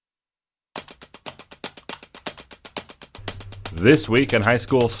This week in high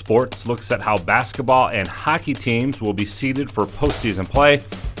school sports looks at how basketball and hockey teams will be seeded for postseason play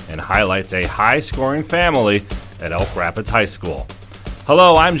and highlights a high-scoring family at Elk Rapids High School.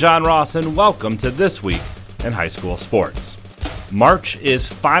 Hello, I'm John Ross, and welcome to This Week in High School Sports. March is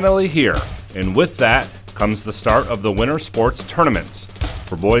finally here, and with that comes the start of the winter sports tournaments.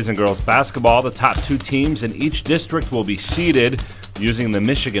 For boys and girls basketball, the top two teams in each district will be seeded using the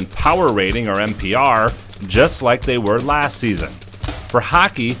Michigan Power Rating, or MPR, just like they were last season. For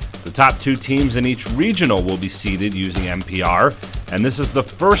hockey, the top two teams in each regional will be seeded using MPR, and this is the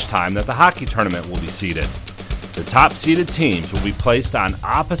first time that the hockey tournament will be seeded. The top seeded teams will be placed on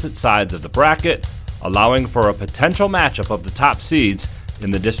opposite sides of the bracket, allowing for a potential matchup of the top seeds in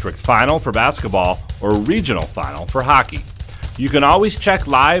the district final for basketball or regional final for hockey. You can always check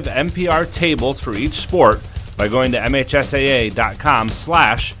live MPR tables for each sport by going to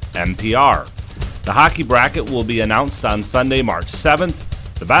mhsaa.com/MPR. The hockey bracket will be announced on Sunday, March 7th.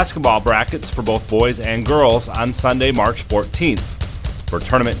 The basketball brackets for both boys and girls on Sunday, March 14th. For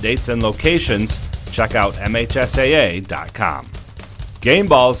tournament dates and locations, check out mhsaa.com. Game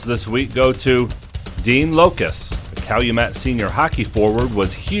balls this week go to Dean Locus. The Calumet senior hockey forward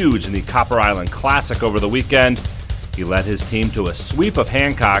was huge in the Copper Island Classic over the weekend. He led his team to a sweep of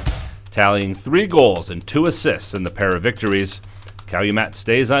Hancock, tallying 3 goals and 2 assists in the pair of victories. Calumet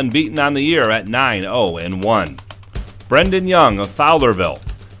stays unbeaten on the year at 9-0-1. Brendan Young of Fowlerville.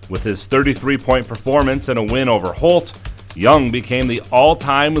 With his 33-point performance and a win over Holt, Young became the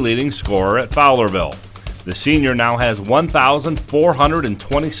all-time leading scorer at Fowlerville. The senior now has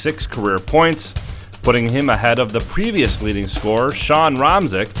 1,426 career points, putting him ahead of the previous leading scorer, Sean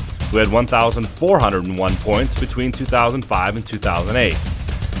Romzik, who had 1,401 points between 2005 and 2008.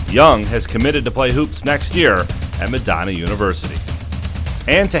 Young has committed to play hoops next year at Madonna University.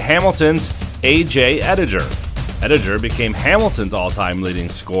 And to Hamilton's A.J. Ettinger. Ettinger became Hamilton's all-time leading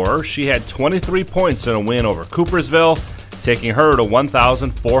scorer. She had 23 points in a win over Coopersville, taking her to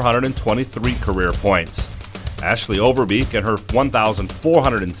 1,423 career points. Ashley Overbeek and her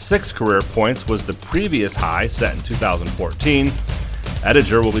 1,406 career points was the previous high set in 2014.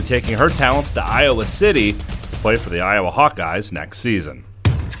 Ettinger will be taking her talents to Iowa City to play for the Iowa Hawkeyes next season.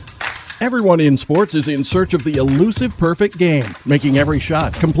 Everyone in sports is in search of the elusive perfect game, making every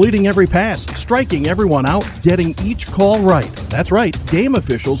shot, completing every pass, striking everyone out, getting each call right. That's right, game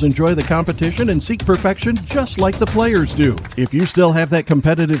officials enjoy the competition and seek perfection just like the players do. If you still have that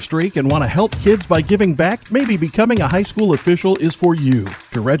competitive streak and want to help kids by giving back, maybe becoming a high school official is for you.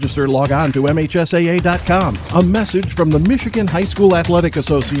 To register, log on to mhsaa.com. A message from the Michigan High School Athletic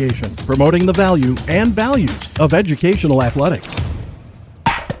Association, promoting the value and values of educational athletics.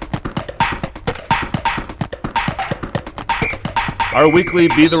 Our weekly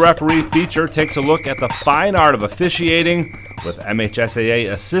Be the Referee feature takes a look at the fine art of officiating with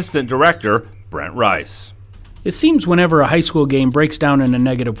MHSAA Assistant Director Brent Rice. It seems whenever a high school game breaks down in a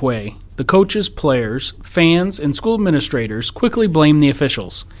negative way, the coaches, players, fans, and school administrators quickly blame the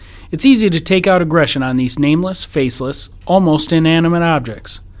officials. It's easy to take out aggression on these nameless, faceless, almost inanimate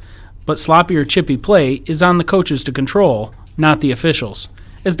objects. But sloppy or chippy play is on the coaches to control, not the officials,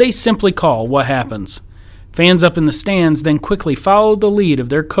 as they simply call what happens. Fans up in the stands then quickly follow the lead of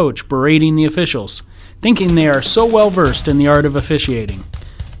their coach berating the officials, thinking they are so well versed in the art of officiating,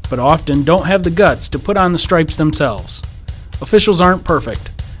 but often don't have the guts to put on the stripes themselves. Officials aren't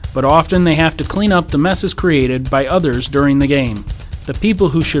perfect, but often they have to clean up the messes created by others during the game, the people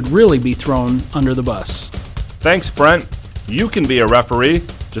who should really be thrown under the bus. Thanks, Brent. You can be a referee.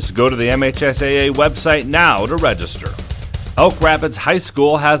 Just go to the MHSAA website now to register. Elk Rapids High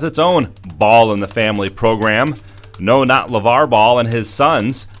School has its own Ball in the Family program. No, not LeVar Ball and his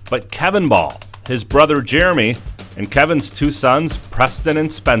sons, but Kevin Ball, his brother Jeremy, and Kevin's 2 sons, Preston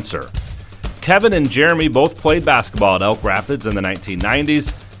and Spencer. Kevin and Jeremy both played basketball at Elk Rapids in the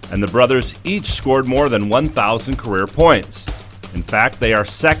 1990s, and the brothers each scored more than 1,000 career points. In fact, they are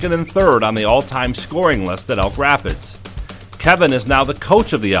second and third on the all-time scoring list at Elk Rapids. Kevin is now the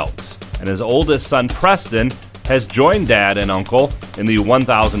coach of the Elks, and his oldest son, Preston, has joined Dad and Uncle in the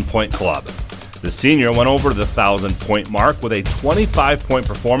 1,000-point club. The senior went over the 1,000-point mark with a 25-point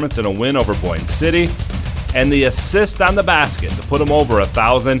performance in a win over Boyne City, and the assist on the basket to put him over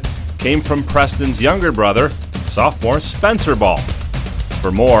 1,000 came from Preston's younger brother, sophomore Spencer Ball.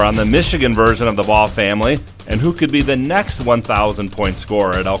 For more on the Michigan version of the Ball family and who could be the next 1,000-point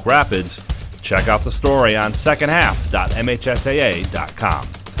scorer at Elk Rapids, check out the story on secondhalf.mhsaa.com.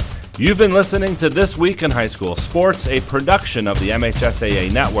 You've been listening to This Week in High School Sports, a production of the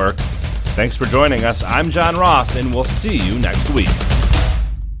MHSAA Network. Thanks for joining us. I'm John Ross, and we'll see you next week.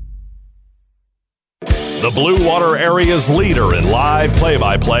 The Blue Water area's leader in live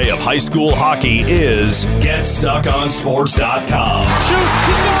play-by-play of high school hockey is GetStuckOnSports.com. Shoots!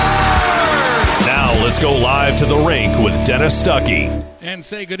 He scores! Now let's go live to the rink with Dennis Stuckey. And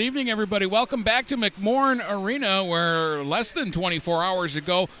say good evening, everybody. Welcome back to McMorran Arena, where less than 24 hours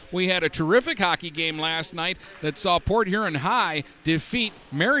ago we had a terrific hockey game last night that saw Port Huron High defeat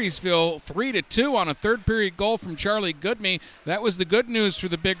Marysville 3-2 on a third-period goal from Charlie Goodme. That was the good news for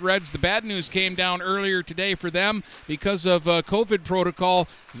the Big Reds. The bad news came down earlier today for them because of COVID protocol.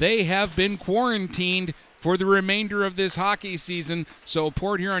 They have been quarantined for the remainder of this hockey season. So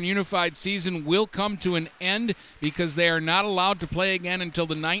Port Huron Unified season will come to an end because they are not allowed to play again until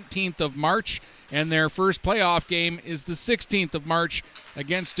the 19th of March, and their first playoff game is the 16th of March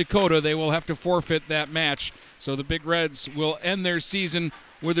against Dakota. They will have to forfeit that match. So the Big Reds will end their season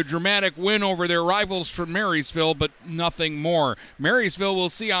with a dramatic win over their rivals from Marysville, but nothing more. Marysville will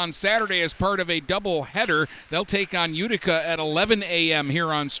see on Saturday as part of a double-header. They'll take on Utica at 11 a.m.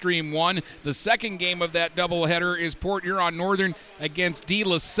 here on Stream 1. The second game of that doubleheader is Port Huron Northern against De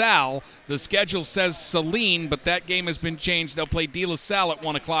La Salle. The schedule says Saline, but that game has been changed. They'll play De La Salle at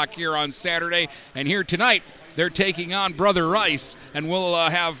 1 o'clock here on Saturday. And here tonight, they're taking on Brother Rice, and we'll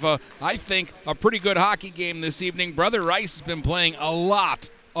have, I think, a pretty good hockey game this evening. Brother Rice has been playing a lot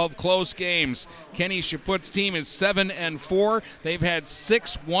of close games. Kenny Chaput's team is 7-4. They've had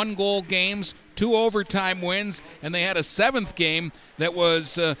 6 one-goal games, 2 overtime wins, and they had a 7th game that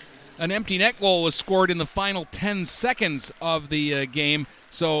was an empty net goal was scored in the final 10 seconds of the game.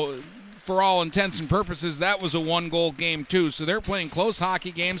 So for all intents and purposes, that was a one-goal game, too. So they're playing close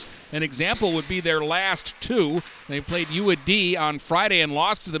hockey games. An example would be their last 2. They played UAD on Friday and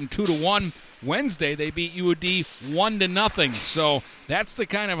lost to them 2-1. Wednesday, they beat UAD 1-0. So that's the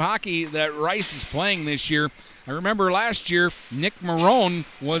kind of hockey that Rice is playing this year. I remember last year, Nick Marone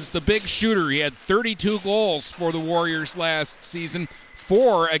was the big shooter. He had 32 goals for the Warriors last season,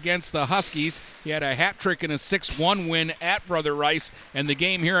 4 against the Huskies. He had a hat trick and a 6-1 win at Brother Rice. And the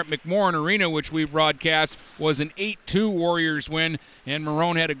game here at McMorran Arena, which we broadcast, was an 8-2 Warriors win, and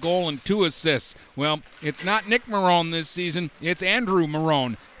Marone had a goal and 2 assists. Well, it's not Nick Marone this season, it's Andrew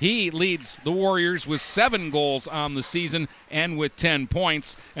Marone. He leads the Warriors with 7 goals on the season and with 10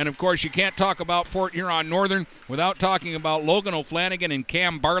 points. And, of course, you can't talk about Port Huron Northern without talking about Logan O'Flanagan and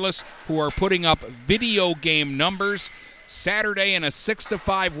Cam Barlas, who are putting up video game numbers. Saturday in a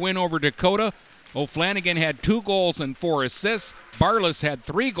 6-5 win over Dakota, O'Flanagan had 2 goals and 4 assists. Barlas had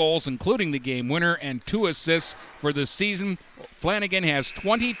 3 goals, including the game winner, and 2 assists for the season. Flanagan has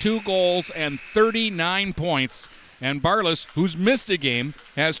 22 goals and 39 points. And Barlas, who's missed a game,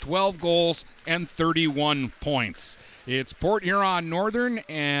 has 12 goals and 31 points. It's Port Huron Northern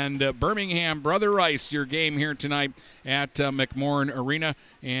and Birmingham Brother Rice, your game here tonight at McMorran Arena.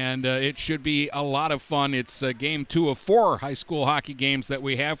 And it should be a lot of fun. It's game 2 of 4 high school hockey games that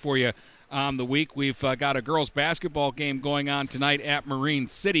we have for you on the week. We've got a girls basketball game going on tonight at Marine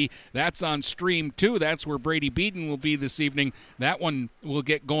City. That's on Stream 2. That's where Brady Beaton will be this evening. That one will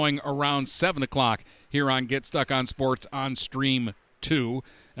get going around 7 o'clock here on Get Stuck on Sports on Stream 2.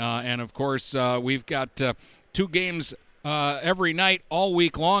 And, of course, we've got 2 games every night all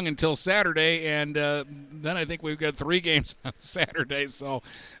week long until Saturday, and then I think we've got 3 games on Saturday. So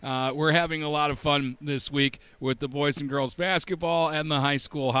we're having a lot of fun this week with the boys and girls basketball and the high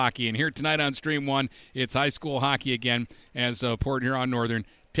school hockey. And here tonight on Stream 1, it's high school hockey again as Port Huron Northern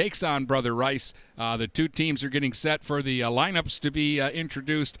takes on Brother Rice. The 2 teams are getting set for the lineups to be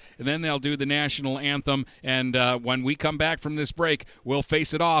introduced, and then they'll do the national anthem. And when we come back from this break, we'll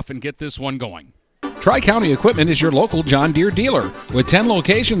face it off and get this one going. Tri-County Equipment is your local John Deere dealer. With 10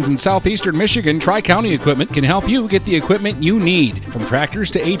 locations in southeastern Michigan, Tri-County Equipment can help you get the equipment you need. From tractors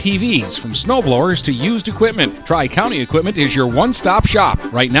to ATVs, from snowblowers to used equipment, Tri-County Equipment is your one-stop shop.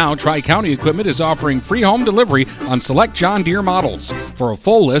 Right now, Tri-County Equipment is offering free home delivery on select John Deere models. For a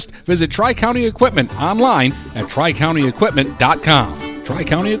full list, visit Tri-County Equipment online at tricountyequipment.com.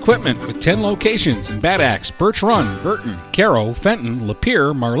 Tri-County Equipment with 10 locations in Bad Axe, Birch Run, Burton, Caro, Fenton,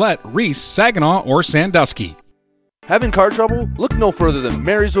 Lapeer, Marlette, Reese, Saginaw, or Sandusky. Having car trouble? Look no further than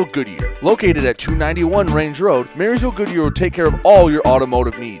Marysville Goodyear. Located at 291 Range Road, Marysville Goodyear will take care of all your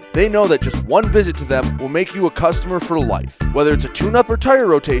automotive needs. They know that just one visit to them will make you a customer for life. Whether it's a tune-up or tire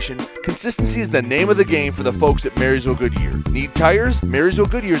rotation, consistency is the name of the game for the folks at Marysville Goodyear. Need tires? Marysville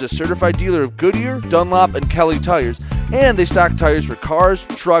Goodyear is a certified dealer of Goodyear, Dunlop, and Kelly tires, and they stock tires for cars,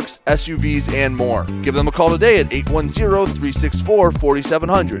 trucks, SUVs, and more. Give them a call today at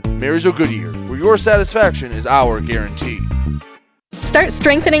 810-364-4700. Marysville Goodyear, where your satisfaction is our guarantee. Start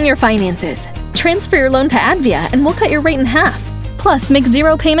strengthening your finances. Transfer your loan to Advia and we'll cut your rate in half. Plus, make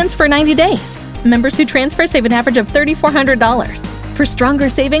 0 payments for 90 days. Members who transfer save an average of $3,400. For stronger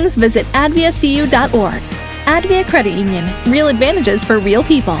savings, visit adviacu.org. Advia Credit Union. Real advantages for real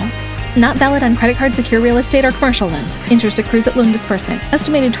people. Not valid on credit card, secure real estate, or commercial loans. Interest accrues at loan disbursement.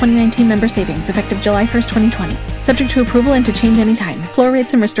 Estimated 2019 member savings effective July 1st, 2020. Subject to approval and to change anytime. Floor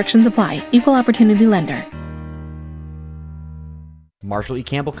rates and restrictions apply. Equal opportunity lender. Marshall E.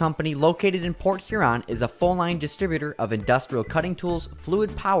 Campbell Company, located in Port Huron, is a full-line distributor of industrial cutting tools,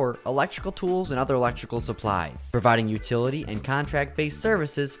 fluid power, electrical tools, and other electrical supplies, providing utility and contract-based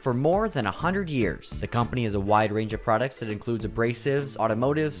services for more than 100 years. The company has a wide range of products that includes abrasives,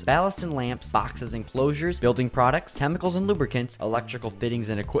 automotives, ballast and lamps, boxes and closures, building products, chemicals and lubricants, electrical fittings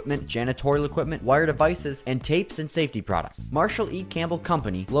and equipment, janitorial equipment, wire devices, and tapes and safety products. Marshall E. Campbell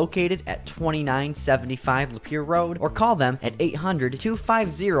Company, located at 2975 Lapeer Road, or call them at 800-250-7520.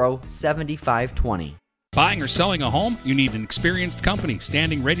 Buying or selling a home? You need an experienced company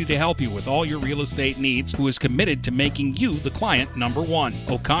standing ready to help you with all your real estate needs, who is committed to making you the client number one.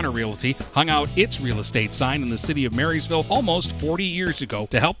 O'Connor Realty hung out its real estate sign in the city of Marysville almost 40 years ago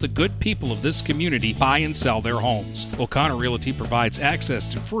to help the good people of this community buy and sell their homes. O'Connor Realty provides access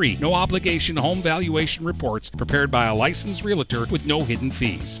to free, no-obligation home valuation reports prepared by a licensed realtor with no hidden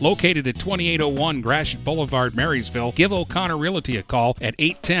fees. Located at 2801 Gratiot Boulevard, Marysville, give O'Connor Realty a call at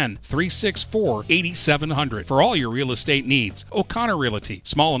 810-364-8700 for all your real estate needs. O'Connor Realty,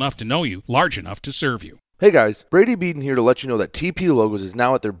 small enough to know you, large enough to serve you. Hey guys, Brady Beaton here to let you know that TP Logos is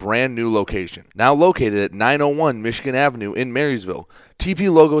now at their brand new location. Now located at 901 Michigan Avenue in Marysville,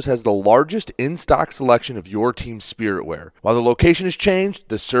 TP Logos has the largest in-stock selection of your team's spirit wear. While the location has changed,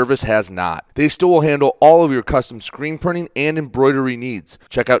 the service has not. They still will handle all of your custom screen printing and embroidery needs.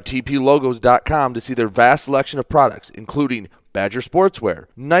 Check out tplogos.com to see their vast selection of products, including Badger Sportswear,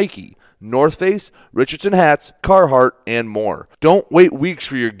 Nike, North Face, Richardson hats, Carhartt, and more. Don't wait weeks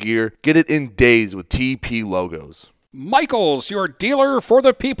for your gear. Get it in days with TP Logos. Michaels, your dealer for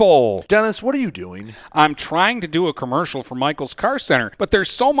the people. Dennis, what are you doing? I'm trying to do a commercial for Michaels Car Center, but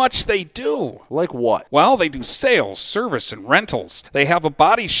there's so much they do. Like what? Well, they do sales, service, and rentals. They have a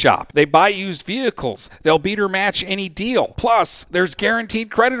body shop. They buy used vehicles. They'll beat or match any deal. Plus, there's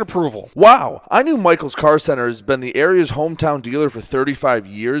guaranteed credit approval. Wow, I knew Michaels Car Center has been the area's hometown dealer for 35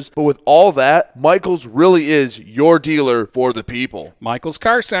 years, but with all that, Michaels really is your dealer for the people. Michaels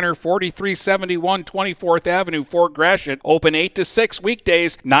Car Center, 4371 24th Avenue, Fort Gratiot, open 8 to 6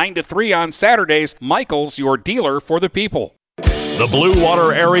 weekdays, 9 to 3 on Saturdays. Michaels, your dealer for the people. The Blue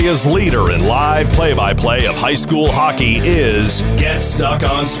Water area's leader in live play-by-play of high school hockey is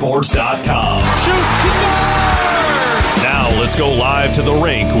GetStuckOnSports.com. Shoot! He scored! Now let's go live to the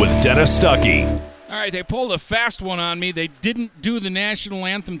rink with Dennis Stuckey. All right, they pulled a fast one on me. They didn't do the national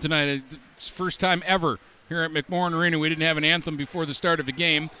anthem tonight. It's the first time ever here at McMorran Arena. We didn't have an anthem before the start of the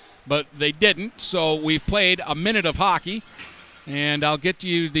game, but they didn't. So we've played a minute of hockey, and I'll get to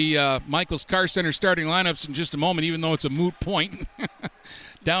you the Michaels Car Center starting lineups in just a moment, even though it's a moot point.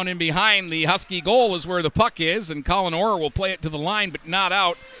 Down in behind the Husky goal is where the puck is, and Colin Orr will play it to the line, but not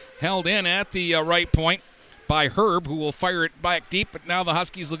out. Held in at the right point by Herb, who will fire it back deep, but now the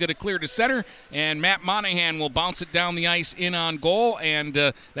Huskies will get it clear to center, and Matt Monahan will bounce it down the ice in on goal, and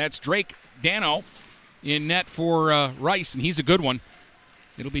that's Drake Dano in net for Rice, and he's a good one.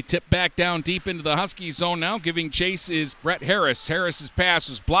 It'll be tipped back down deep into the Husky zone now. Giving chase is Brett Harris. Harris's pass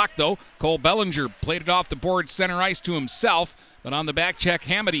was blocked, though. Cole Bellinger played it off the board center ice to himself, but on the back check,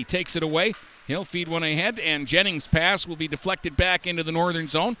 Hamady takes it away. He'll feed one ahead, and Jennings' pass will be deflected back into the northern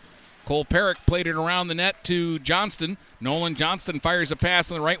zone. Cole Perrick played it around the net to Johnston. Nolan Johnston fires a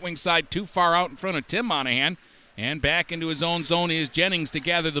pass on the right wing side too far out in front of Tim Monahan. And back into his own zone is Jennings to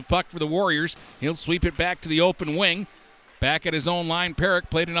gather the puck for the Warriors. He'll sweep it back to the open wing. Back at his own line, Perrick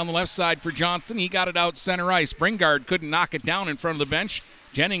played it on the left side for Johnston. He got it out center ice. Bringard couldn't knock it down in front of the bench.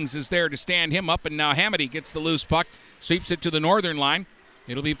 Jennings is there to stand him up, and now Hamady gets the loose puck, sweeps it to the northern line.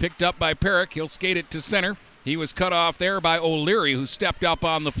 It'll be picked up by Perrick. He'll skate it to center. He was cut off there by O'Leary, who stepped up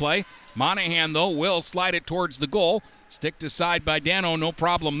on the play. Monahan, though, will slide it towards the goal. Sticked aside by Dano, no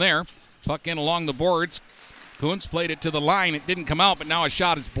problem there. Puck in along the boards. Kuntz played it to the line. It didn't come out, but now a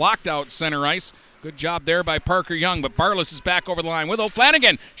shot is blocked out center ice. Good job there by Parker Young, but Barlis is back over the line with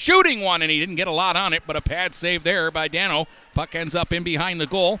O'Flanagan shooting one, and he didn't get a lot on it, but a pad save there by Dano. Puck ends up in behind the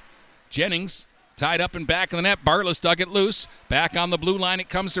goal. Jennings tied up and back of the net. Barlis dug it loose. Back on the blue line it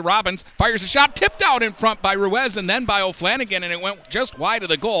comes to Robbins. Fires a shot, tipped out in front by Ruiz and then by O'Flanagan, and it went just wide of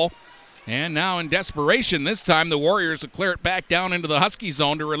the goal. And now in desperation, this time the Warriors will clear it back down into the Husky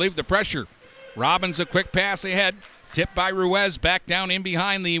zone to relieve the pressure. Robbins a quick pass ahead. Tipped by Ruiz back down in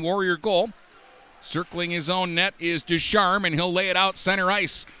behind the Warrior goal. Circling his own net is Ducharme, and he'll lay it out center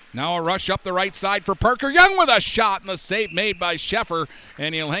ice. Now a rush up the right side for Parker Young with a shot, and the save made by Sheffer,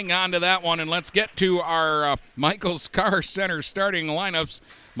 and he'll hang on to that one. And let's get to our Michaels Car Center starting lineups.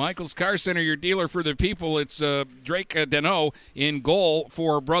 Michaels Car Center, your dealer for the people. It's Drake Deneau in goal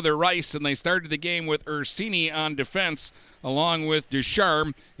for Brother Rice, and they started the game with Ursini on defense along with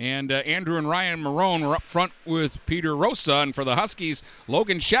Ducharme, and Andrew and Ryan Marone were up front with Peter Rosa. And for the Huskies,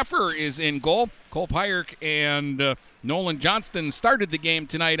 Logan Sheffer is in goal. Cole Pyerk and Nolan Johnston started the game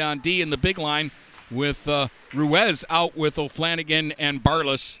tonight on D in the big line, with Ruiz out with O'Flanagan, and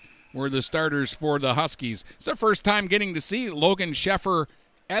Barlas were the starters for the Huskies. It's the first time getting to see Logan Sheffer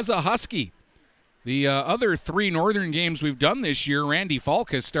as a Husky. The other 3 Northern games we've done this year, Randy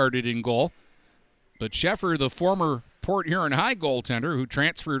Falk has started in goal. But Sheffer, the former Port Huron High goaltender who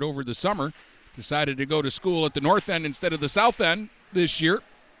transferred over the summer, decided to go to school at the north end instead of the south end this year.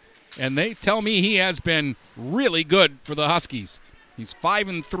 And they tell me he has been really good for the Huskies. He's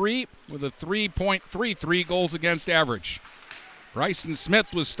 5-3 with a 3.33 goals against average. Bryson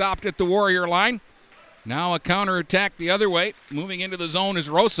Smith was stopped at the Warrior line. Now a counterattack the other way. Moving into the zone is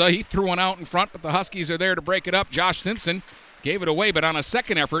Rosa. He threw one out in front, but the Huskies are there to break it up. Josh Simpson gave it away, but on a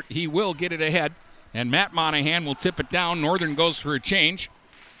second effort, he will get it ahead. And Matt Monahan will tip it down. Northern goes for a change.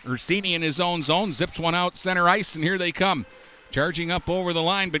 Ursini in his own zone zips one out center ice, and here they come. Charging up over the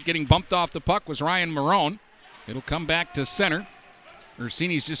line, but getting bumped off the puck was Ryan Marone. It'll come back to center.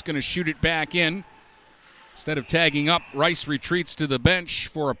 Ursini's just going to shoot it back in. Instead of tagging up, Rice retreats to the bench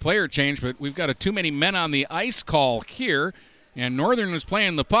for a player change, but we've got a too many men on the ice call here, and Northern was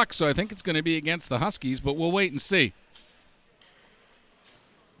playing the puck, so I think it's going to be against the Huskies, but we'll wait and see.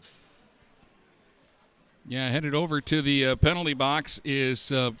 Yeah, headed over to the penalty box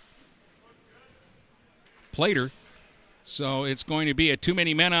is Plater. So it's going to be a too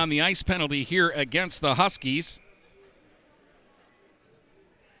many men on the ice penalty here against the Huskies.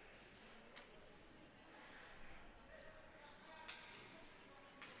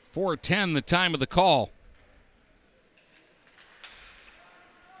 .4:10 the time of the call.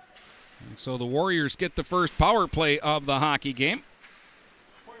 And so the Warriors get the first power play of the hockey game.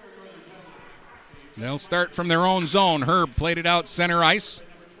 They'll start from their own zone. Herb played it out center ice.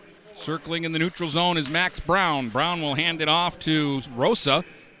 Circling in the neutral zone is Max Brown. Brown will hand it off to Rosa,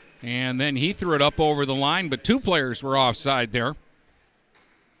 and then he threw it up over the line, but 2 players were offside there.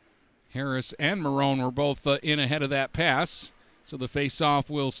 Harris and Marone were both in ahead of that pass, so the face-off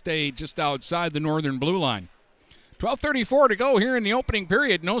will stay just outside the Northern blue line. 12:34 to go here in the opening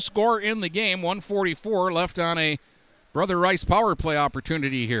period. No score in the game. 1:44 left on a Brother Rice power play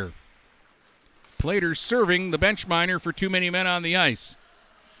opportunity here. Plater serving the bench minor for too many men on the ice.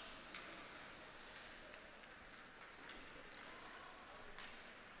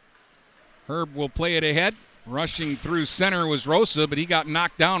 Herb will play it ahead. Rushing through center was Rosa, but he got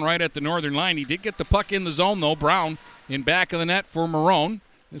knocked down right at the Northern line. He did get the puck in the zone, though. Brown in back of the net for Marone.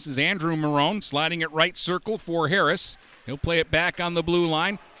 This is Andrew Marone sliding it right circle for Harris. He'll play it back on the blue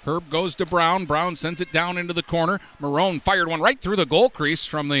line. Herb goes to Brown. Brown sends it down into the corner. Marone fired one right through the goal crease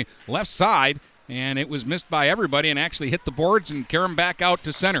from the left side, and it was missed by everybody and actually hit the boards and carry him back out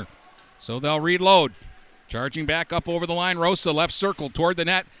to center. So they'll reload. Charging back up over the line, Rosa left circle toward the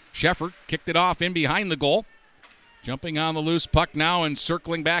net. Sheffer kicked it off in behind the goal. Jumping on the loose puck now and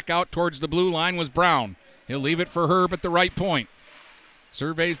circling back out towards the blue line was Brown. He'll leave it for Herb at the right point.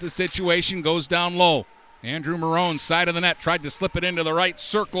 Surveys the situation, goes down low. Andrew Marone, side of the net, tried to slip it into the right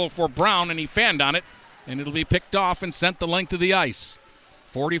circle for Brown, and he fanned on it, and it'll be picked off and sent the length of the ice.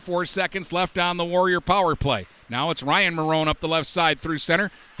 44 seconds left on the Warrior power play. Now it's Ryan Marone up the left side through center.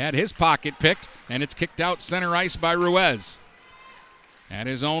 Had his pocket picked, and it's kicked out center ice by Ruiz. At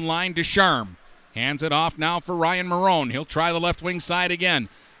his own line, Ducharme. Hands it off now for Ryan Marone. He'll try the left wing side again.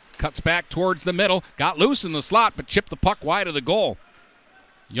 Cuts back towards the middle. Got loose in the slot, but chipped the puck wide of the goal.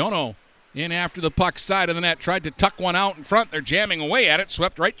 Yono in after the puck side of the net. Tried to tuck one out in front. They're jamming away at it.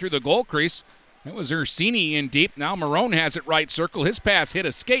 Swept right through the goal crease. That was Ursini in deep. Now Marone has it right circle. His pass hit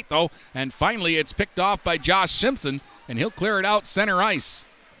a skate, though, and finally it's picked off by Josh Simpson, and he'll clear it out center ice.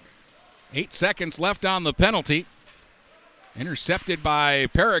 8 seconds left on the penalty. Intercepted by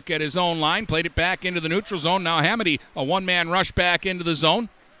Perrick at his own line. Played it back into the neutral zone. Now Hamady, a one-man rush back into the zone.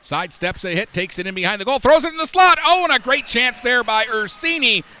 Sidesteps a hit, takes it in behind the goal, throws it in the slot. Oh, and a great chance there by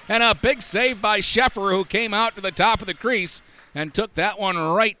Ursini, and a big save by Sheffer, who came out to the top of the crease and took that one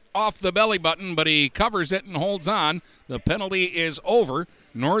right off the belly button, but he covers it and holds on. The penalty is over.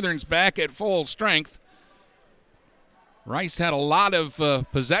 Northern's back at full strength. Rice had a lot of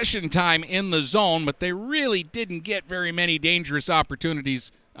possession time in the zone, but they really didn't get very many dangerous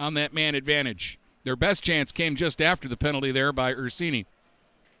opportunities on that man advantage. Their best chance came just after the penalty there by Ursini.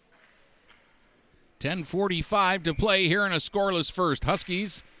 10:45 to play here in a scoreless first.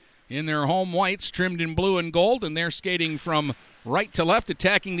 Huskies in their home whites trimmed in blue and gold, and they're skating from right to left,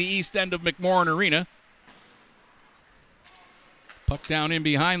 attacking the east end of McMorran Arena. Puck down in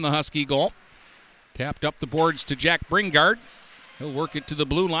behind the Husky goal. Tapped up the boards to Jack Bringard. He'll work it to the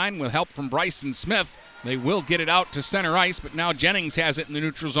blue line with help from Bryson Smith. They will get it out to center ice, but now Jennings has it in the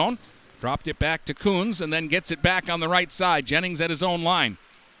neutral zone. Dropped it back to Coons and then gets it back on the right side. Jennings at his own line.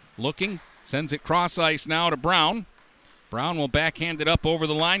 Looking, sends it cross ice now to Brown. Brown will backhand it up over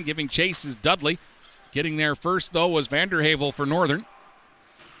the line, giving chase is Dudley. Getting there first, though, was Vanderhavel for Northern.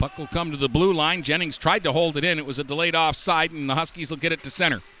 Puck will come to the blue line. Jennings tried to hold it in. It was a delayed offside, and the Huskies will get it to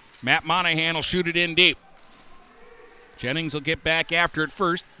center. Matt Monahan will shoot it in deep. Jennings will get back after it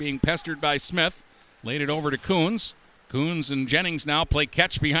first, being pestered by Smith. Laid it over to Coons. Coons and Jennings now play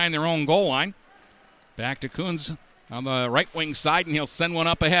catch behind their own goal line. Back to Coons on the right wing side, and he'll send one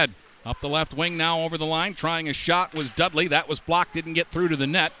up ahead. Up the left wing now over the line. Trying a shot was Dudley. That was blocked, didn't get through to the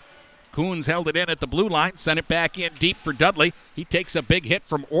net. Coons held it in at the blue line, sent it back in deep for Dudley. He takes a big hit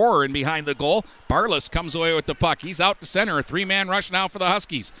from Orr in behind the goal. Barlas comes away with the puck. He's out to center. A three-man rush now for the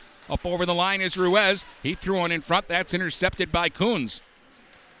Huskies. Up over the line is Ruiz. He threw one in front. That's intercepted by Coons.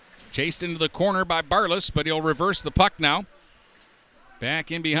 Chased into the corner by Barlas, but he'll reverse the puck now.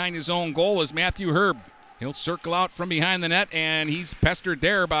 Back in behind his own goal is Matthew Herb. He'll circle out from behind the net, and he's pestered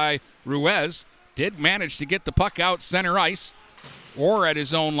there by Ruiz. Did manage to get the puck out center ice. Orr at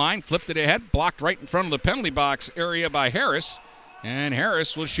his own line, flipped it ahead, blocked right in front of the penalty box area by Harris. And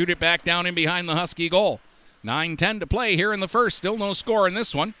Harris will shoot it back down in behind the Husky goal. 9:10 to play here in the first. Still no score in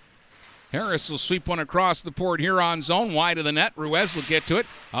this one. Harris will sweep one across the Port Huron zone, wide of the net. Ruiz will get to it.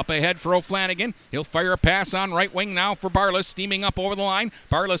 Up ahead for O'Flanagan. He'll fire a pass on right wing now for Barlas, steaming up over the line.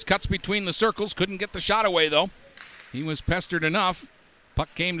 Barlas cuts between the circles. Couldn't get the shot away, though. He was pestered enough.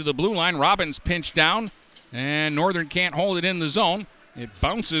 Puck came to the blue line. Robbins pinched down, and Northern can't hold it in the zone. It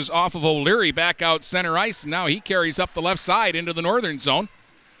bounces off of O'Leary back out center ice. Now he carries up the left side into the Northern zone.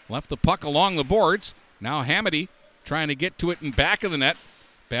 Left the puck along the boards. Now Hamady trying to get to it in back of the net.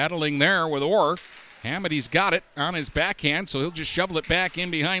 Battling there with Orr. Hamady's got it on his backhand, so he'll just shovel it back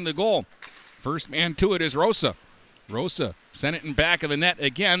in behind the goal. First man to it is Rosa. Rosa sent it in back of the net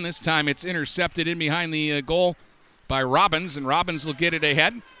again. This time it's intercepted in behind the goal by Robbins, and Robbins will get it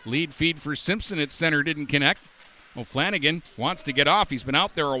ahead. Lead feed for Simpson at center didn't connect. O'Flanagan wants to get off. He's been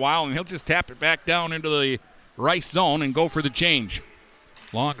out there a while, and he'll just tap it back down into the Rice zone and go for the change.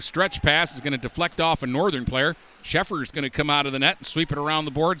 Long stretch pass is going to deflect off a Northern player. Sheffer is going to come out of the net and sweep it around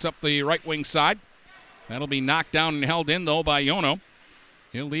the boards up the right wing side. That'll be knocked down and held in, though, by Yono.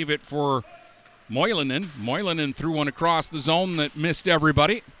 He'll leave it for Moylanen. Moylanen threw one across the zone that missed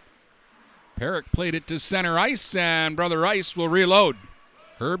everybody. Perrick played it to center ice, and Brother Ice will reload.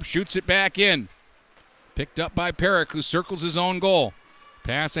 Herb shoots it back in. Picked up by Perrick, who circles his own goal.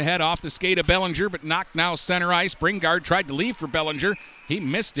 Pass ahead off the skate of Bellinger, but knocked now center ice. Bringard tried to leave for Bellinger. He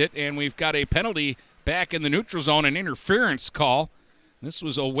missed it, and we've got a penalty back in the neutral zone, an interference call. This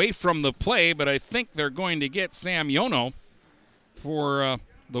was away from the play, but I think they're going to get Sam Yono for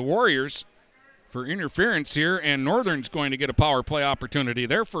the Warriors for interference here, and Northern's going to get a power play opportunity,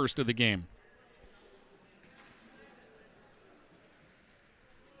 their first of the game.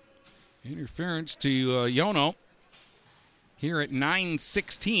 Interference to Yono here at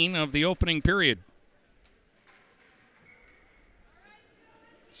 9:16 of the opening period.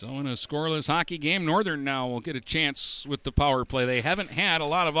 So in a scoreless hockey game, Northern now will get a chance with the power play. They haven't had a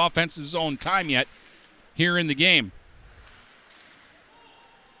lot of offensive zone time yet here in the game.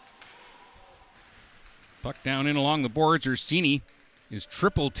 Puck down in along the boards. Ursini is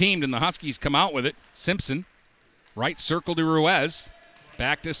triple teamed, and the Huskies come out with it. Simpson, right circle to Ruiz.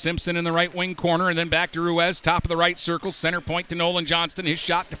 Back to Simpson in the right wing corner, and then back to Ruiz, top of the right circle, center point to Nolan Johnston. His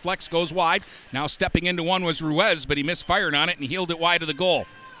shot deflects, goes wide. Now stepping into one was Ruiz, but he misfired on it and heeled it wide of the goal.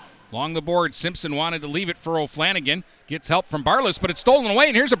 Along the board, Simpson wanted to leave it for O'Flanagan. Gets help from Barlas, but it's stolen away,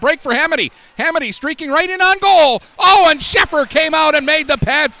 and here's a break for Hamady. Hamady streaking right in on goal. Oh, and Sheffer came out and made the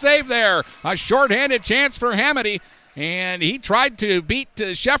pad save there. A shorthanded chance for Hamady. And he tried to beat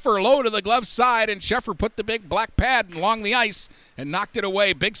Sheffer low to the glove side, and Sheffer put the big black pad along the ice and knocked it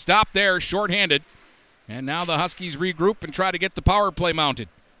away. Big stop there, shorthanded. And now the Huskies regroup and try to get the power play mounted.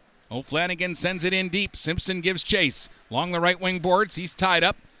 O'Flanagan sends it in deep. Simpson gives chase. Along the right wing boards, he's tied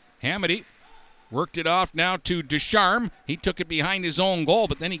up. Hamady worked it off now to Descharmes. He took it behind his own goal,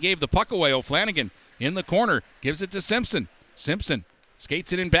 but then he gave the puck away. O'Flanagan in the corner, gives it to Simpson. Simpson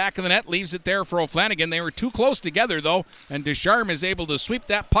Skates it in back of the net, leaves it there for O'Flanagan. They were too close together, though, and Descharmes is able to sweep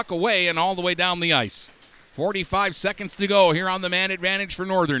that puck away and all the way down the ice. 45 seconds to go here on the man advantage for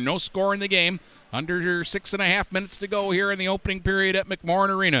Northern. No score in the game. Under 6.5 minutes to go here in the opening period at McMorran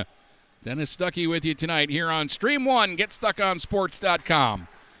Arena. Dennis Stuckey with you tonight here on Stream 1, GetStuckOnSports.com.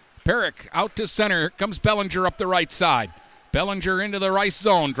 Perrick out to center. Here comes Bellinger up the right side. Bellinger into the Rice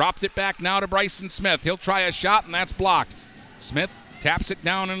zone. Drops it back now to Bryson Smith. He'll try a shot, and that's blocked. Smith taps it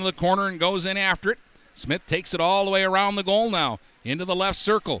down into the corner and goes in after it. Smith takes it all the way around the goal now. Into the left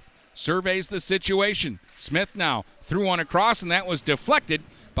circle. Surveys the situation. Smith now threw one across, and that was deflected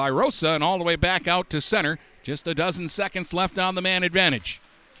by Rosa and all the way back out to center. Just a dozen seconds left on the man advantage.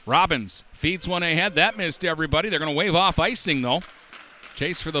 Robbins feeds one ahead. That missed everybody. They're going to wave off icing, though.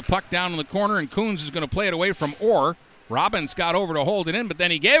 Chase for the puck down in the corner, and Coons is going to play it away from Orr. Robbins got over to hold it in, but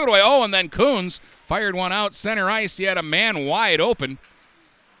then he gave it away. Oh, and then Coons fired one out center ice. He had a man wide open.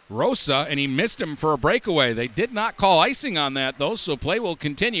 Rosa, and he missed him for a breakaway. They did not call icing on that, though, so play will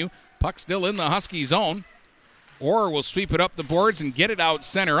continue. Puck still in the Husky zone. Orr will sweep it up the boards and get it out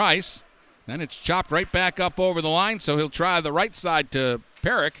center ice. Then it's chopped right back up over the line, so he'll try the right side to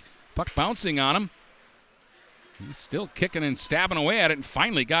Perrick. Puck bouncing on him. He's still kicking and stabbing away at it and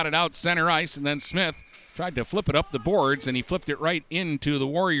finally got it out center ice. And then Smith tried to flip it up the boards, and he flipped it right into the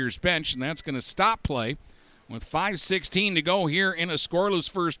Warriors bench, and that's going to stop play. With 5:16 to go here in a scoreless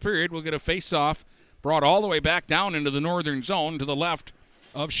first period, we'll get a face-off brought all the way back down into the Northern zone to the left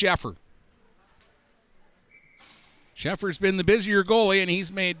of Sheffer. Sheffer's been the busier goalie, and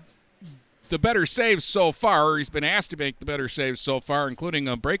he's made the better saves so far. He's been asked to make the better saves so far, including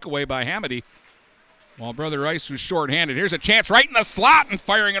a breakaway by Hamady, while Brother Rice was shorthanded. Here's a chance right in the slot, and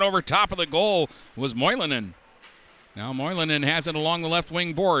firing it over top of the goal was Moylanen. Now Moylanen has it along the left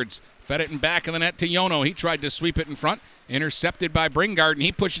wing boards. Fed it in back of the net to Yono. He tried to sweep it in front. Intercepted by Bringard, and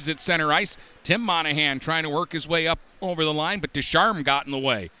he pushes it center ice. Tim Monahan trying to work his way up over the line, but Descharmes got in the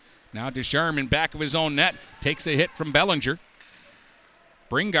way. Now Descharmes in back of his own net takes a hit from Bellinger.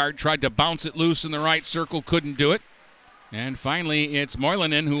 Bringard tried to bounce it loose in the right circle, couldn't do it. And finally, it's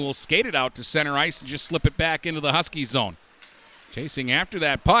Moylanen who will skate it out to center ice and just slip it back into the Husky zone. Chasing after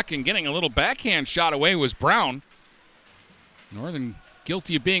that puck and getting a little backhand shot away was Brown. Northern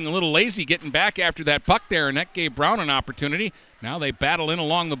guilty of being a little lazy getting back after that puck there, and that gave Brown an opportunity. Now they battle in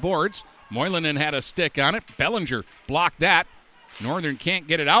along the boards. Moylanen had a stick on it. Bellinger blocked that. Northern can't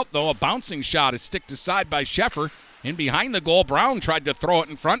get it out, though. A bouncing shot is sticked aside by Sheffer. In behind the goal, Brown tried to throw it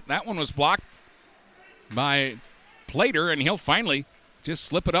in front. That one was blocked by Plater, and he'll finally just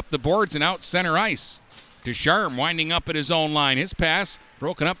slip it up the boards and out center ice. Descharmes winding up at his own line. His pass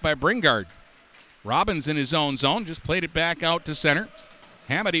broken up by Bringard. Robbins in his own zone, just played it back out to center.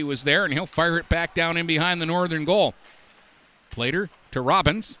 Hamady was there, and he'll fire it back down in behind the Northern goal. Plater to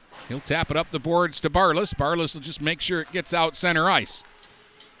Robbins. He'll tap it up the boards to Barlas. Barlas will just make sure it gets out center ice.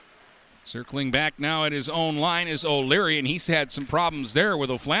 Circling back now at his own line is O'Leary, and he's had some problems there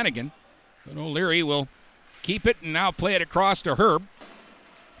with O'Flanagan. But O'Leary will keep it and now play it across to Herb.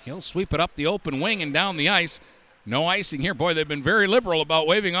 He'll sweep it up the open wing and down the ice. No icing here. Boy, they've been very liberal about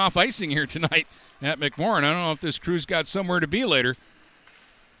waving off icing here tonight at McMorran. I don't know if this crew's got somewhere to be later.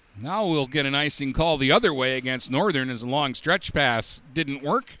 Now we'll get an icing call the other way against Northern as a long stretch pass didn't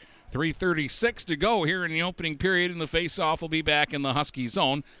work. 3:36 to go here in the opening period, and the face-off will be back in the Husky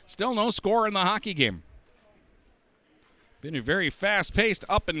zone. Still no score in the hockey game. Been a very fast-paced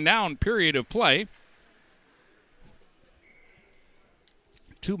up-and-down period of play.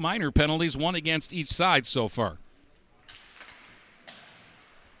 2 minor penalties, 1 against each side so far.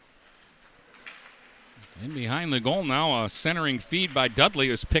 In behind the goal now, a centering feed by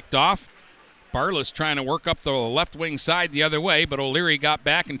Dudley is picked off. Barlas trying to work up the left wing side the other way, but O'Leary got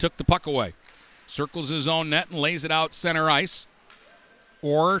back and took the puck away. Circles his own net and lays it out center ice.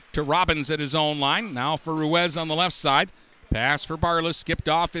 Or to Robbins at his own line. Now for Ruiz on the left side. Pass for Barlas, skipped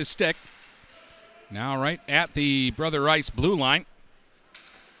off his stick. Now right at the Brother Rice blue line.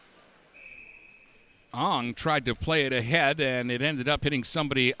 Ong tried to play it ahead, and it ended up hitting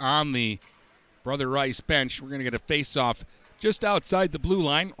somebody on the Brother Rice bench. We're going to get a face-off just outside the blue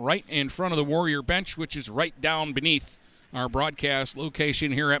line, right in front of the Warrior bench, which is right down beneath our broadcast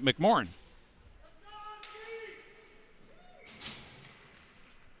location here at McMorran.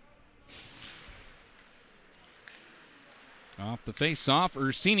 Off the face-off,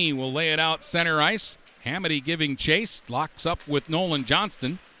 Ursini will lay it out center ice. Hamady giving chase, locks up with Nolan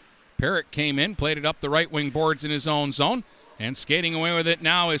Johnston. Perrick came in, played it up the right wing boards in his own zone, and skating away with it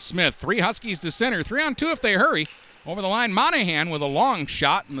now is Smith. 3 Huskies to center, 3-on-2 if they hurry. Over the line, Monahan with a long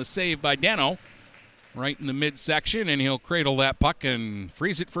shot and the save by Dano. right in the midsection, and he'll cradle that puck and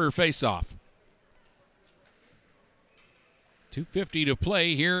freeze it for a face-off. 2:50 to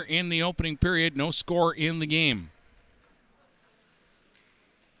play here in the opening period. No score in the game.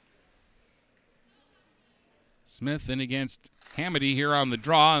 Smith in against Hamady here on the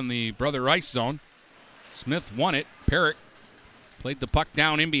draw in the Brother Rice zone. Smith won it. Perrick played the puck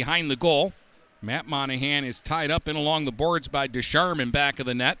down in behind the goal. Matt Monahan is tied up in along the boards by Ducharme in back of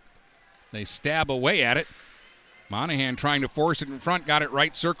the net. They stab away at it. Monahan trying to force it in front, got it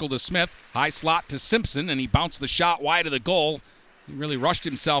right circle to Smith. High slot to Simpson, and he bounced the shot wide of the goal. He really rushed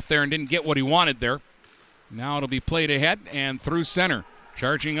himself there and didn't get what he wanted there. Now it'll be played ahead and through center.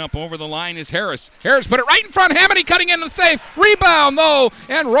 Charging up over the line is Harris. Harris put it right in front. Hamady cutting in the save. Rebound, though,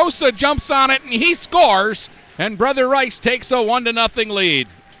 and Rosa jumps on it, and he scores. And Brother Rice takes a 1-0 lead.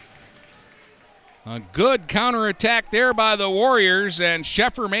 A good counterattack there by the Warriors, and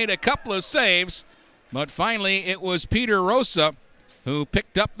Sheffer made a couple of saves. But finally, it was Peter Rosa who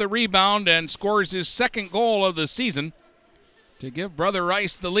picked up the rebound and scores his second goal of the season to give Brother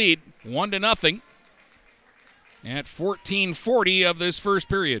Rice the lead, 1-0. At 14:40 of this first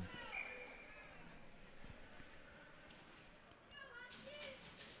period.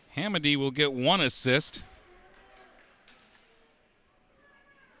 Hamady will get one assist.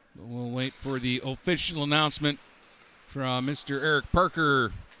 But we'll wait for the official announcement from Mr. Eric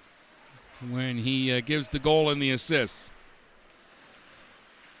Parker when he gives the goal and the assist.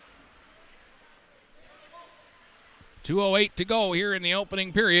 2:08 to go here in the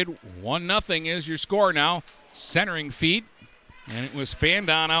opening period. 1-0 is your score now. Centering feed, and it was fanned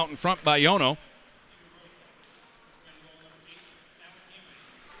on out in front by Yono.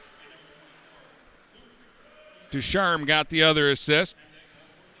 Ducharme got the other assist.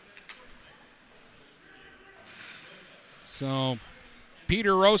 So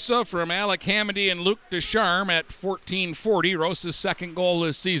Peter Rosa from Alec Hamady and Luke Ducharme at 14:40. Rosa's second goal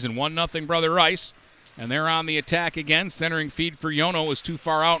this season. 1-0 Brother Rice. And they're on the attack again. Centering feed for Yono was too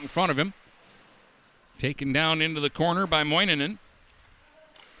far out in front of him. Taken down into the corner by Moynihan.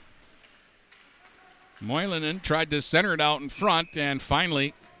 Moynihan tried to center it out in front, and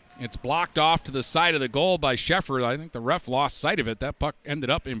finally it's blocked off to the side of the goal by Sheffer. I think the ref lost sight of it. That puck ended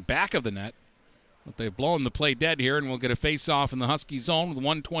up in back of the net. But they've blown the play dead here, and we'll get a face-off in the Husky zone with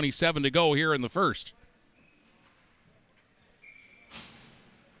 1:27 to go here in the first.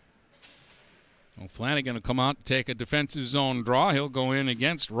 Well, Flanagan will come out and take a defensive zone draw. He'll go in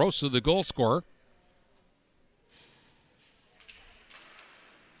against Rosa, the goal scorer.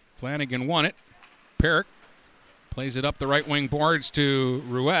 Flanagan won it. Perrick plays it up the right wing boards to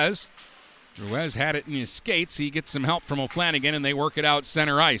Ruiz. Ruiz had it in his skates. He gets some help from O'Flanagan, and they work it out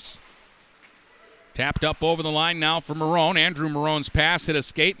center ice. Tapped up over the line now for Marone. Andrew Marone's pass hit a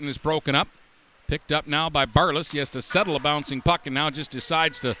skate and is broken up. Picked up now by Bartless. He has to settle a bouncing puck and now just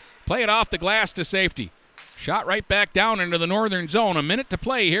decides to play it off the glass to safety. Shot right back down into the northern zone. A minute to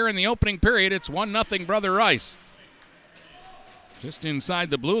play here in the opening period. It's 1-0 Brother Rice. Just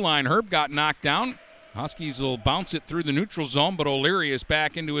inside the blue line, Herb got knocked down. Huskies will bounce it through the neutral zone, but O'Leary is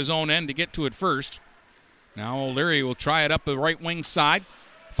back into his own end to get to it first. Now O'Leary will try it up the right wing side.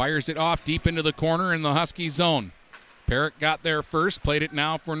 Fires it off deep into the corner in the Husky zone. Perrick got there first, played it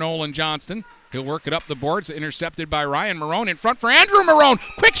now for Nolan Johnston. He'll work it up the boards, intercepted by Ryan Marone in front for Andrew Marone.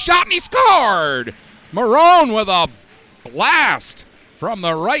 Quick shot, and he scored! Marone with a blast from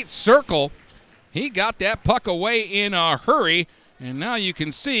the right circle. He got that puck away in a hurry, and now you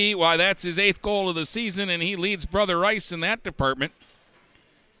can see why that's his 8th goal of the season, and he leads Brother Rice in that department.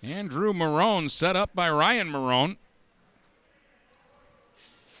 Andrew Marone set up by Ryan Marone.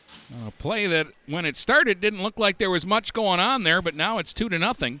 A play that, when it started, didn't look like there was much going on there, but now it's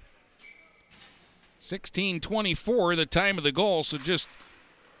 2-0. 16:24, the time of the goal, so just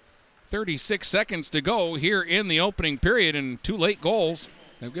 36 seconds to go here in the opening period, and 2 late goals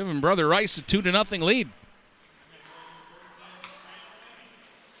have given Brother Rice a 2-0 lead.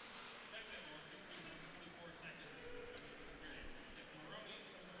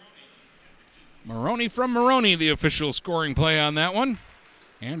 Maroney from Maroney, the official scoring play on that one.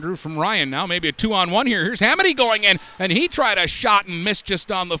 Andrew from Ryan now, maybe a 2-on-1 here. Here's Hamady going in, and he tried a shot and missed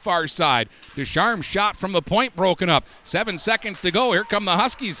just on the far side. Ducharme shot from the point broken up. 7 seconds to go. Here come the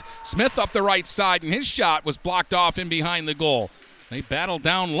Huskies. Smith up the right side, and his shot was blocked off in behind the goal. They battle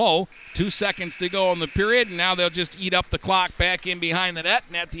down low. 2 seconds to go in the period, and now they'll just eat up the clock back in behind the net.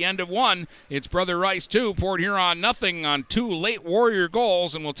 And at the end of one, it's Brother Rice 2, Port Huron nothing on 2 late Warrior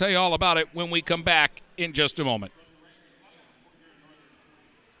goals, and we'll tell you all about it when we come back in just a moment.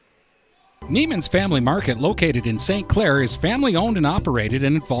 Neiman's Family Market, located in St. Clair, is family-owned and operated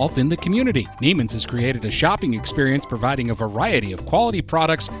and involved in the community. Neiman's has created a shopping experience providing a variety of quality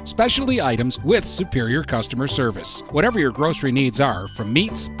products, specialty items with superior customer service. Whatever your grocery needs are, from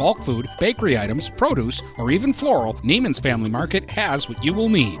meats, bulk food, bakery items, produce, or even floral, Neiman's Family Market has what you will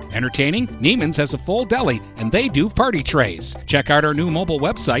need. Entertaining? Neiman's has a full deli, and they do party trays. Check out our new mobile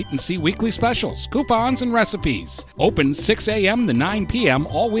website and see weekly specials, coupons, and recipes. Open 6 a.m. to 9 p.m.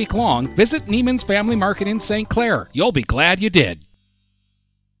 all week long. Visit Neiman's Family Market in St. Clair. You'll be glad you did.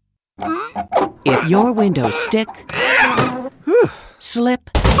 If your windows stick, slip,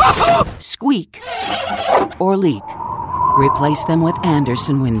 squeak, or leak, replace them with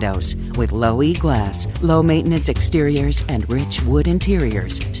Andersen Windows. With low E-glass, low-maintenance exteriors, and rich wood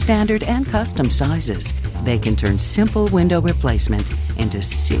interiors, standard and custom sizes, they can turn simple window replacement into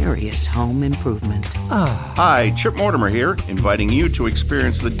serious home improvement. Hi, Chip Mortimer here, inviting you to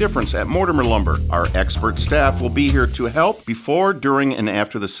experience the difference at Mortimer Lumber. Our expert staff will be here to help before, during, and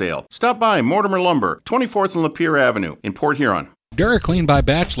after the sale. Stop by Mortimer Lumber, 24th and Lapeer Avenue in Port Huron. DuraClean by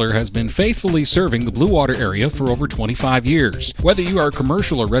Bachelor has been faithfully serving the Blue Water area for over 25 years. Whether you are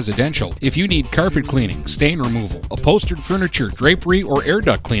commercial or residential, if you need carpet cleaning, stain removal, upholstered furniture, drapery, or air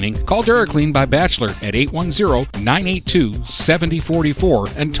duct cleaning, call DuraClean by Bachelor at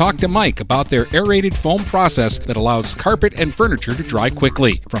 810-982-7044 and talk to Mike about their aerated foam process that allows carpet and furniture to dry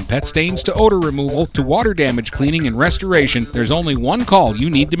quickly. From pet stains to odor removal to water damage cleaning and restoration, there's only one call you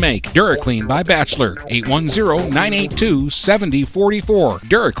need to make. DuraClean by Bachelor, 810-982-7044.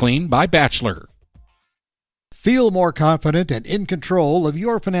 DuraClean by Bachelor. Feel more confident and in control of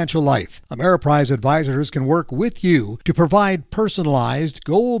your financial life. Ameriprise advisors can work with you to provide personalized,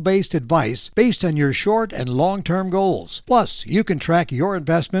 goal-based advice based on your short and long-term goals. Plus, you can track your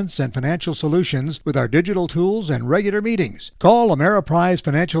investments and financial solutions with our digital tools and regular meetings. Call Ameriprise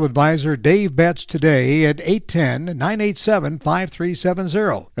Financial Advisor Dave Betts today at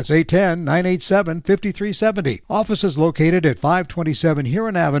 810-987-5370. That's 810-987-5370. Office is located at 527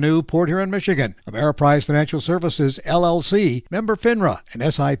 Huron Avenue, Port Huron, Michigan. Ameriprise Financial Services, LLC, member FINRA and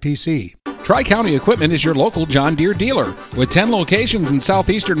SIPC. Tri-County Equipment is your local John Deere dealer. With 10 locations in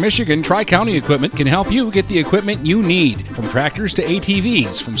southeastern Michigan, Tri-County Equipment can help you get the equipment you need. From tractors to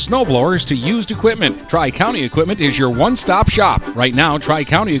ATVs, from snowblowers to used equipment, Tri-County Equipment is your one-stop shop. Right now,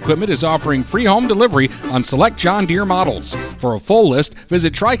 Tri-County Equipment is offering free home delivery on select John Deere models. For a full list,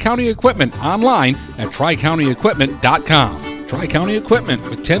 visit Tri-County Equipment online at tricountyequipment.com. Tri-County Equipment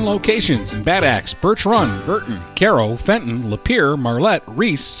with 10 locations in Bad Axe, Birch Run, Burton, Caro, Fenton, Lapeer, Marlette,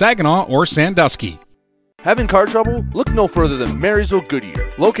 Reese, Saginaw, or Sandusky. Having car trouble? Look no further than Marysville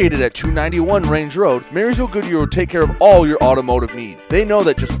Goodyear. Located at 291 Range Road, Marysville Goodyear will take care of all your automotive needs. They know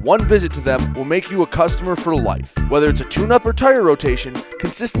that just one visit to them will make you a customer for life. Whether it's a tune-up or tire rotation,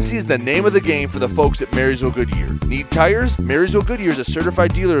 consistency is the name of the game for the folks at Marysville Goodyear. Need tires? Marysville Goodyear is a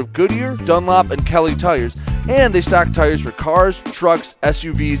certified dealer of Goodyear, Dunlop, and Kelly tires, and they stock tires for cars, trucks,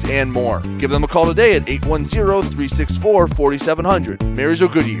 SUVs, and more. Give them a call today at 810-364-4700. Marysville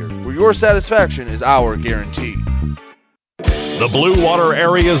Goodyear, where your satisfaction is our guarantee. The Blue Water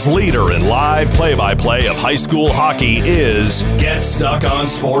area's leader in live play-by-play of high school hockey is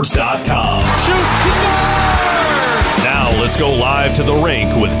GetStuckOnSports.com. Shoots! He scored! Now let's go live to the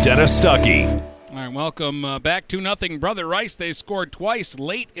rink with Dennis Stuckey. All right, welcome back. 2-0 Brother Rice. They scored twice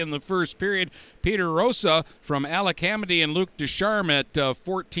late in the first period. Peter Rosa from Alec Hamady and Luke Descharme at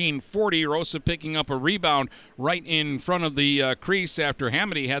 14:40. Rosa picking up a rebound right in front of the crease after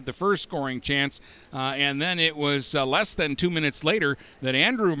Hamady had the first scoring chance. And then it was less than 2 minutes later that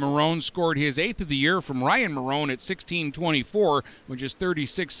Andrew Marone scored his 8th of the year from Ryan Marone at 16:24, with just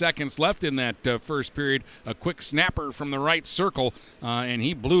 36 seconds left in that first period. A quick snapper from the right circle, and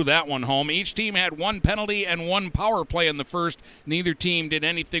he blew that one home. Each team had one penalty and one power play in the first. Neither team did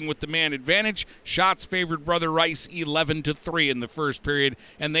anything with the man advantage. Shots favored Brother Rice 11-3 in the first period,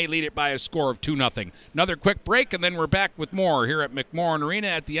 and they lead it by a score of 2-0. Another quick break, and then we're back with more here at McMorran Arena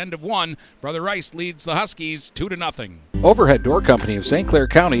at the end of one. Brother Rice leads the Huskies 2-0. Overhead Door Company of St. Clair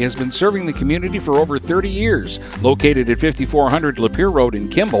County has been serving the community for over 30 years. Located at 5400 Lapeer Road in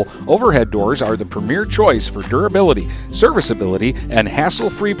Kimball, Overhead Doors are the premier choice for durability, serviceability, and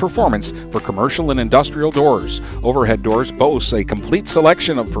hassle-free performance for commercial and industrial doors. Overhead Doors boasts a complete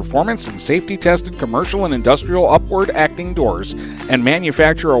selection of performance and safety-tested commercial and industrial upward-acting doors and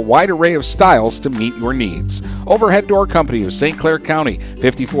manufacture a wide array of styles to meet your needs. Overhead Door Company of St. Clair County,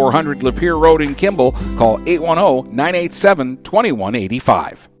 5400 Lapeer Road in Kimball. Call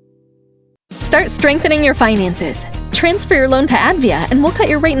 810-987-2185. Start strengthening your finances. Transfer your loan to Advia and we'll cut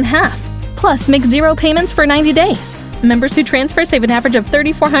your rate in half. Plus, make 0 payments for 90 days. Members who transfer save an average of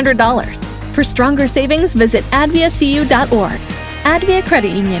 $3,400. For stronger savings, visit adviacu.org. Advia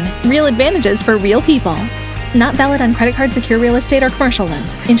Credit Union. Real advantages for real people. Not valid on credit card, secure real estate, or commercial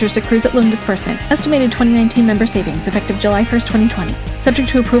loans. Interest accrues at loan disbursement. Estimated 2019 member savings effective July 1st, 2020. Subject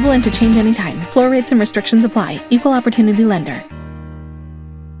to approval and to change anytime. Floor rates and restrictions apply. Equal opportunity lender.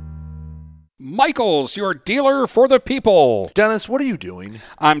 Michael's, your dealer for the people. Dennis, what are you doing?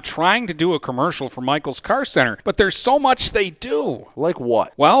 I'm trying to do a commercial for Michael's Car Center, but there's so much they do. Like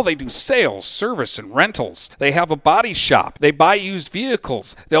what? Well, they do sales, service, and rentals. They have a body shop. They buy used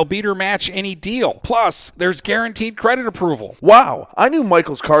vehicles. They'll beat or match any deal. Plus, there's guaranteed credit approval. Wow, I knew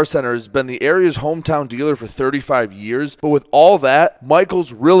Michael's Car Center has been the area's hometown dealer for 35 years, but with all that,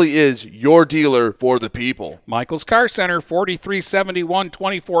 Michael's really is your dealer for the people. Michael's Car Center, 4371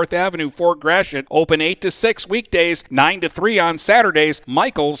 24th Avenue, Fort Gratiot. Open 8 to 6 weekdays, 9 to 3 on Saturdays.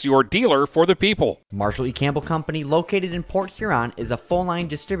 Michael's, your dealer for the people. Marshall E. Campbell Company, located in Port Huron, is a full-line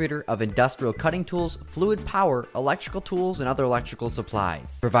distributor of industrial cutting tools, fluid power, electrical tools, and other electrical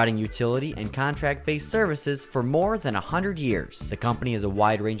supplies, providing utility and contract-based services for more than 100 years. The company has a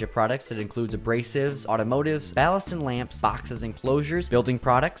wide range of products that includes abrasives, automotives, ballast and lamps, boxes and closures, building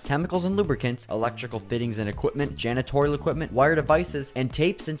products, chemicals and lubricants, electrical fittings and equipment, janitorial equipment, wire devices, and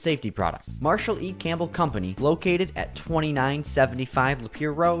tapes and safety products. Marshall E. Campbell Company, located at 2975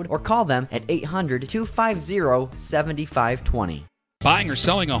 Lapeer Road, or call them at 800-250-7520. Buying or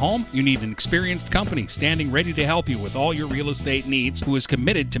selling a home? You need an experienced company standing ready to help you with all your real estate needs, who is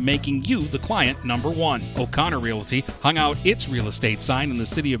committed to making you the client number one. O'Connor Realty hung out its real estate sign in the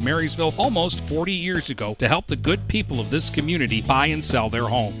city of Marysville almost 40 years ago to help the good people of this community buy and sell their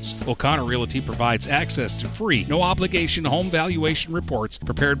homes. O'Connor Realty provides access to free, no-obligation home valuation reports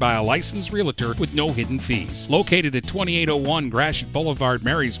prepared by a licensed realtor with no hidden fees. Located at 2801 Gratiot Boulevard,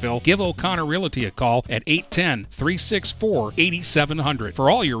 Marysville, give O'Connor Realty a call at 810-364-8700 for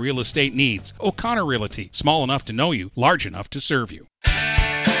all your real estate needs. O'Connor Realty, small enough to know you, large enough to serve you.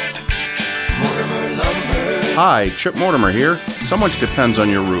 Hi, Chip Mortimer here. So much depends on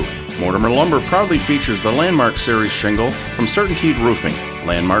your roof. Mortimer Lumber proudly features the Landmark Series shingle from CertainTeed Roofing.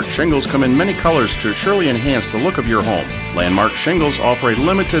 Landmark shingles come in many colors to surely enhance the look of your home. Landmark shingles offer a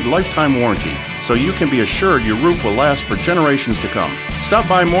limited lifetime warranty, so you can be assured your roof will last for generations to come. Stop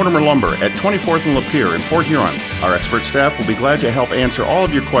by Mortimer Lumber at 24th and Lapeer in Port Huron. Our expert staff will be glad to help answer all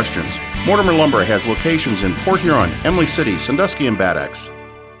of your questions. Mortimer Lumber has locations in Port Huron, Emily City, Sandusky, and Bad Axe.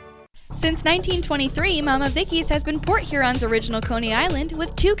 Since 1923, Mama Vicky's has been Port Huron's original Coney Island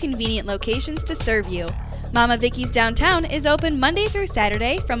with 2 convenient locations to serve you. Mama Vicky's downtown is open Monday through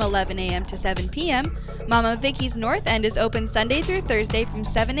Saturday from 11 a.m. to 7 p.m. Mama Vicky's North End is open Sunday through Thursday from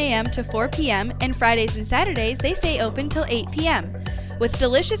 7 a.m. to 4 p.m. and Fridays and Saturdays they stay open till 8 p.m. With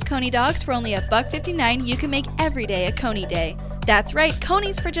delicious Coney dogs for only $1.59, you can make every day a Coney day. That's right,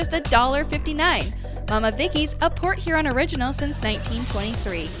 Coney's for just $1.59. Mama Vicky's, a Port Huron original since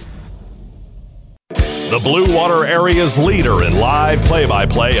 1923. The Blue Water area's leader in live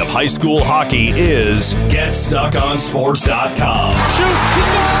play-by-play of high school hockey is GetStuckOnSports.com. Shoots, he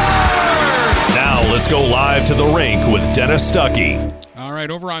scores! Now let's go live to the rink with Dennis Stuckey. All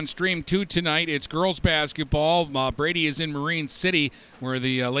right, over on Stream 2 tonight, it's girls basketball. Brady is in Marine City, where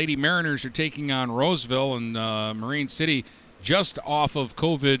the Lady Mariners are taking on Roseville, and Marine City just off of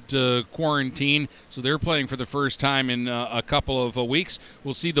COVID quarantine, so they're playing for the first time in a couple of weeks.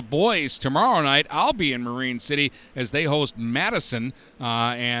 We'll see the boys tomorrow night. I'll be in Marine City as they host Madison,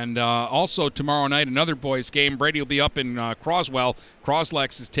 and also tomorrow night another boys game. Brady will be up in Croswell.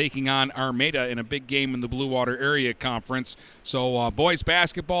 Croslex is taking on Armada in a big game in the Blue Water Area Conference. So boys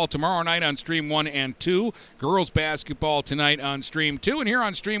basketball tomorrow night on Stream 1 and 2. Girls basketball tonight on Stream 2. And here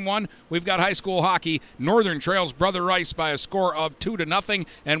on Stream 1, we've got high school hockey. Northern trails Brother Rice by a score of 2-0,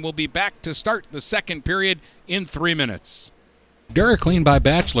 and we'll be back to start the second period in 3 minutes. DuraClean by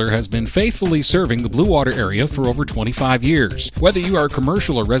Bachelor has been faithfully serving the Blue Water area for over 25 years. Whether you are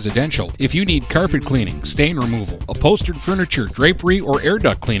commercial or residential, if you need carpet cleaning, stain removal, upholstered furniture, drapery, or air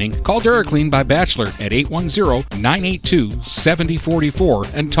duct cleaning, call DuraClean by Bachelor at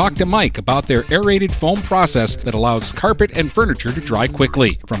 810-982-7044 and talk to Mike about their aerated foam process that allows carpet and furniture to dry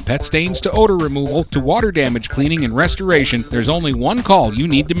quickly. From pet stains to odor removal to water damage cleaning and restoration, there's only one call you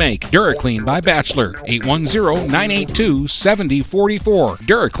need to make. DuraClean by Bachelor, 810-982-7044.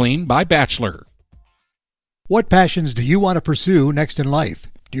 DuraClean by Bachelor. What passions do you want to pursue next in life?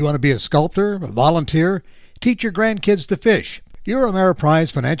 Do you want to be a sculptor, a volunteer, teach your grandkids to fish? Your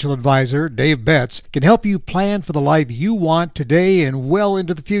Ameriprise financial advisor, Dave Betts, can help you plan for the life you want today and well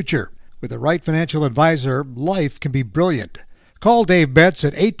into the future. With the right financial advisor, life can be brilliant. Call Dave Betts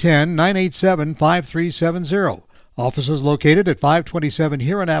at 810-987-5370 Offices located at 527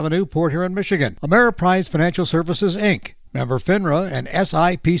 Huron Avenue, Port Huron, Michigan. Ameriprise Financial Services, Inc., member FINRA and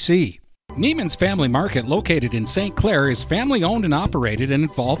SIPC. Neiman's Family Market, located in St. Clair, is family-owned and operated and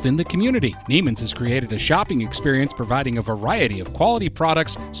involved in the community. Neiman's has created a shopping experience providing a variety of quality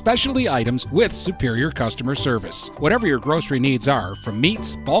products, specialty items with superior customer service. Whatever your grocery needs are, from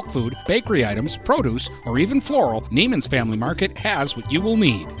meats, bulk food, bakery items, produce, or even floral, Neiman's Family Market has what you will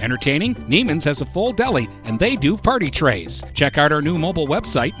need. Entertaining? Neiman's has a full deli, and they do party trays. Check out our new mobile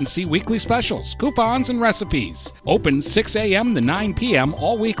website and see weekly specials, coupons, and recipes. Open 6 a.m. to 9 p.m.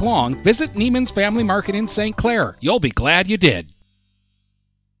 all week long. Visit Neiman's Family Market in St. Clair. You'll be glad you did.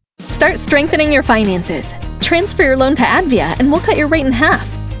 Start strengthening your finances. Transfer your loan to Advia and we'll cut your rate in half.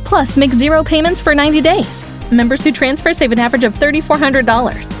 Plus, make 0 payments for 90 days. Members who transfer save an average of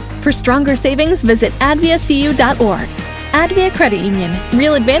 $3,400. For stronger savings, visit adviacu.org. Advia Credit Union.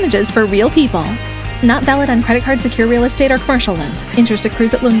 Real advantages for real people. Not valid on credit card, secure real estate, or commercial loans. Interest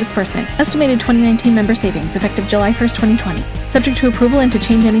accrues at loan disbursement. Estimated 2019 member savings effective July 1st, 2020. Subject to approval and to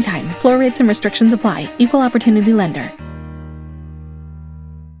change anytime. Floor rates and restrictions apply. Equal opportunity lender.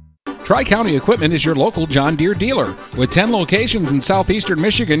 Tri-County Equipment is your local John Deere dealer. With 10 locations in southeastern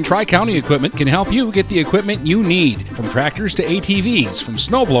Michigan, Tri-County Equipment can help you get the equipment you need. From tractors to ATVs, from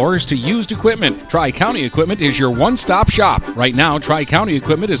snowblowers to used equipment, Tri-County Equipment is your one-stop shop. Right now, Tri-County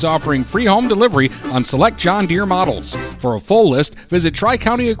Equipment is offering free home delivery on select John Deere models. For a full list, visit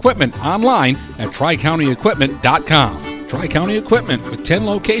Tri-County Equipment online at tricountyequipment.com. Tri-County Equipment with 10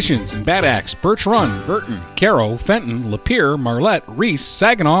 locations in Bad Axe, Birch Run, Burton, Caro, Fenton, Lapeer, Marlette, Reese,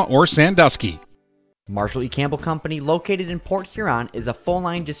 Saginaw, or Sandusky. Marshall E. Campbell Company, located in Port Huron, is a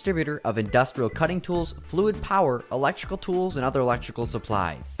full-line distributor of industrial cutting tools, fluid power, electrical tools, and other electrical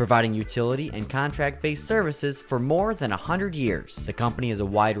supplies, providing utility and contract-based services for more than 100 years. The company has a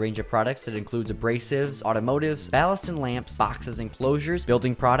wide range of products that includes abrasives, automotives, ballast and lamps, boxes and closures,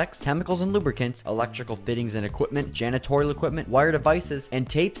 building products, chemicals and lubricants, electrical fittings and equipment, janitorial equipment, wire devices, and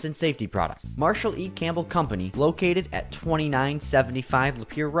tapes and safety products. Marshall E. Campbell Company, located at 2975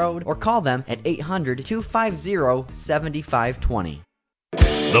 Lapeer Road, or call them at 800-250-7520.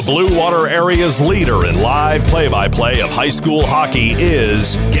 The Blue Water area's leader in live play-by-play of high school hockey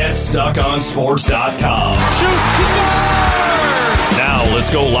is GetStuckOnSports.com. Shoots! He scored! Now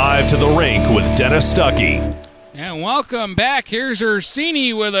let's go live to the rink with Dennis Stuckey. And welcome back. Here's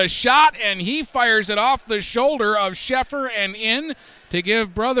Ursini with a shot, and he fires it off the shoulder of Sheffer and in to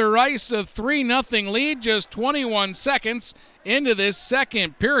give Brother Rice a 3-0 lead, just 21 seconds into this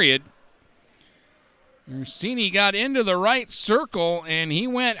second period. Ursini got into the right circle, and he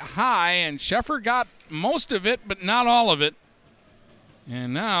went high, and Sheffer got most of it, but not all of it.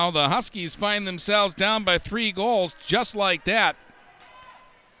 And now the Huskies find themselves down by 3 goals just like that.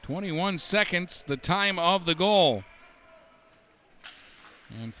 21 seconds, the time of the goal.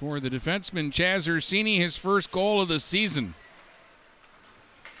 And for the defenseman, Chaz Ursini, his first goal of the season.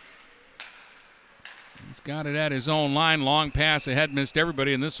 He's got it at his own line. Long pass ahead, missed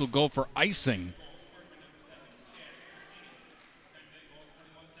everybody, and this will go for icing.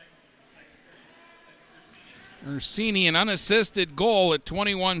 Ursini, an unassisted goal at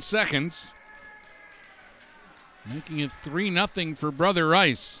 21 seconds. Making it 3-0 for Brother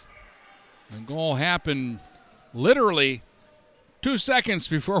Rice. The goal happened literally 2 seconds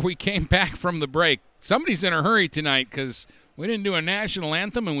before we came back from the break. Somebody's in a hurry tonight because we didn't do a national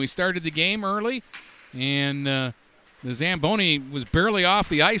anthem and we started the game early. And the Zamboni was barely off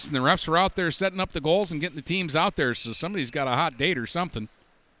the ice and the refs were out there setting up the goals and getting the teams out there. So somebody's got a hot date or something.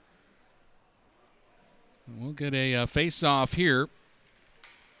 We'll get a face-off here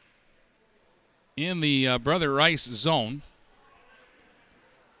in the Brother Rice zone.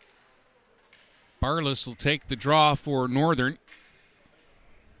 Barless will take the draw for Northern.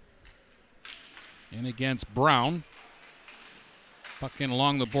 In against Brown. Puck in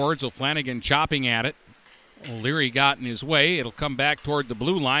along the boards. O'Flanagan chopping at it. O'Leary got in his way. It'll come back toward the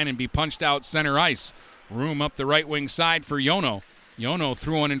blue line and be punched out center ice. Room up the right wing side for Yono. Yono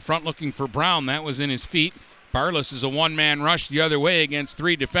threw one in front looking for Brown. That was in his feet. Barless is a one-man rush the other way against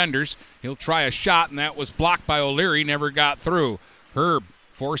 3 defenders. He'll try a shot, and that was blocked by O'Leary. Never got through. Herb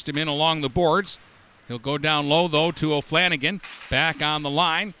forced him in along the boards. He'll go down low, though, to O'Flanagan. Back on the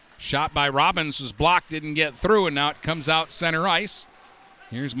line. Shot by Robbins was blocked, didn't get through, and now it comes out center ice.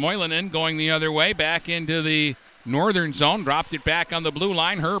 Here's Moylanen going the other way, back into the Northern zone. Dropped it back on the blue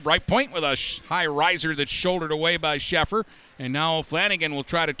line. Herb right point with a high riser that's shouldered away by Sheffer. And now O'Flanagan will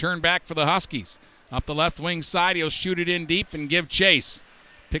try to turn back for the Huskies. Up the left wing side, he'll shoot it in deep and give chase.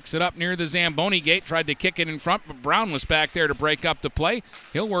 Picks it up near the Zamboni gate, tried to kick it in front, but Brown was back there to break up the play.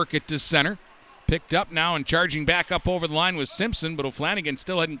 He'll work it to center. Picked up now and charging back up over the line was Simpson, but O'Flanagan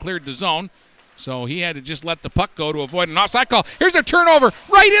still hadn't cleared the zone. So he had to just let the puck go to avoid an offside call. Here's a turnover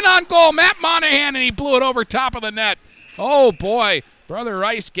right in on goal. Matt Monahan, and he blew it over top of the net. Oh, boy. Brother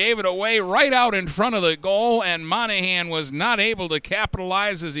Rice gave it away right out in front of the goal, and Monahan was not able to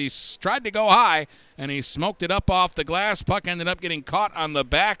capitalize as he tried to go high, and he smoked it up off the glass. Puck ended up getting caught on the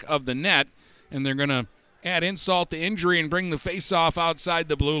back of the net, and they're going to add insult to injury and bring the faceoff outside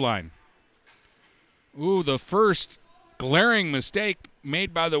the blue line. Ooh, the first glaring mistake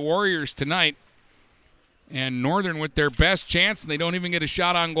made by the Warriors tonight, and Northern with their best chance, and they don't even get a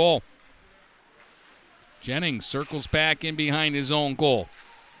shot on goal. Jennings circles back in behind his own goal.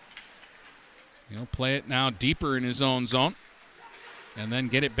 He'll play it now deeper in his own zone and then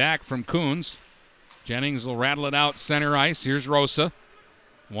get it back from Coons. Jennings will rattle it out center ice. Here's Rosa,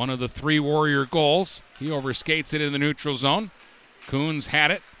 one of the 3 Warrior goals. He overskates it in the neutral zone. Coons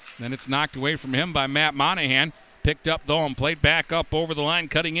had it. Then it's knocked away from him by Matt Monahan. Picked up, though, and played back up over the line,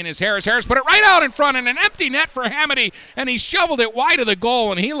 cutting in his Harris. Harris put it right out in front, and an empty net for Hamady, and he shoveled it wide of the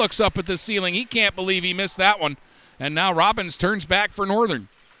goal, and he looks up at the ceiling. He can't believe he missed that one. And now Robbins turns back for Northern.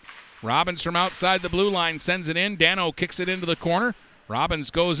 Robbins from outside the blue line sends it in. Dano kicks it into the corner.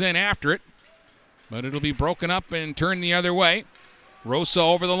 Robbins goes in after it, but it'll be broken up and turned the other way. Rosa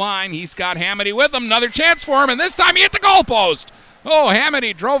over the line. He's got Hamady with him. Another chance for him, and this time he hit the goalpost. Oh,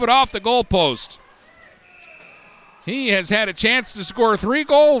 Hamady drove it off the goalpost. He has had a chance to score 3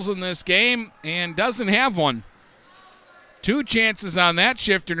 goals in this game and doesn't have one. 2 chances on that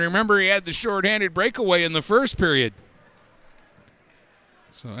shift, and remember he had the shorthanded breakaway in the first period.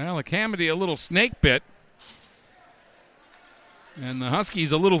 So Alec Hamady a little snake bit. And the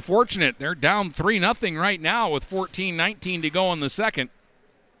Huskies a little fortunate. They're down 3-0 right now with 14:19 to go in the second.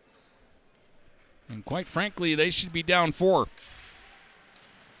 And quite frankly, they should be down 4.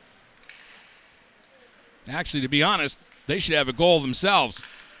 Actually, to be honest, they should have a goal themselves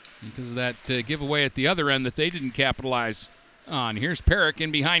because of that giveaway at the other end that they didn't capitalize on. Here's Perrick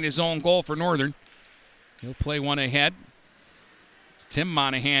in behind his own goal for Northern. He'll play one ahead. It's Tim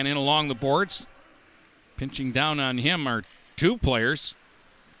Monahan in along the boards. Pinching down on him are 2 players,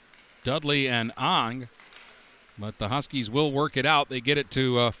 Dudley and Ong. But the Huskies will work it out. They get it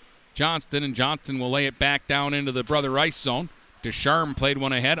to Johnston, and Johnston will lay it back down into the Brother Rice zone. Descharmes played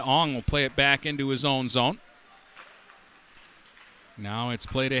one ahead. Ong will play it back into his own zone. Now it's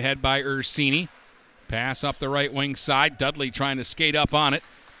played ahead by Ursini. Pass up the right wing side. Dudley trying to skate up on it.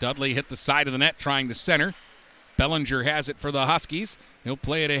 Dudley hit the side of the net trying to center. Bellinger has it for the Huskies. He'll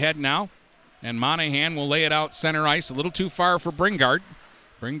play it ahead now. And Monahan will lay it out center ice. A little too far for Bringard.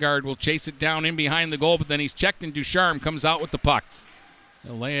 Bringard will chase it down in behind the goal, but then he's checked and Ducharme comes out with the puck.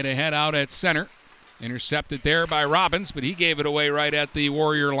 He'll lay it ahead out at center. Intercepted there by Robbins, but he gave it away right at the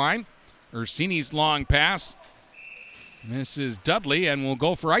Warrior line. Ursini's long pass misses Dudley and will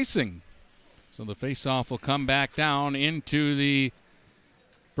go for icing. So the faceoff will come back down into the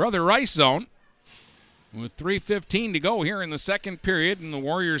Brother Rice zone with 3:15 to go here in the second period, and the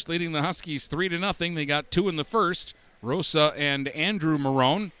Warriors leading the Huskies 3-0. They got 2 in the first. Rosa and Andrew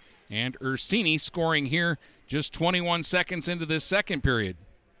Marone, and Ursini scoring here just 21 seconds into this second period.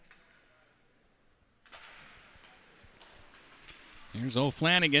 Here's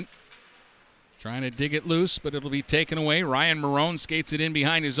O'Flanagan trying to dig it loose, but it'll be taken away. Ryan Marone skates it in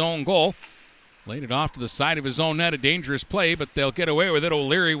behind his own goal. Laid it off to the side of his own net, a dangerous play, but they'll get away with it.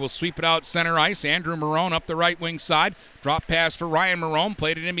 O'Leary will sweep it out center ice. Andrew Marone up the right wing side. Drop pass for Ryan Marone,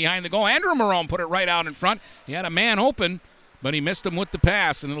 played it in behind the goal. Andrew Marone put it right out in front. He had a man open, but he missed him with the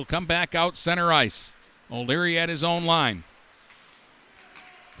pass, and it'll come back out center ice. O'Leary at his own line.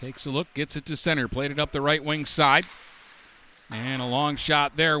 Takes a look, gets it to center, played it up the right wing side. And a long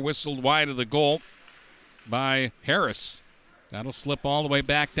shot there, whistled wide of the goal by Harris. That'll slip all the way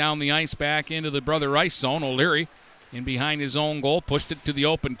back down the ice, back into the Brother Rice zone. O'Leary in behind his own goal, pushed it to the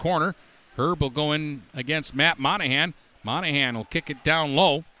open corner. Herb will go in against Matt Monahan. Monahan will kick it down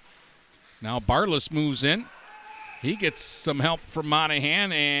low. Now Bartless moves in. He gets some help from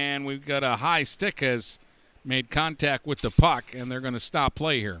Monahan, and we've got a high stick has made contact with the puck, and they're going to stop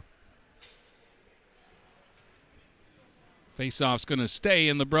play here. Faceoff's going to stay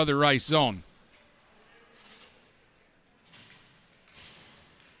in the Brother Rice zone.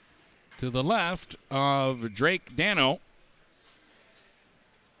 To the left of Drake Dano.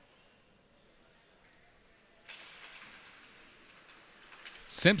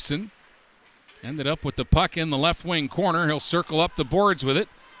 Simpson ended up with the puck in the left wing corner. He'll circle up the boards with it.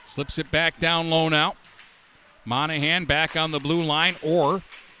 Slips it back down low now. Monahan back on the blue line, or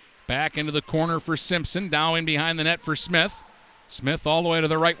back into the corner for Simpson. Down in behind the net for Smith. Smith all the way to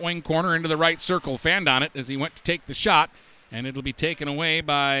the right wing corner into the right circle. Fanned on it as he went to take the shot, and it'll be taken away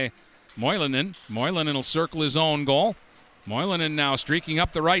by Moilanen. Moilanen will circle his own goal. Moilanen now streaking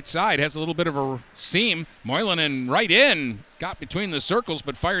up the right side, has a little bit of a seam. Moilanen right in, got between the circles,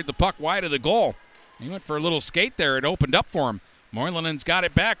 but fired the puck wide of the goal. He went for a little skate there. It opened up for him. Moilanen's got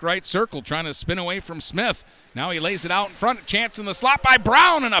it back, right circle, trying to spin away from Smith. Now he lays it out in front. A chance in the slot by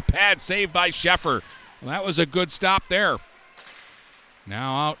Brown, and a pad save by Sheffer. Well, that was a good stop there.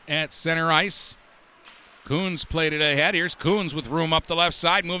 Now out at center ice. Coons played it ahead. Here's Coons with room up the left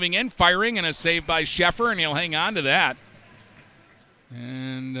side, moving in, firing, and a save by Sheffer, and he'll hang on to that.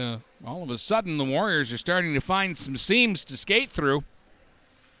 And all of a sudden, the Warriors are starting to find some seams to skate through.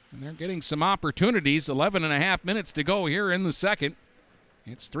 And they're getting some opportunities. 11 and a half minutes to go here in the second.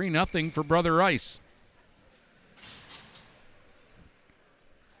 It's 3-0 for Brother Rice.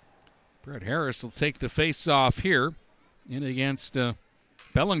 Brett Harris will take the face-off here in against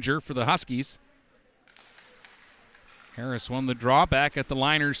Bellinger for the Huskies. Harris won the draw back at the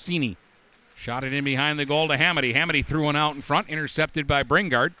line. Ursini shot it in behind the goal to Hamady. Hamady threw one out in front, intercepted by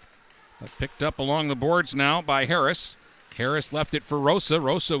Bringard, but picked up along the boards now by Harris. Harris left it for Rosa.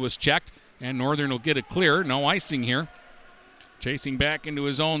 Rosa was checked, and Northern will get a clear. No icing here. Chasing back into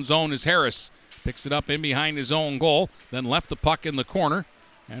his own zone is Harris. Picks it up in behind his own goal, then left the puck in the corner.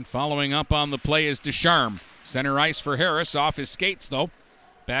 And following up on the play is Descharmes. Center ice for Harris, off his skates though.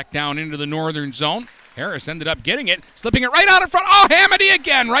 Back down into the Northern zone. Harris ended up getting it, slipping it right out in front. Oh, Hamady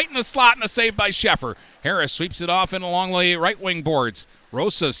again, right in the slot, and a save by Sheffer. Harris sweeps it off in along the right wing boards.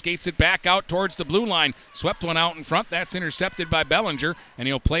 Rosa skates it back out towards the blue line. Swept one out in front. That's intercepted by Bellinger, and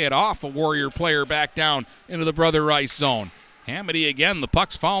he'll play it off a Warrior player back down into the Brother Rice zone. Hamady again, the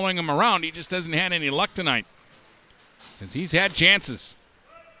puck's following him around. He just hasn't had any luck tonight because he's had chances.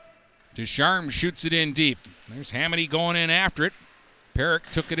 Descharmes shoots it in deep. There's Hamady going in after it. Perrick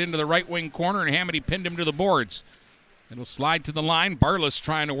took it into the right wing corner, and Hamady pinned him to the boards. It'll slide to the line. Barlas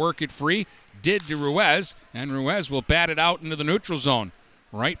trying to work it free. Did to Ruiz, and Ruiz will bat it out into the neutral zone.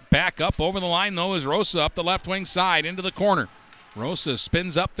 Right back up over the line, though, is Rosa up the left wing side into the corner. Rosa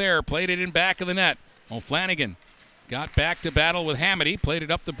spins up there, played it in back of the net. O'Flanagan got back to battle with Hamady, played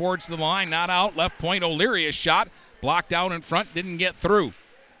it up the boards to the line, not out. Left point, O'Leary a shot. Blocked out in front, didn't get through.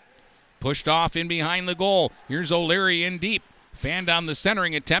 Pushed off in behind the goal. Here's O'Leary in deep. Fanned on the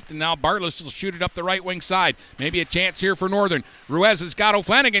centering attempt, and now Barlas will shoot it up the right wing side. Maybe a chance here for Northern. Ruiz has got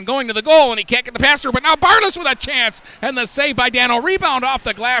O'Flanagan going to the goal, and he can't get the pass through, but now Barlas with a chance, and the save by Dano. Rebound off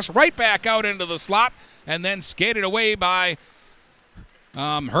the glass, right back out into the slot, and then skated away by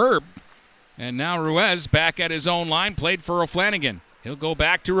Herb. And now Ruiz back at his own line, played for O'Flanagan. He'll go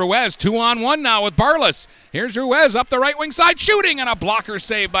back to Ruiz. 2-on-1 now with Barlas. Here's Ruiz up the right wing side, shooting, and a blocker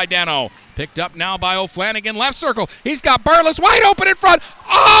save by Dano. Picked up now by O'Flanagan, left circle. He's got Barlas wide open in front.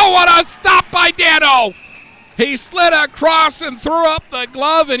 Oh, what a stop by Dano! He slid across and threw up the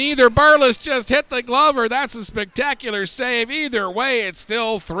glove, and either Barlas just hit the glove or that's a spectacular save. Either way, it's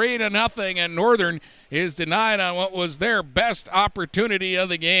still 3-0, and Northern is denied on what was their best opportunity of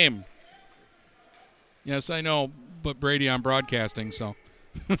the game. Yes, I know, but Brady on broadcasting, so.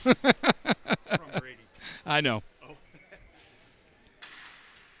 It's from Brady. I know. Oh.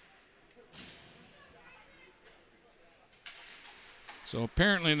 So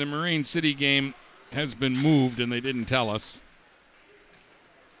apparently the Marine City game has been moved, and they didn't tell us.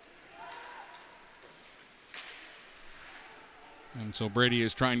 And so Brady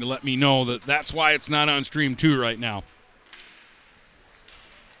is trying to let me know that that's why it's not on Stream 2 right now.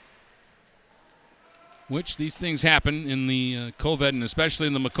 Which these things happen in the COVID and especially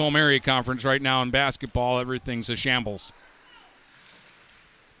in the Macomb Area Conference right now in basketball. Everything's a shambles.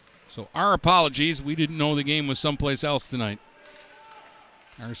 So our apologies. We didn't know the game was someplace else tonight.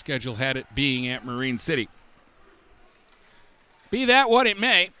 Our schedule had it being at Marine City. Be that what it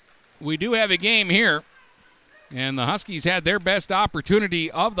may, we do have a game here. And the Huskies had their best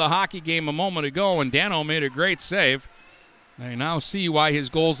opportunity of the hockey game a moment ago, and Dano made a great save. I now see why his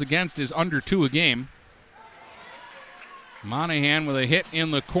goals against is under 2 a game. Monahan with a hit in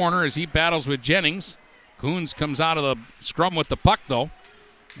the corner as he battles with Jennings. Coons comes out of the scrum with the puck, though,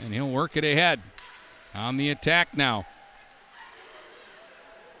 and he'll work it ahead. On the attack now.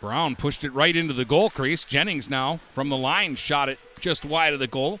 Brown pushed it right into the goal crease. Jennings now from the line shot it just wide of the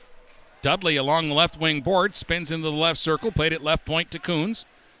goal. Dudley along the left wing board, spins into the left circle, played it left point to Coons.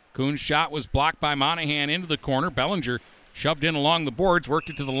 Coons' shot was blocked by Monahan into the corner. Bellinger shoved in along the boards,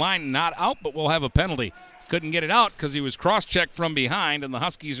 worked it to the line, not out, but will have a penalty. Couldn't get it out because he was cross-checked from behind, and the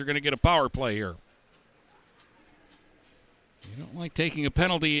Huskies are going to get a power play here. You don't like taking a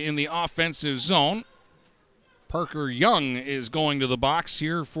penalty in the offensive zone. Parker Young is going to the box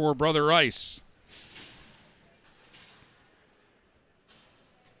here for Brother Rice.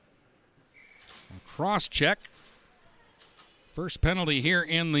 Cross check. First penalty here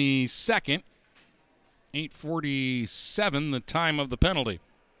in the second. 8:47 the time of the penalty.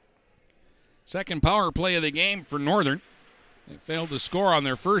 Second power play of the game for Northern. They failed to score on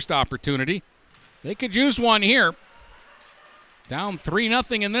their first opportunity. They could use one here. Down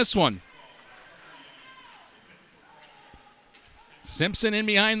 3-0 in this one. Simpson in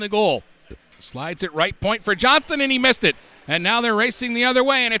behind the goal. Slides it right point for Johnston, and he missed it. And now they're racing the other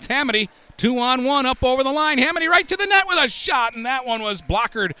way, and it's Hamady. 2-on-1 up over the line. Hamady right to the net with a shot, and that one was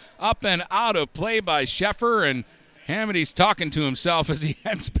blockered up and out of play by Sheffer. And Hamady's talking to himself as he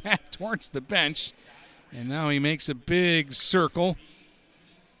heads back towards the bench. And now he makes a big circle.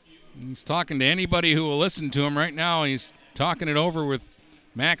 He's talking to anybody who will listen to him right now. He's talking it over with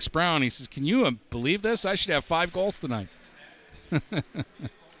Max Brown. He says, "Can you believe this? I should have 5 goals tonight."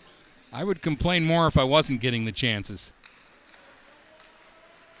 I would complain more if I wasn't getting the chances.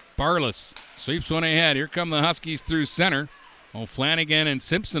 Barless sweeps one ahead. Here come the Huskies through center. O'Flanagan and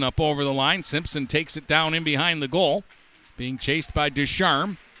Simpson up over the line. Simpson takes it down in behind the goal. Being chased by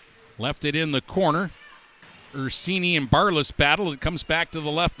Ducharme. Left it in the corner. Ursini and Barless battle. It comes back to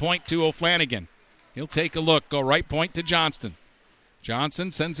the left point to O'Flanagan. He'll take a look. Go right point to Johnston.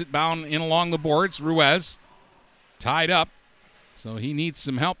 Johnson sends it bound in along the boards. Ruiz tied up. So he needs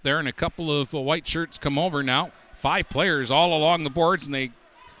some help there, and a couple of white shirts come over now. 5 players all along the boards, and they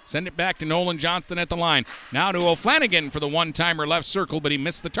send it back to Nolan Johnston at the line. Now to O'Flanagan for the one-timer left circle, but he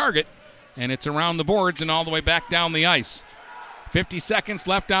missed the target, and it's around the boards and all the way back down the ice. 50 seconds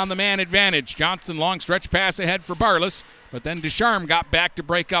left on the man advantage. Johnston long stretch pass ahead for Barless, but then Ducharme got back to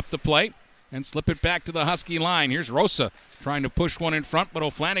break up the play and slip it back to the Husky line. Here's Rosa trying to push one in front, but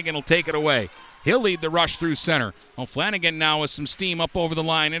O'Flanagan will take it away. He'll lead the rush through center. O'Flanagan now with some steam up over the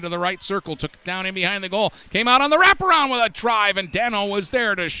line into the right circle. Took it down in behind the goal. Came out on the wraparound with a drive, and Dano was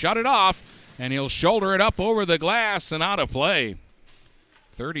there to shut it off. And he'll shoulder it up over the glass and out of play.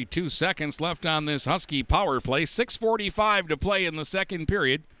 32 seconds left on this Husky power play. 6:45 to play in the second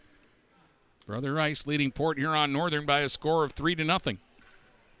period. Brother Rice leading Port Huron Northern by a score of 3-0.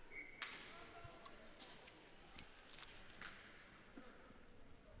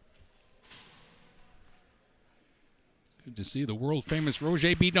 Good to see the world-famous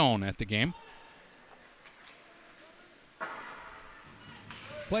Roger Bidon at the game.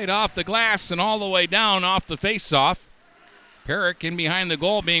 Played off the glass and all the way down off the face-off. Perrick in behind the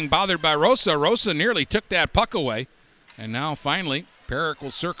goal being bothered by Rosa. Rosa nearly took that puck away. And now finally, Perrick will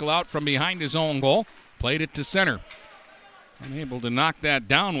circle out from behind his own goal. Played it to center. Unable to knock that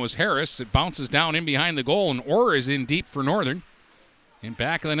down was Harris. It bounces down in behind the goal, and Orr is in deep for Northern. In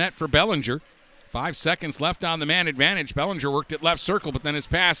back of the net for Bellinger. 5 seconds left on the man advantage. Bellinger worked it left circle, but then his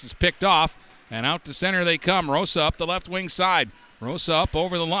pass is picked off. And out to center they come. Rosa up the left wing side. Rosa up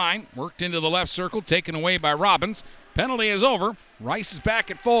over the line. Worked into the left circle, taken away by Robbins. Penalty is over. Rice is back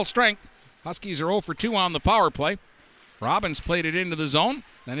at full strength. Huskies are 0 for 2 on the power play. Robbins played it into the zone.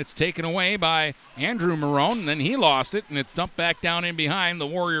 Then it's taken away by Andrew Marone. And then he lost it, and it's dumped back down in behind the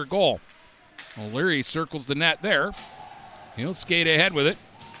Warrior goal. O'Leary circles the net there. He'll skate ahead with it.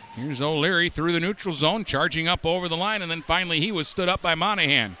 Here's O'Leary through the neutral zone, charging up over the line, and then finally he was stood up by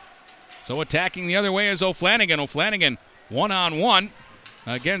Monahan. So attacking the other way is O'Flanagan. O'Flanagan one-on-one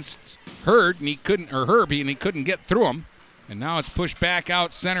against Herb, and he couldn't get through him. And now it's pushed back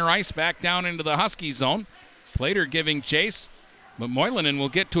out center ice, back down into the Husky zone. Plater giving chase, but Moylanen will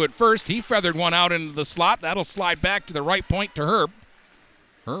get to it first. He feathered one out into the slot. That'll slide back to the right point to Herb.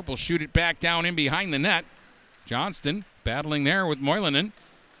 Herb will shoot it back down in behind the net. Johnston battling there with Moylanen.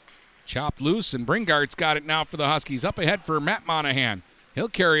 Chopped loose, and Bringard's got it now for the Huskies. Up ahead for Matt Monahan. He'll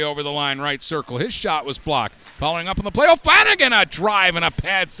carry over the line right circle. His shot was blocked. Following up on the play, O'Flanagan, a drive and a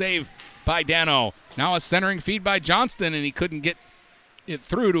pad save by Dano. Now a centering feed by Johnston, and he couldn't get it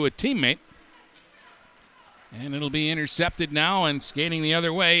through to a teammate. And it'll be intercepted now, and skating the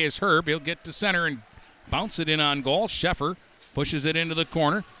other way is Herb. He'll get to center and bounce it in on goal. Sheffer pushes it into the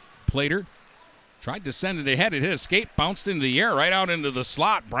corner. Plater tried to send it ahead. It hit a skate, bounced into the air, right out into the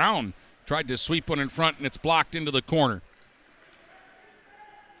slot. Brown tried to sweep one in front, and it's blocked into the corner.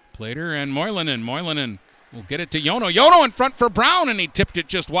 Plater and Moylanen. Moylanen will get it to Yono. Yono in front for Brown, and he tipped it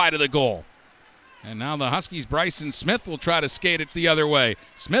just wide of the goal. And now the Huskies' Bryson Smith will try to skate it the other way.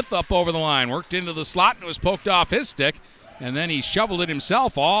 Smith up over the line, worked into the slot, and it was poked off his stick. And then he shoveled it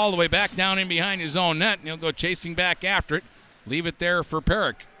himself all the way back down in behind his own net, and he'll go chasing back after it. Leave it there for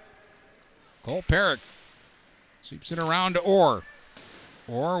Perrick. Cole Perrick sweeps it around to Orr.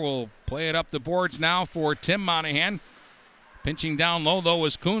 Or will play it up the boards now for Tim Monahan. Pinching down low, though,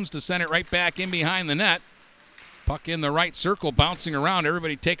 was Coons to send it right back in behind the net. Puck in the right circle, bouncing around.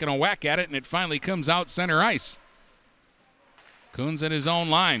 Everybody taking a whack at it, and it finally comes out center ice. Coons at his own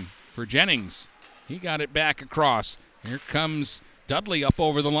line for Jennings. He got it back across. Here comes Dudley up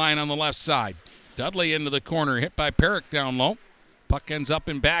over the line on the left side. Dudley into the corner, hit by Perrick down low. Puck ends up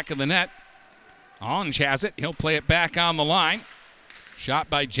in back of the net. Onge has it. He'll play it back on the line. Shot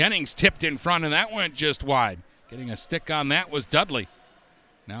by Jennings, tipped in front, and that went just wide. Getting a stick on that was Dudley.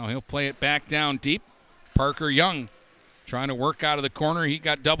 Now he'll play it back down deep. Parker Young trying to work out of the corner. He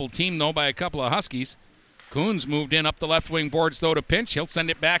got double teamed, though, by a couple of Huskies. Coons moved in up the left wing boards, though, to pinch. He'll send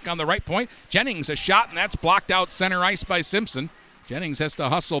it back on the right point. Jennings a shot, and that's blocked out center ice by Simpson. Jennings has to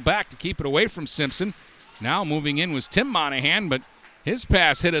hustle back to keep it away from Simpson. Now moving in was Tim Monahan, but his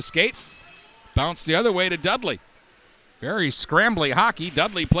pass hit a skate. Bounced the other way to Dudley. Very scrambly hockey.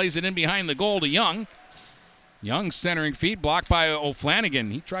 Dudley plays it in behind the goal to Young. Young centering feed blocked by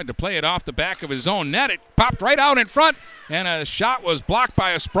O'Flanagan. He tried to play it off the back of his own net. It popped right out in front, and a shot was blocked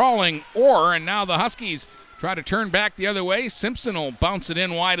by a sprawling Orr, and now the Huskies try to turn back the other way. Simpson will bounce it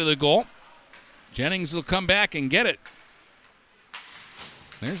in wide of the goal. Jennings will come back and get it.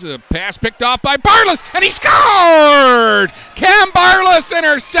 There's a pass picked off by Barlas, and he scored! Cam Barlas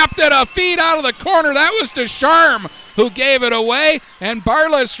intercepted a feed out of the corner. That was Descharme who gave it away, and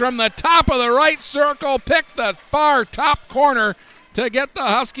Barlas from the top of the right circle picked the far top corner to get the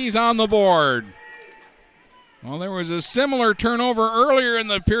Huskies on the board. Well, there was a similar turnover earlier in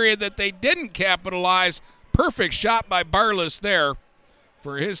the period that they didn't capitalize. Perfect shot by Barlas there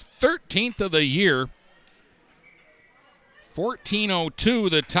for his 13th of the year. 14:02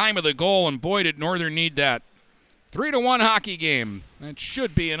 the time of the goal, and boy did Northern need that. 3-1 hockey game. That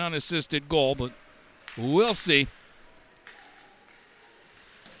should be an unassisted goal, but we'll see.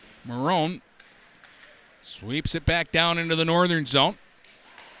 Marone sweeps it back down into the Northern zone.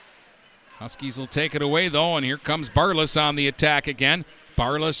 Huskies will take it away, though, and here comes Barlas on the attack again.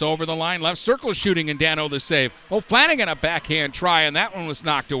 Barlas over the line, left circle shooting, and Dano the save. O'Flanagan a backhand try, and that one was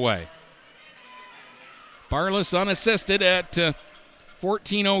knocked away. Barlas unassisted at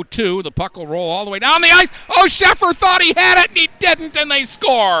 14:02. The puck will roll all the way down the ice. Oh, Sheffer thought he had it, and he didn't, and they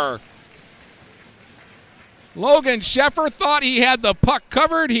score. Logan Sheffer thought he had the puck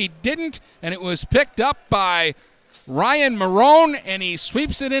covered. He didn't, and it was picked up by Ryan Marone, and he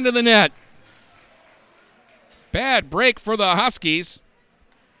sweeps it into the net. Bad break for the Huskies.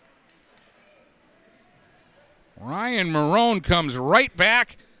 Ryan Marone comes right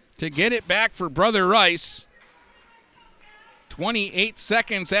back to get it back for Brother Rice. 28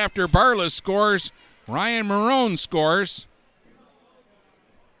 seconds after Barlas scores, Ryan Marone scores.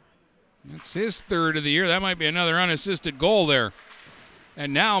 That's his third of the year. That might be another unassisted goal there.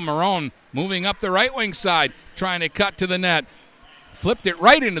 And now Marone moving up the right wing side, trying to cut to the net. Flipped it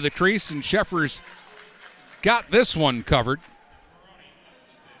right into the crease, and Sheffer's got this one covered.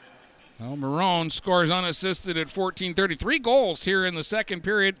 Well, Marone scores unassisted at 14:30. 3 goals here in the second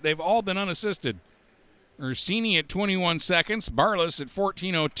period. They've all been unassisted. Ursini at 21 seconds, Barlas at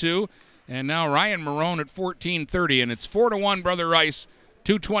 14:02, and now Ryan Marone at 14:30. And it's 4-1 Brother Rice.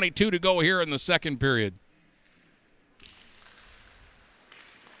 2:22 to go here in the second period.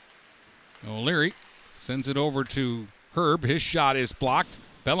 O'Leary sends it over to Herb. His shot is blocked.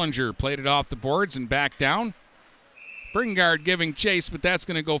 Bellinger played it off the boards and back down. Bringard giving chase, but that's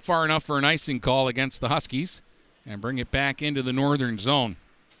going to go far enough for an icing call against the Huskies and bring it back into the Northern zone.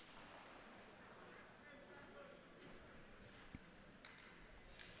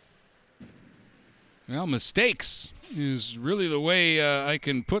 Well, mistakes is really the way I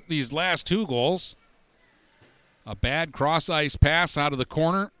can put these last 2 goals. A bad cross-ice pass out of the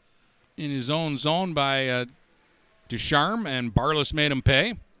corner in his own zone by Descharme, and Barlas made him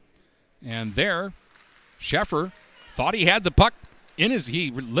pay. And there, Sheffer thought he had the puck in his, he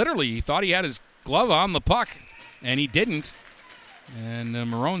thought he had his glove on the puck, and he didn't. And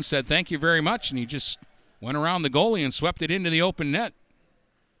Marone said, "Thank you very much," and he just went around the goalie and swept it into the open net.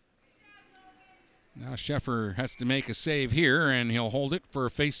 Now Sheffer has to make a save here, and he'll hold it for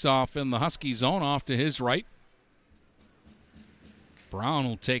a face-off in the Husky zone off to his right. Brown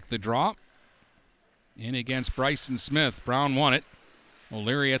will take the draw. In against Bryson Smith. Brown won it.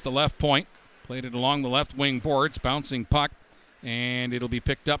 O'Leary at the left point. Played it along the left wing boards. Bouncing puck. And it'll be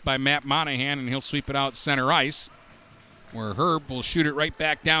picked up by Matt Monahan, and he'll sweep it out center ice, where Herb will shoot it right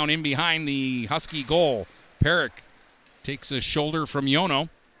back down in behind the Husky goal. Perrick takes a shoulder from Yono.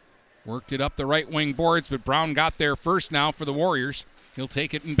 Worked it up the right wing boards, but Brown got there first now for the Warriors. He'll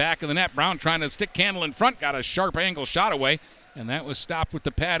take it in back of the net. Brown trying to stick Candle in front. Got a sharp angle shot away. and that was stopped with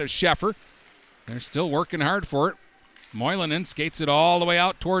the pad of Sheffer. They're still working hard for it. Moylanen skates it all the way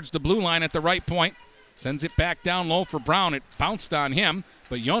out towards the blue line at the right point. Sends it back down low for Brown. It bounced on him,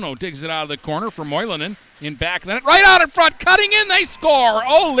 but Yono digs it out of the corner for Moylanen. In back, then right out in front, cutting in, they score.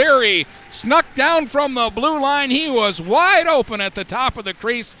 O'Leary snuck down from the blue line. He was wide open at the top of the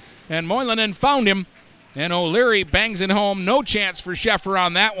crease, and Moylanen found him. And O'Leary bangs it home. No chance for Sheffer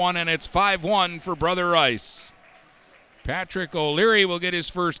on that one, and it's 5-1 for Brother Rice. Patrick O'Leary will get his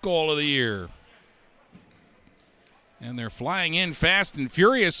first goal of the year. And they're flying in fast and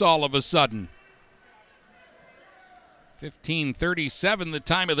furious all of a sudden. 15:37 the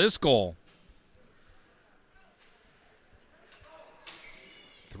time of this goal.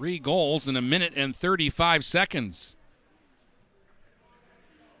 3 goals in a minute and 35 seconds.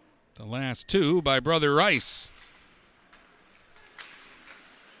 The last 2 by Brother Rice.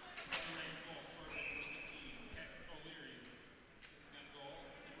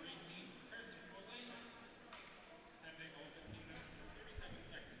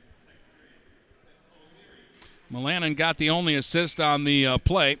 Moylanen got the only assist on the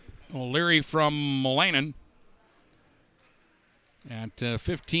play. O'Leary from Moylanen at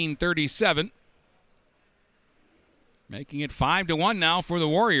 15:37. Making it 5-1 now for the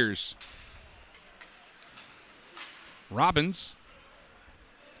Warriors. Robbins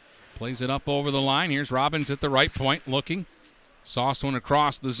plays it up over the line. Here's Robbins at the right point looking. Sauced one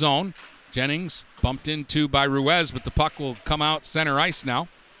across the zone. Jennings bumped into by Ruiz, but the puck will come out center ice now.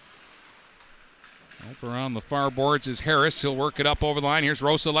 Over on the far boards is Harris. He'll work it up over the line. Here's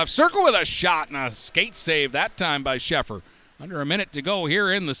Rosa left circle with a shot and a skate save that time by Sheffer. Under a minute to go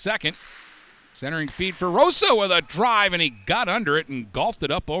here in the second. Centering feed for Rosa with a drive, and he got under it and golfed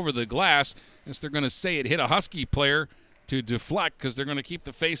it up over the glass. Guess they're going to say it hit a Husky player to deflect because they're going to keep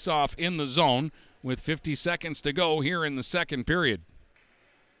the face-off in the zone with 50 seconds to go here in the second period.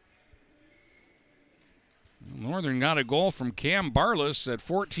 Northern got a goal from Cam Barlas at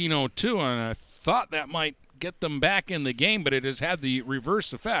 14:02, and I thought that might get them back in the game, but it has had the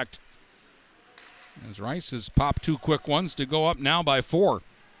reverse effect. As Rice has popped 2 quick ones to go up now by 4.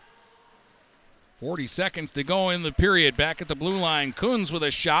 40 seconds to go in the period. Back at the blue line, Kunz with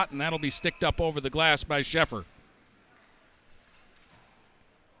a shot, and that'll be sticked up over the glass by Sheffer.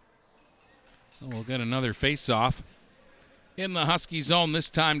 So we'll get another face-off in the Husky zone, this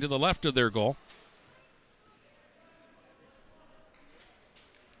time to the left of their goal.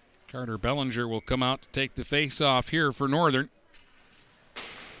 Carter Bellinger will come out to take the face-off here for Northern.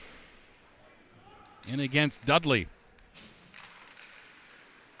 In against Dudley.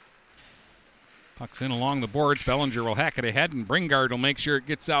 Puck's in along the boards. Bellinger will hack it ahead, and Bringard will make sure it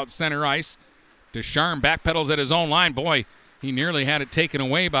gets out center ice. Descharmes backpedals at his own line. Boy, he nearly had it taken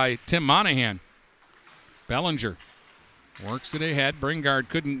away by Tim Monahan. Bellinger works it ahead. Bringard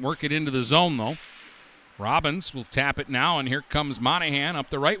couldn't work it into the zone, though. Robbins will tap it now, and here comes Monahan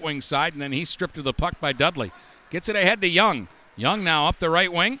up the right wing side, and then he's stripped of the puck by Dudley. Gets it ahead to Young. Young now up the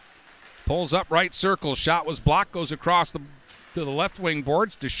right wing. Pulls up right circle. Shot was blocked. Goes across to the left wing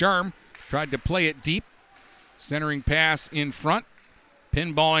boards. Descharmes tried to play it deep. Centering pass in front.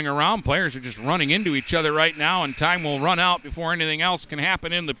 Pinballing around. Players are just running into each other right now, and time will run out before anything else can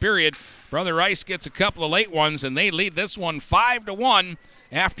happen in the period. Brother Rice gets a couple of late ones, and they lead this one 5-1.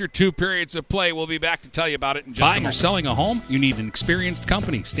 After 2 periods of play, we'll be back to tell you about it in just a moment. Buying or selling a home? You need an experienced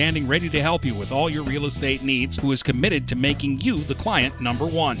company standing ready to help you with all your real estate needs, who is committed to making you the client number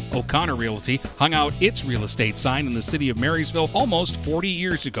 1. O'Connor Realty hung out its real estate sign in the city of Marysville almost 40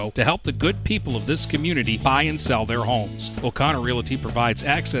 years ago to help the good people of this community buy and sell their homes. O'Connor Realty provides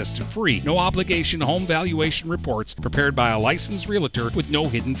access to free, no-obligation home valuation reports prepared by a licensed realtor with no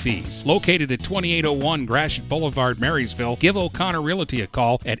hidden fees. Located at 2801 Gratiot Boulevard, Marysville, give O'Connor Realty a call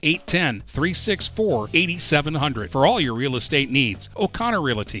at 810-364-8700 for all your real estate needs. O'Connor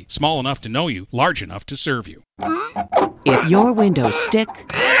Realty, small enough to know you, large enough to serve you. If your windows stick,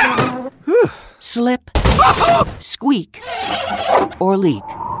 slip, squeak, or leak,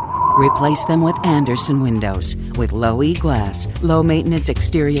 replace them with Anderson Windows. With low E-glass, low maintenance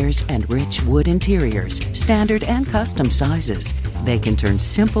exteriors, and rich wood interiors, standard and custom sizes, they can turn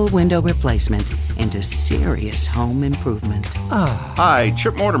simple window replacement into serious home improvement. Hi,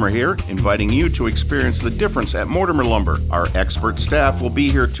 Chip Mortimer here, inviting you to experience the difference at Mortimer Lumber. Our expert staff will be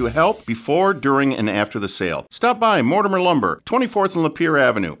here to help before, during, and after the sale. Stop by Mortimer Lumber, 24th and Lapeer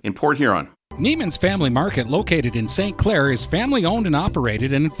Avenue in Port Huron. Neiman's Family Market, located in St. Clair, is family-owned and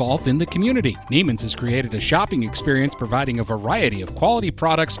operated and involved in the community. Neiman's has created a shopping experience providing a variety of quality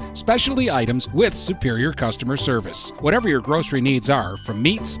products, specialty items with superior customer service. Whatever your grocery needs are, from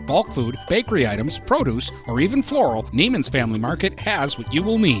meats, bulk food, bakery items, produce, or even floral, Neiman's Family Market has what you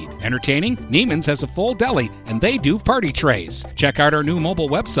will need. Entertaining? Neiman's has a full deli, and they do party trays. Check out our new mobile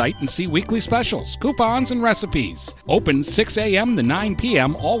website and see weekly specials, coupons, and recipes. Open 6 a.m. to 9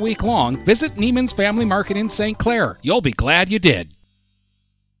 p.m. all week long. Visit Neiman's Family Market in St. Clair. You'll be glad you did.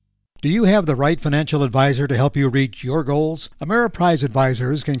 Do you have the right financial advisor to help you reach your goals? Ameriprise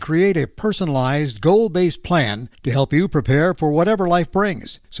Advisors can create a personalized, goal-based plan to help you prepare for whatever life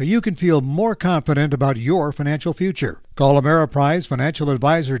brings, so you can feel more confident about your financial future. Call Ameriprise Financial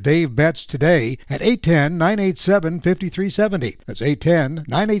Advisor Dave Betts today at 810-987-5370. That's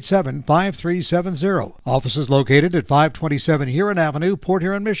 810-987-5370. Offices located at 527 Huron Avenue, Port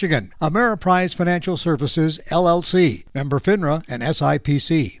Huron, Michigan. Ameriprise Financial Services, LLC. Member FINRA and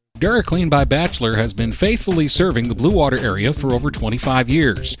SIPC. DuraClean by Bachelor has been faithfully serving the Blue Water area for over 25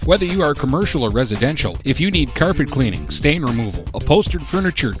 years. Whether you are commercial or residential, if you need carpet cleaning, stain removal, upholstered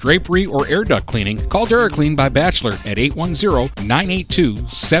furniture, drapery, or air duct cleaning, call DuraClean by Bachelor at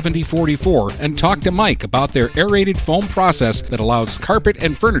 810-982-7044 and talk to Mike about their aerated foam process that allows carpet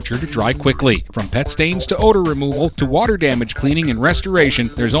and furniture to dry quickly. From pet stains to odor removal to water damage cleaning and restoration,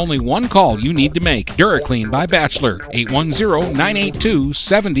 there's only one call you need to make. DuraClean by Bachelor,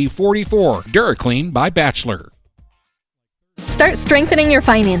 810-982-7044. DuraClean by Bachelor. Start strengthening your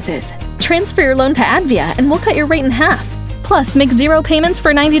finances. Transfer your loan to Advia and we'll cut your rate in half. Plus, make 0 payments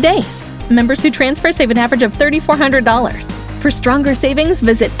for 90 days. Members who transfer save an average of $3,400. For stronger savings,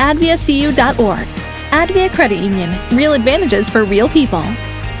 visit adviacu.org. Advia Credit Union. Real advantages for real people.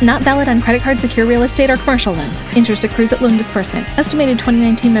 Not valid on credit card, secure real estate, or commercial loans. Interest accrues at loan disbursement. Estimated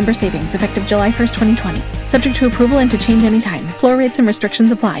 2019 member savings effective July 1st, 2020. Subject to approval and to change anytime. Floor rates and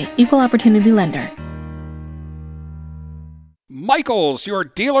restrictions apply. Equal opportunity lender. Michael's, your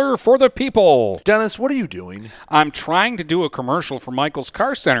dealer for the people. Dennis, what are you doing? I'm trying to do a commercial for Michael's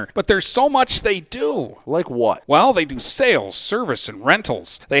Car Center, but there's so much they do. Like what? Well, they do sales, service, and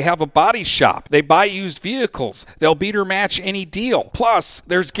rentals. They have a body shop. They buy used vehicles. They'll beat or match any deal. Plus,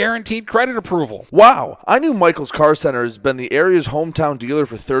 there's guaranteed credit approval. Wow, I knew Michael's Car Center has been the area's hometown dealer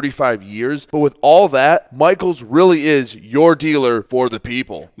for 35 years, but with all that, Michael's really is your dealer for the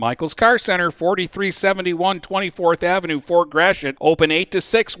people. Michael's Car Center, 4371 24th Avenue, Fort Gratiot. Open 8 to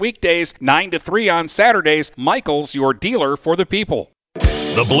 6 weekdays, 9 to 3 on Saturdays. Michael's, your dealer for the people.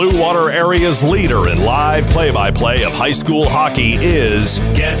 The Blue Water area's leader in live play-by-play of high school hockey is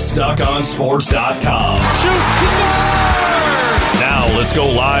GetStuckOnSports.com. Shoots! He scores! Now let's go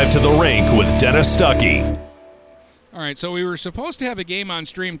live to the rink with Dennis Stuckey. All right, so we were supposed to have a game on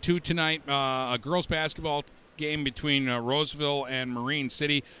Stream 2 tonight, a girls basketball game between Roseville and Marine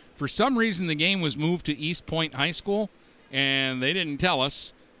City. For some reason, the game was moved to East Point High School, and they didn't tell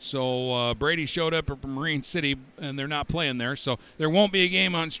us. So Brady showed up at Marine City, and they're not playing there. So there won't be a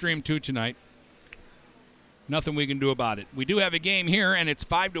game on Stream 2 tonight. Nothing we can do about it. We do have a game here, and it's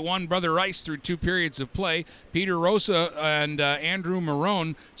 5-1 Brother Rice through 2 periods of play. Peter Rosa and Andrew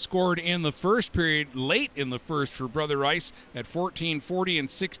Marone scored in the first period, late in the first for Brother Rice at 14-40 and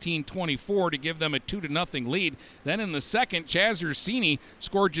 16-24 to give them a 2-0 lead. Then in the second, Chaz Ursini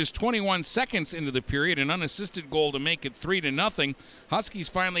scored just 21 seconds into the period, an unassisted goal to make it 3-0. Huskies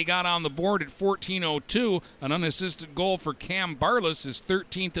finally got on the board at 14:02. An unassisted goal for Cam Barlas, his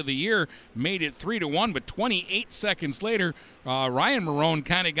 13th of the year, made it 3-1, but 28 seconds later, Ryan Marone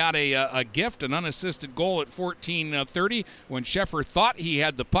kind of got a gift, an unassisted goal at 14:30 when Sheffer thought he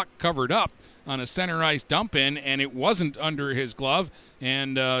had the puck covered up on a center ice dump in, and it wasn't under his glove.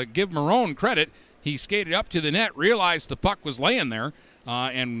 And give Marone credit, he skated up to the net, realized the puck was laying there,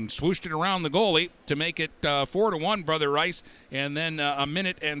 and swooshed it around the goalie to make it 4-1 Brother Rice. And then a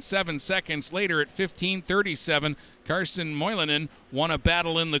minute and 7 seconds later at 15:37, Carson Moylanen won a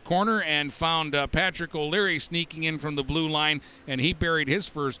battle in the corner and found Patrick O'Leary sneaking in from the blue line, and he buried his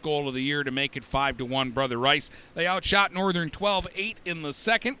first goal of the year to make it 5-1 Brother Rice. They outshot Northern 12-8 in the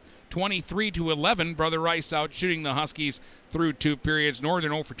second. 23-11, Brother Rice out shooting the Huskies through 2 periods.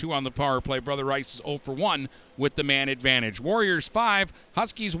 Northern 0-2 on the power play. Brother Rice is 0-1 with the man advantage. Warriors 5,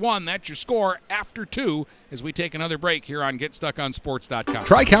 Huskies 1. That's your score after 2 as we take another break here on GetStuckOnSports.com.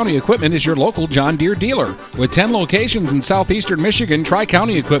 Tri-County Equipment is your local John Deere dealer. With 10 locations in southeastern Michigan,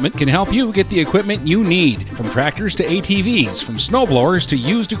 Tri-County Equipment can help you get the equipment you need. From tractors to ATVs, from snowblowers to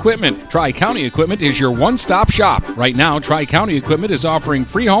used equipment, Tri-County Equipment is your one-stop shop. Right now, Tri-County Equipment is offering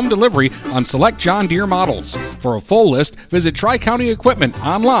free home delivery on select John Deere models. For a full list, visit Visit Tri-County Equipment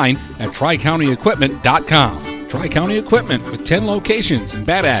online at tricountyequipment.com. Tri-County Equipment with 10 locations in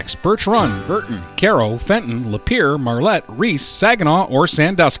Bad Axe, Birch Run, Burton, Caro, Fenton, Lapeer, Marlette, Reese, Saginaw, or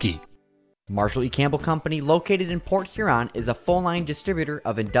Sandusky. Marshall E. Campbell Company, located in Port Huron, is a full-line distributor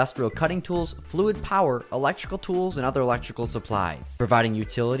of industrial cutting tools, fluid power, electrical tools, and other electrical supplies, providing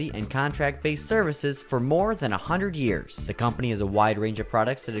utility and contract-based services for more than 100 years. The company has a wide range of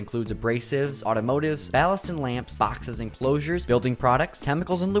products that includes abrasives, automotives, ballast and lamps, boxes and closures, building products,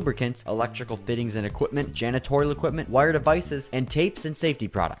 chemicals and lubricants, electrical fittings and equipment, janitorial equipment, wire devices, and tapes and safety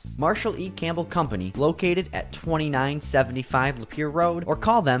products. Marshall E. Campbell Company, located at 2975 Lapeer Road, or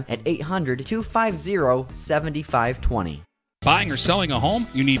call them at 800-250-7520. Buying or selling a home?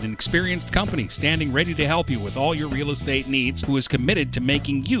 You need an experienced company standing ready to help you with all your real estate needs, who is committed to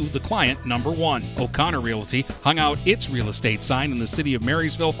making you the client number one. O'Connor Realty hung out its real estate sign in the city of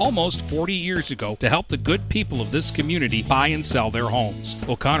Marysville almost 40 years ago to help the good people of this community buy and sell their homes.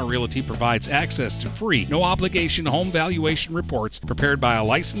 O'Connor Realty provides access to free, no-obligation home valuation reports prepared by a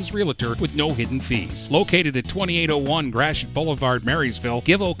licensed realtor with no hidden fees. Located at 2801 Gratiot Boulevard, Marysville,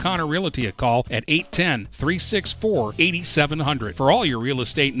 give O'Connor Realty a call at 810-364-8700 for all your real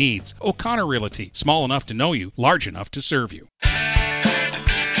estate needs. O'Connor Realty, small enough to know you, large enough to serve you.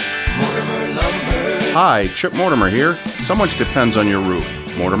 Hi, Chip Mortimer here. So much depends on your roof.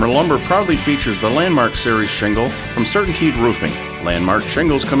 Mortimer Lumber proudly features the Landmark Series shingle from Certainteed Roofing. Landmark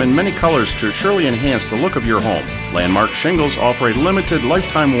shingles come in many colors to surely enhance the look of your home. Landmark shingles offer a limited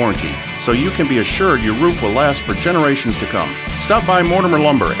lifetime warranty, so you can be assured your roof will last for generations to come. Stop by Mortimer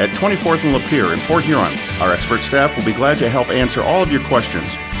Lumber at 24th and Lapeer in Port Huron. Our expert staff will be glad to help answer all of your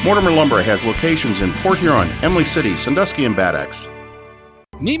questions. Mortimer Lumber has locations in Port Huron, Emily City, Sandusky, and Bad Axe.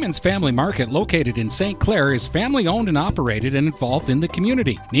 Neiman's Family Market, located in St. Clair, is family-owned and operated and involved in the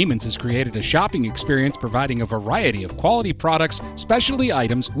community. Neiman's has created a shopping experience providing a variety of quality products, specialty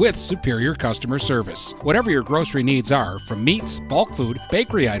items with superior customer service. Whatever your grocery needs are, from meats, bulk food,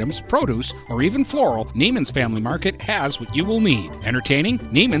 bakery items, produce, or even floral, Neiman's Family Market has what you will need. Entertaining?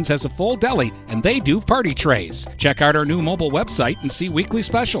 Neiman's has a full deli, and they do party trays. Check out our new mobile website and see weekly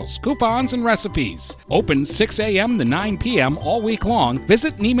specials, coupons, and recipes. Open 6 a.m. to 9 p.m. all week long.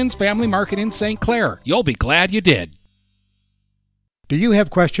 Visit Neiman's Family Market in St. Clair. You'll be glad you did. Do you have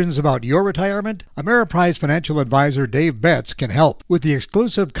questions about your retirement? Ameriprise financial advisor Dave Betts can help. With the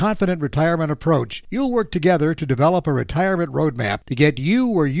exclusive Confident Retirement Approach, you'll work together to develop a retirement roadmap to get you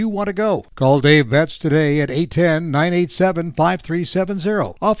where you want to go. Call Dave Betts today at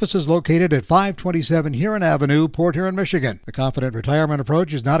 810-987-5370. Office is located at 527 Huron Avenue, Port Huron, Michigan. The Confident Retirement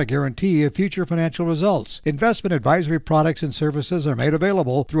Approach is not a guarantee of future financial results. Investment advisory products and services are made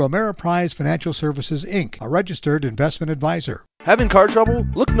available through Ameriprise Financial Services, Inc., a registered investment advisor. Having car trouble?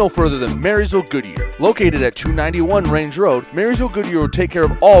 Look no further than Marysville Goodyear. Located at 291 Range Road, Marysville Goodyear will take care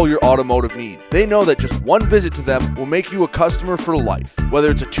of all your automotive needs. They know that just one visit to them will make you a customer for life. Whether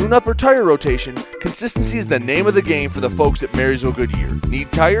it's a tune-up or tire rotation, consistency is the name of the game for the folks at Marysville Goodyear.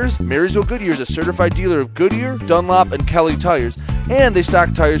 Need tires? Marysville Goodyear is a certified dealer of Goodyear, Dunlop, and Kelly tires, and they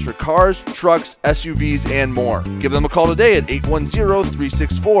stock tires for cars, trucks, SUVs, and more. Give them a call today at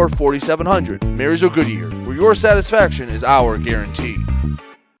 810-364-4700. Marysville Goodyear, where your satisfaction is our guarantee.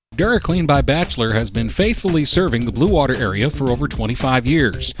 DuraClean by Bachelor has been faithfully serving the Blue Water area for over 25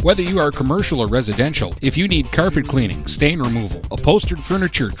 years. Whether you are commercial or residential, if you need carpet cleaning, stain removal, upholstered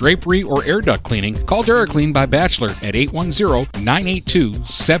furniture, drapery, or air duct cleaning, call DuraClean by Bachelor at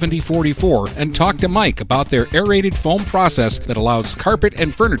 810-982-7044 and talk to Mike about their aerated foam process that allows carpet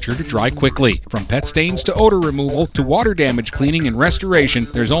and furniture to dry quickly. From pet stains to odor removal to water damage cleaning and restoration,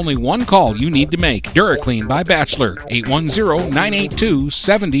 there's only one call you need to make. DuraClean by Bachelor,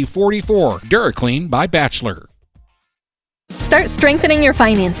 810-982-7044. DuraClean by Bachelor. Start strengthening your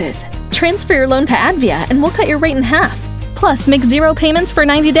finances. Transfer your loan to Advia and we'll cut your rate in half. Plus, make 0 payments for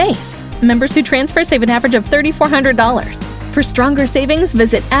 90 days. Members who transfer save an average of $3,400. For stronger savings,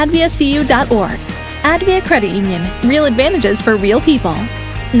 visit adviacu.org. Advia Credit Union. Real advantages for real people.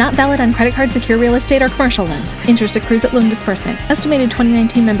 Not valid on credit card, secure real estate, or commercial loans. Interest accrues at loan disbursement. Estimated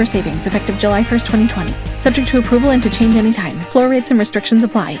 2019 member savings effective July 1st, 2020. Subject to approval and to change anytime. Floor rates and restrictions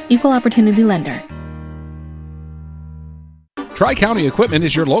apply. Equal opportunity lender. Tri-County Equipment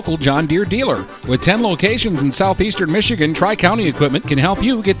is your local John Deere dealer. With 10 locations in southeastern Michigan, Tri-County Equipment can help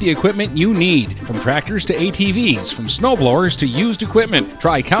you get the equipment you need. From tractors to ATVs, from snowblowers to used equipment,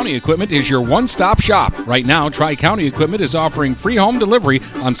 Tri-County Equipment is your one-stop shop. Right now, Tri-County Equipment is offering free home delivery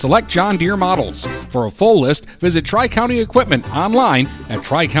on select John Deere models. For a full list, visit Tri-County Equipment online at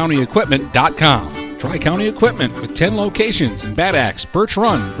tricountyequipment.com. Tri-County Equipment with 10 locations in Bad Axe, Birch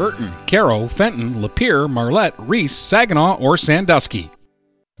Run, Burton, Caro, Fenton, Lapeer, Marlette, Reese, Saginaw, or Sandusky.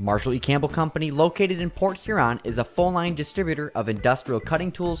 Marshall E. Campbell Company, located in Port Huron, is a full-line distributor of industrial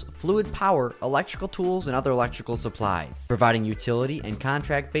cutting tools, fluid power, electrical tools, and other electrical supplies, providing utility and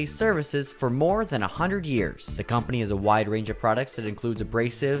contract-based services for more than 100 years. The company has a wide range of products that includes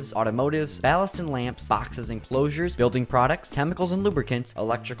abrasives, automotives, ballast and lamps, boxes and closures, building products, chemicals and lubricants,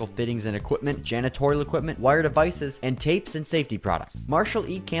 electrical fittings and equipment, janitorial equipment, wire devices, and tapes and safety products. Marshall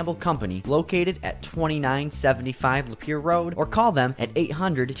E. Campbell Company, located at 2975 Lapeer Road, or call them at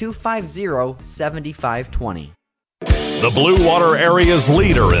 800-250-7520. The Blue Water area's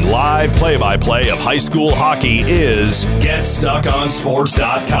leader in live play-by-play of high school hockey is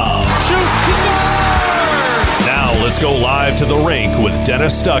GetStuckOnSports.com. Shoots! He scores! Now let's go live to the rink with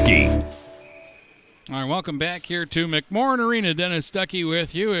Dennis Stuckey. All right, welcome back here to McMorran Arena. Dennis Stuckey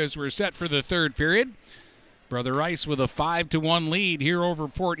with you as we're set for the third period. Brother Rice with a 5-1 lead here over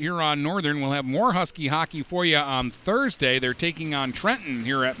Port Huron Northern. We'll have more Husky hockey for you on Thursday. They're taking on Trenton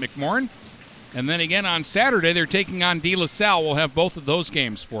here at McMorran. And then again on Saturday, they're taking on De La Salle. We'll have both of those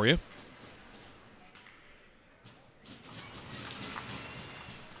games for you.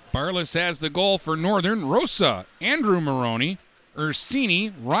 Barless has the goal for Northern. Rosa, Andrew Maroney,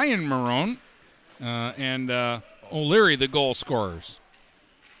 Ursini, Ryan Marone, and O'Leary, the goal scorers.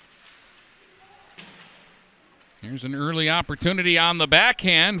 Here's an early opportunity on the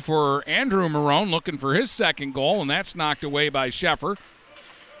backhand for Andrew Marone, looking for his second goal, and that's knocked away by Sheffer.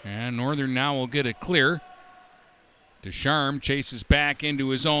 And Northern now will get it clear. Descharme chases back into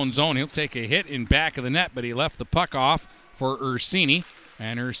his own zone. He'll take a hit in back of the net, but he left the puck off for Ursini.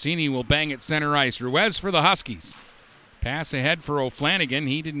 And Ursini will bang it center ice. Ruiz for the Huskies. Pass ahead for O'Flanagan.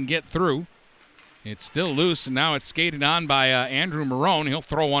 He didn't get through. It's still loose, and now it's skated on by Andrew Marone. He'll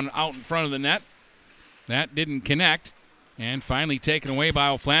throw one out in front of the net. That didn't connect. And finally taken away by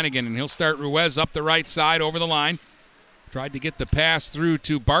O'Flanagan, and he'll start Ruiz up the right side over the line. Tried to get the pass through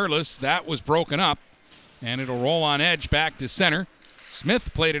to Barless. That was broken up, and it'll roll on edge back to center.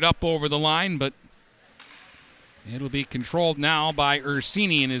 Smith played it up over the line, but it'll be controlled now by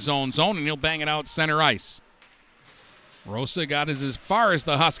Ursini in his own zone, and he'll bang it out center ice. Rosa got as far as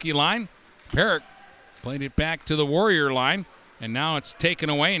the Husky line. Perrick played it back to the Warrior line, and now it's taken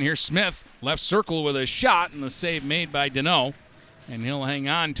away, and here's Smith, left circle with a shot, and the save made by Deneau, and he'll hang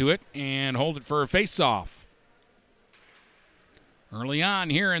on to it and hold it for a face-off. Early on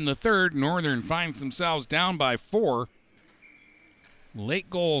here in the third, Northern finds themselves down by 4. Late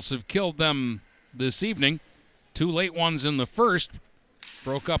goals have killed them this evening. 2 late ones in the first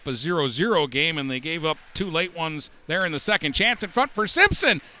broke up a 0-0 game, and they gave up 2 late ones there in the second. Chance in front for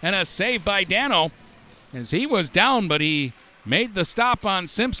Simpson, and a save by Dano as he was down, but he made the stop on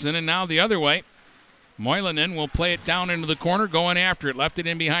Simpson, and now the other way. Moilanen will play it down into the corner, going after it. Left it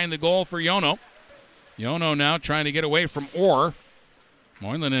in behind the goal for Yono. Yono now trying to get away from Orr.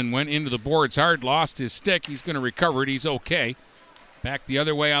 Moilanen went into the boards hard, lost his stick. He's going to recover it. He's okay. Back the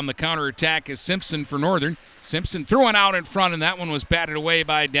other way on the counterattack is Simpson for Northern. Simpson threw one out in front, and that one was batted away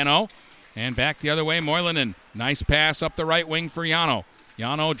by Deneau. And back the other way, Moilanen. Nice pass up the right wing for Yano.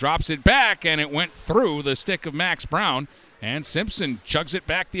 Yano drops it back, and it went through the stick of Max Brown. And Simpson chugs it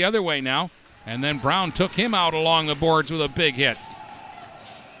back the other way now. And then Brown took him out along the boards with a big hit.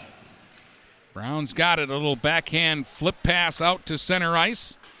 Brown's got it. A little backhand flip pass out to center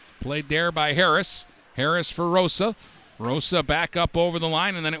ice. Played there by Harris. Harris for Rosa. Rosa back up over the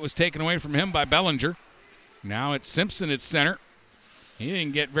line, and then it was taken away from him by Bellinger. Now it's Simpson at center. He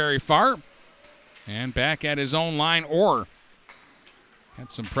didn't get very far. And back at his own line, Orr. Had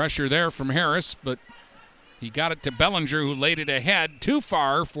some pressure there from Harris, but he got it to Bellinger, who laid it ahead too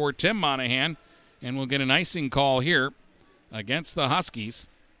far for Tim Monahan. And we'll get an icing call here against the Huskies.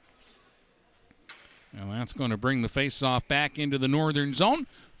 And that's going to bring the face-off back into the Northern zone.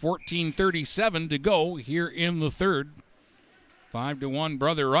 14:37 to go here in the third. 5-1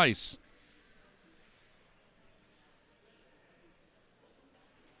 Brother Rice.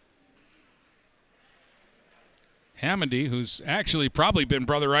 Hamady, who's actually probably been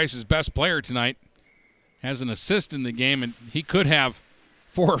Brother Rice's best player tonight, has an assist in the game, and he could have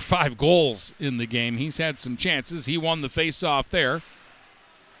 4 or 5 goals in the game. He's had some chances. He won the face-off there.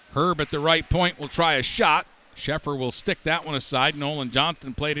 Herb at the right point will try a shot. Sheffer will stick that one aside. Nolan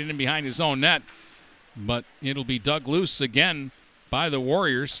Johnston played it in behind his own net, but it'll be dug loose again by the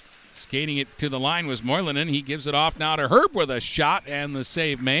Warriors. Skating it to the line was Moilanen. He gives it off now to Herb with a shot, and the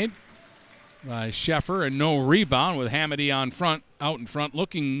save made by Sheffer, and no rebound with Hamady out in front,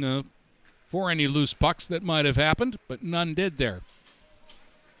 looking for any loose pucks that might have happened, but none did there.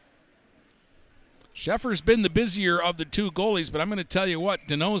 Sheffer's been the busier of the two goalies, but I'm going to tell you what,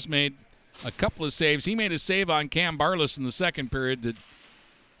 Deneau's made a couple of saves. He made a save on Cam Barlas in the second period that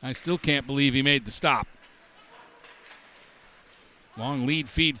I still can't believe he made the stop. Long lead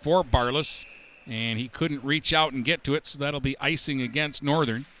feed for Barlas, and he couldn't reach out and get to it, so that'll be icing against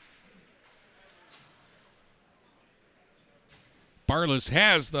Northern. Barlas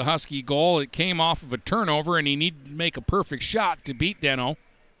has the Husky goal. It came off of a turnover, and he needed to make a perfect shot to beat Deneau.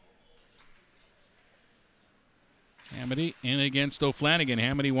 Hamady in against O'Flanagan.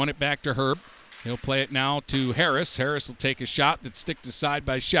 Hamady won it back to Herb. He'll play it now to Harris. Harris will take a shot that's sticked aside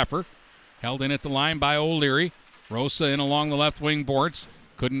by Sheffer. Held in at the line by O'Leary. Rosa in along the left wing boards.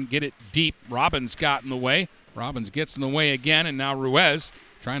 Couldn't get it deep. Robbins got in the way. Robbins gets in the way again, and now Ruiz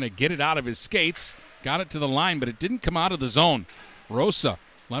trying to get it out of his skates. Got it to the line, but it didn't come out of the zone. Rosa,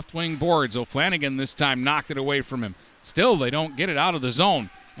 left wing boards. O'Flanagan this time knocked it away from him. Still, they don't get it out of the zone.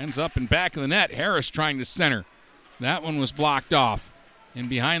 Ends up in back of the net. Harris trying to center. That one was blocked off. And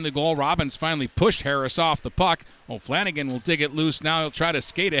behind the goal, Robbins finally pushed Harris off the puck. O'Flanagan will dig it loose now. He'll try to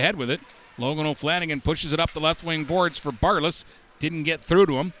skate ahead with it. Logan O'Flanagan pushes it up the left wing boards for Barlas. Didn't get through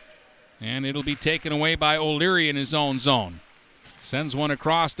to him. And it'll be taken away by O'Leary in his own zone. Sends one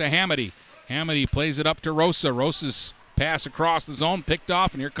across to Hamady. Hamady plays it up to Rosa. Rosa's pass across the zone, picked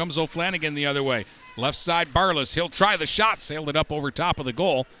off, and here comes O'Flanagan the other way. Left side Barlas. He'll try the shot. Sailed it up over top of the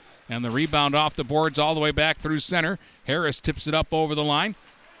goal. And the rebound off the boards all the way back through center. Harris tips it up over the line.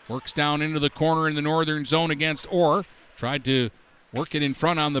 Works down into the corner in the Northern zone against Orr. Tried to work it in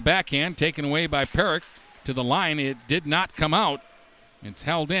front on the backhand. Taken away by Perrick to the line. It did not come out. It's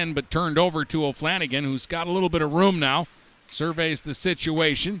held in but turned over to O'Flanagan, who's got a little bit of room now. Surveys the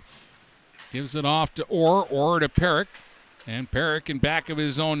situation. Gives it off to Orr. Orr to Perrick. And Perrick in back of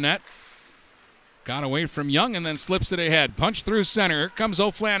his own net. Got away from Young and then slips it ahead. Punch through center. Here comes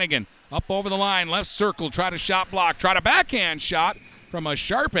O'Flanagan. Up over the line. Left circle. Try to shot block. Try to backhand shot from a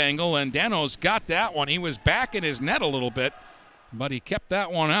sharp angle. And Deneau's got that one. He was back in his net a little bit. But he kept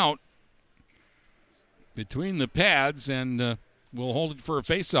that one out between the pads. And we'll hold it for a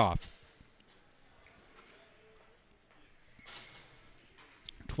face-off.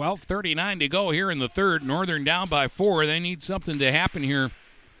 12:39 to go here in the third. Northern down by 4. They need something to happen here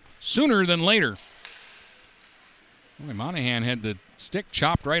sooner than later. Boy, Monahan had the stick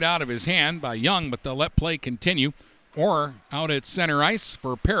chopped right out of his hand by Young, but they'll let play continue. Orr out at center ice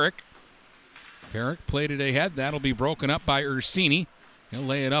for Perrick. Perrick played it ahead. That'll be broken up by Ursini. He'll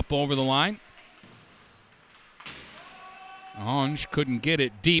lay it up over the line. Onge couldn't get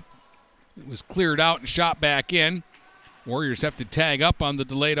it deep. It was cleared out and shot back in. Warriors have to tag up on the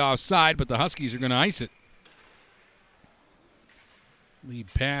delayed offside, but the Huskies are going to ice it.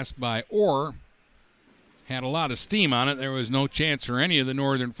 Lead pass by Orr. Had a lot of steam on it. There was no chance for any of the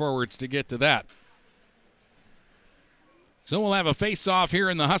Northern forwards to get to that. So we'll have a face-off here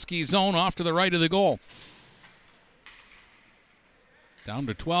in the Husky zone off to the right of the goal. Down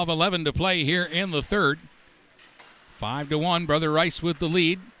to 12:11 to play here in the third. 5-1, Brother Rice with the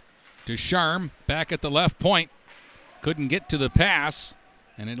lead. Ducharme back at the left point. Couldn't get to the pass,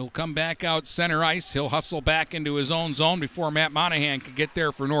 and it'll come back out center ice. He'll hustle back into his own zone before Matt Monahan could get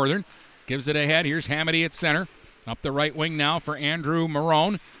there for Northern. Gives it ahead. Here's Hamady at center. Up the right wing now for Andrew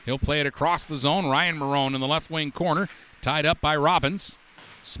Marone. He'll play it across the zone. Ryan Marone in the left wing corner. Tied up by Robbins.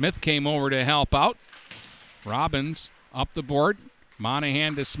 Smith came over to help out. Robbins up the board.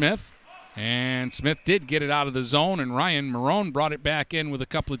 Monahan to Smith. And Smith did get it out of the zone, and Ryan Marone brought it back in with a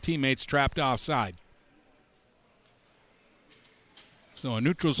couple of teammates trapped offside. So a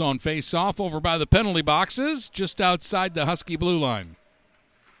neutral zone face-off over by the penalty boxes, just outside the Husky blue line.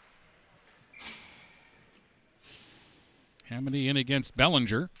 Hamady in against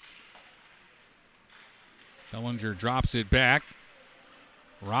Bellinger. Bellinger drops it back.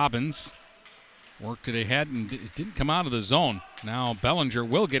 Robbins worked it ahead, and it didn't come out of the zone. Now Bellinger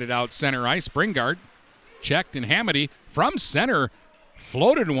will get it out center ice. Springard checked, and Hamady from center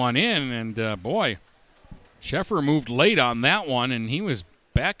floated one in, and boy, Sheffer moved late on that one, and he was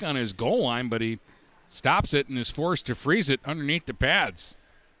back on his goal line, but he stops it and is forced to freeze it underneath the pads.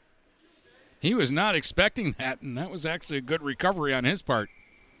 He was not expecting that, and that was actually a good recovery on his part.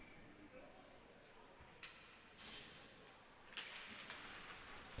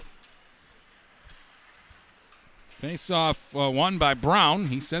 Face-off won by Brown.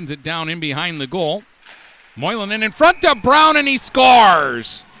 He sends it down in behind the goal. Moylan in front of Brown, and he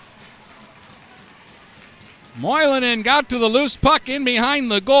scores! Moylan got to the loose puck in behind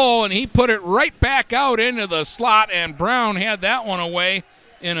the goal, and he put it right back out into the slot, and Brown had that one away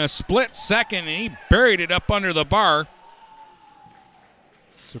in a split second, and he buried it up under the bar.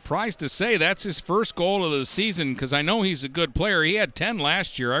 Surprised to say that's his first goal of the season because I know he's a good player. He had 10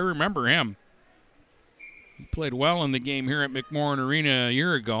 last year. I remember him. He played well in the game here at McMorran Arena a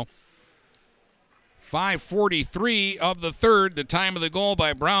year ago. 5:43 of the third, the time of the goal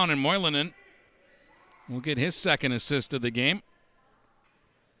by Brown, and Moilanen will get his second assist of the game.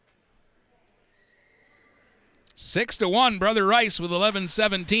 6-1, Brother Rice with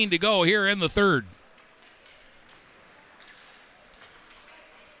 11:17 to go here in the third.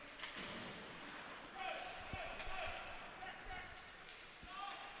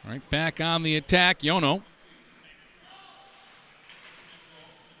 Right back on the attack, Yono.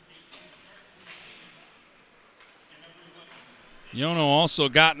 Yono also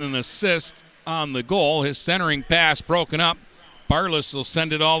gotten an assist on the goal. His centering pass broken up. Barlas will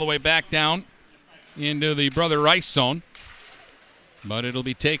send it all the way back down into the Brother Rice zone. But it'll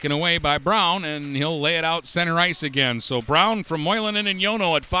be taken away by Brown, and he'll lay it out center ice again. So Brown from Moilanen and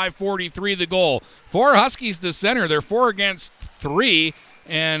Yono at 5:43 the goal. 4 Huskies to center. They're 4 against 3.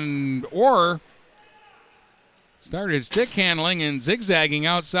 And Orr started stick handling and zigzagging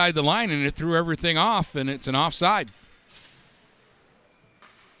outside the line, and it threw everything off, and it's an offside.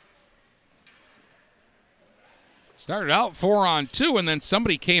 Started out 4-on-2, and then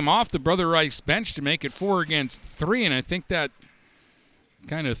somebody came off the Brother Rice bench to make it 4 against 3, and I think that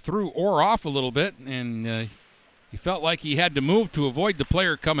kind of threw Orr off a little bit, and he felt like he had to move to avoid the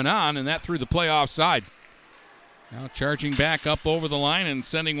player coming on, and that threw the play offside. Now charging back up over the line and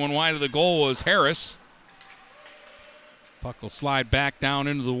sending one wide of the goal was Harris. Puck will slide back down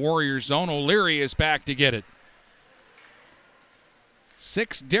into the Warriors zone. O'Leary is back to get it.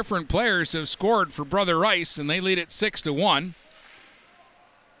 6 different players have scored for Brother Rice, and they lead it 6-1.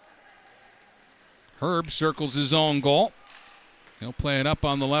 Herb circles his own goal. He'll play it up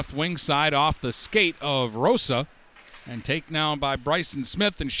on the left wing side off the skate of Rosa, and taken down by Bryson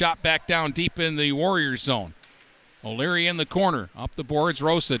Smith and shot back down deep in the Warriors zone. O'Leary in the corner. Up the boards,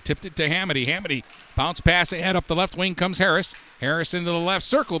 Rosa tipped it to Hamady. Hamady bounce pass ahead up the left wing comes Harris. Harris into the left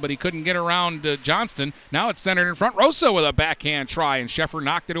circle, but he couldn't get around Johnston. Now it's centered in front. Rosa with a backhand try, and Sheffer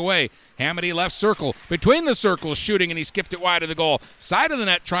knocked it away. Hamady left circle. Between the circles shooting, and he skipped it wide of the goal. Side of the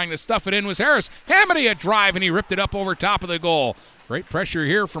net trying to stuff it in was Harris. Hamady a drive, and he ripped it up over top of the goal. Great pressure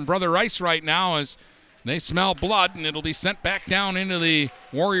here from Brother Rice right now as they smell blood, and it'll be sent back down into the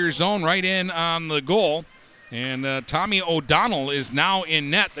Warrior zone right in on the goal. And Tommy O'Donnell is now in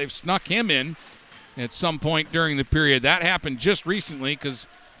net. They've snuck him in at some point during the period. That happened just recently because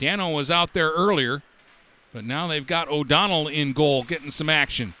Dano was out there earlier. But now they've got O'Donnell in goal getting some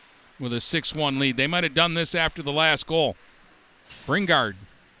action with a 6-1 lead. They might have done this after the last goal. Bringard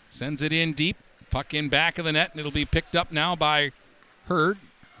sends it in deep. Puck in back of the net, and it'll be picked up now by Herb.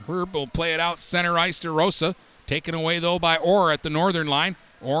 Herb will play it out center ice to Rosa. Taken away, though, by Orr at the northern line.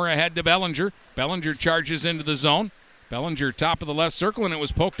 Orr ahead to Bellinger. Bellinger charges into the zone. Bellinger top of the left circle, and it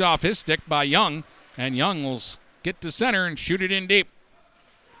was poked off his stick by Young. And Young will get to center and shoot it in deep.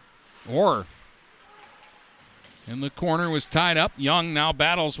 Orr in the corner was tied up. Young now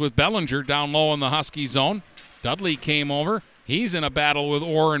battles with Bellinger down low in the Husky zone. Dudley came over. He's in a battle with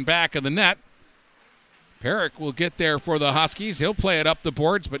Orr in back of the net. Perrick will get there for the Huskies. He'll play it up the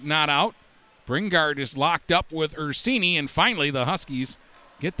boards, but not out. Bringard is locked up with Ursini, and finally the Huskies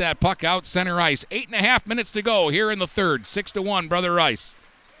get that puck out center ice. 8.5 minutes to go here in the third. 6-1, Brother Rice.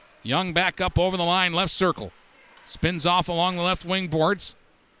 Young back up over the line, left circle. Spins off along the left wing boards.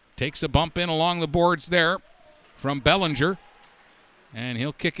 Takes a bump in along the boards there from Bellinger. And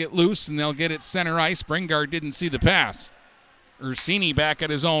he'll kick it loose, and they'll get it center ice. Bringard didn't see the pass. Ursini back at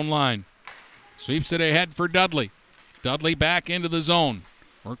his own line. Sweeps it ahead for Dudley. Dudley back into the zone.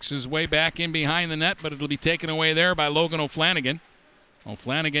 Works his way back in behind the net, but it'll be taken away there by Logan O'Flanagan.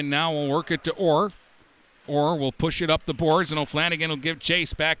 O'Flanagan now will work it to Orr. Orr will push it up the boards, and O'Flanagan will give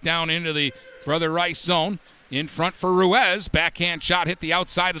chase back down into the Brother Rice zone. In front for Ruiz. Backhand shot hit the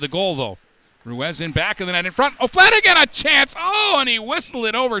outside of the goal, though. Ruiz in back of the net in front. O'Flanagan a chance. Oh, and he whistled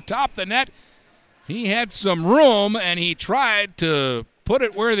it over top the net. He had some room, and he tried to put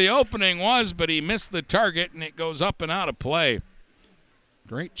it where the opening was, but he missed the target, and it goes up and out of play.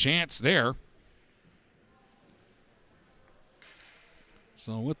 Great chance there.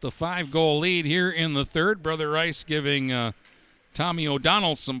 So with the 5-goal lead here in the third, Brother Rice giving Tommy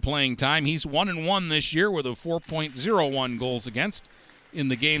O'Donnell some playing time. He's 1-1 this year with a 4.01 goals against in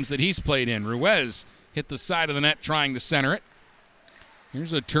the games that he's played in. Ruiz hit the side of the net trying to center it.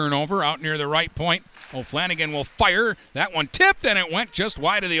 Here's a turnover out near the right point. O'Flanagan will fire. That one tipped, and it went just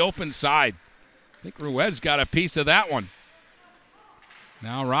wide of the open side. I think Ruiz got a piece of that one.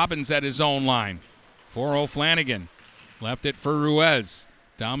 Now Robbins at his own line for O'Flanagan. Left it for Ruiz.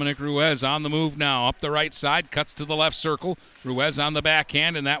 Dominic Ruiz on the move now. Up the right side, cuts to the left circle. Ruiz on the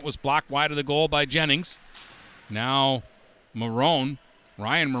backhand, and that was blocked wide of the goal by Jennings. Now Ryan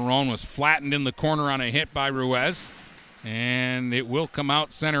Marone was flattened in the corner on a hit by Ruiz. And it will come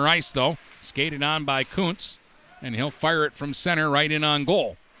out center ice, though. Skated on by Kuntz, and he'll fire it from center right in on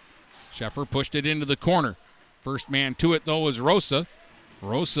goal. Sheffer pushed it into the corner. First man to it, though, was Rosa.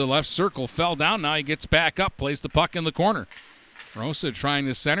 Rosa left circle, fell down. Now he gets back up, plays the puck in the corner. Rosa trying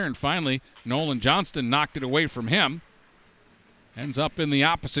to center, and finally Nolan Johnston knocked it away from him. Ends up in the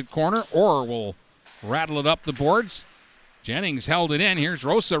opposite corner. Orr will rattle it up the boards. Jennings held it in. Here's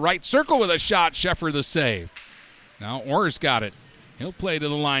Rosa, right circle with a shot. Sheffer the save. Now Orr's got it. He'll play to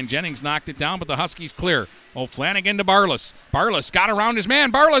the line. Jennings knocked it down, but the Huskies clear. O'Flanagan to Barlas. Barlas got around his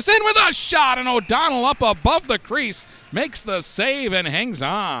man. Barlas in with a shot, and O'Donnell up above the crease makes the save and hangs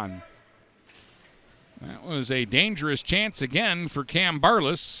on. That was a dangerous chance again for Cam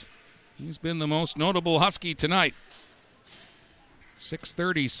Barlas. He's been the most notable Husky tonight.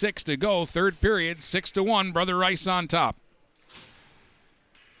 6:36 to go, third period, 6-1, Brother Rice on top.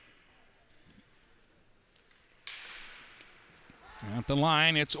 At the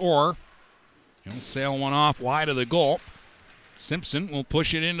line, it's Orr. He'll sail one off wide of the goal. Simpson will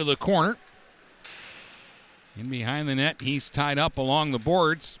push it into the corner. In behind the net, he's tied up along the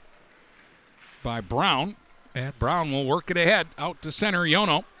boards by Brown. And Brown will work it ahead. Out to center,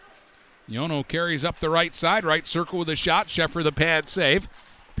 Yono. Yono carries up the right side. Right circle with a shot. Sheffer the pad save.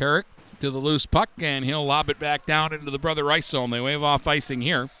 Perrick to the loose puck, and he'll lob it back down into the Brother Rice zone. They wave off icing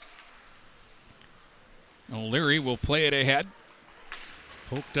here. O'Leary will play it ahead.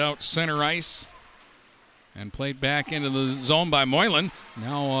 Poked out center ice and played back into the zone by Moylan.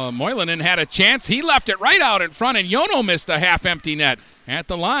 Now Moylan had a chance. He left it right out in front, and Yono missed a half-empty net. At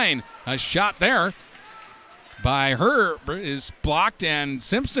the line, a shot there by Herb is blocked, and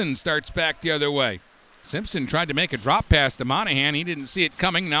Simpson starts back the other way. Simpson tried to make a drop pass to Monahan. He didn't see it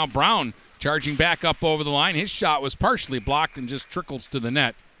coming. Now Brown charging back up over the line. His shot was partially blocked and just trickles to the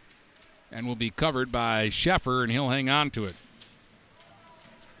net and will be covered by Sheffer, and he'll hang on to it.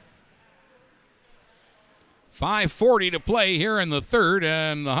 5:40 to play here in the third,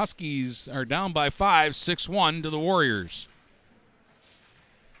 and the Huskies are down by 5, 6-1 to the Warriors.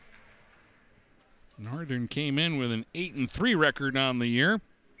 Northern came in with an 8-3 record on the year.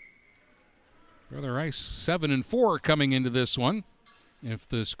 Brother Rice 7-4 coming into this one. If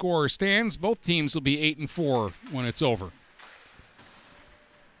the score stands, both teams will be 8-4 when it's over.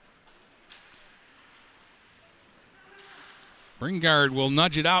 Bringard will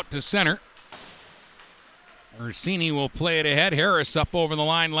nudge it out to center. Ursini will play it ahead. Harris up over the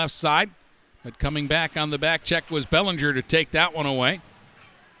line left side. But coming back on the back check was Bellinger to take that one away.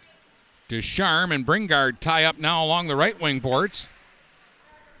 Ducharme and Bringard tie up now along the right wing boards.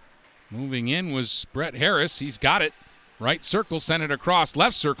 Moving in was Brett Harris. He's got it. Right circle, sent it across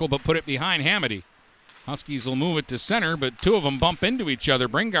left circle, but put it behind Hamady. Huskies will move it to center, but two of them bump into each other.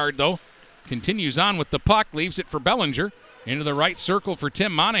 Bringard, though, continues on with the puck, leaves it for Bellinger. Into the right circle for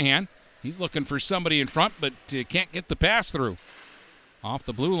Tim Monahan. He's looking for somebody in front, but can't get the pass through. Off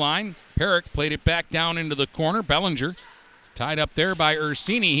the blue line, Perrick played it back down into the corner. Bellinger tied up there by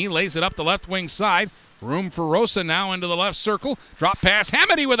Ursini. He lays it up the left wing side. Room for Rosa now into the left circle. Drop pass.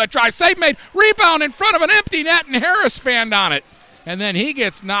 Hamady with a drive. Save made. Rebound in front of an empty net, and Harris fanned on it. And then he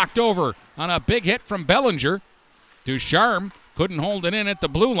gets knocked over on a big hit from Bellinger. Ducharme couldn't hold it in at the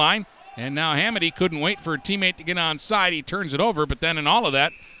blue line. And now Hamady couldn't wait for a teammate to get on side. He turns it over, but then in all of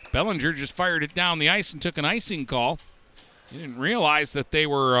that, Bellinger just fired it down the ice and took an icing call. He didn't realize that they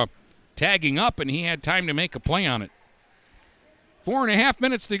were tagging up, and he had time to make a play on it. 4.5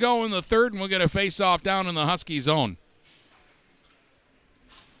 minutes to go in the third, and we'll get a face-off down in the Husky zone.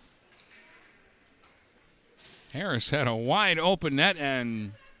 Harris had a wide open net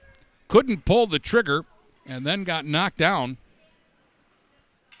and couldn't pull the trigger and then got knocked down.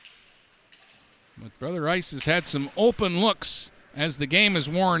 But Brother Rice has had some open looks as the game has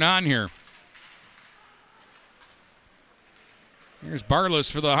worn on here. Here's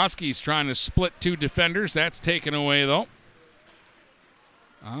Barlas for the Huskies trying to split two defenders. That's taken away, though.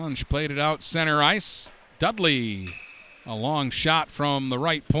 Ange played it out center ice. Dudley, a long shot from the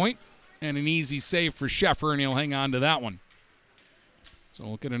right point, and an easy save for Sheffer, and he'll hang on to that one. So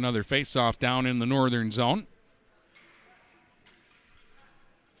we'll get another face-off down in the northern zone.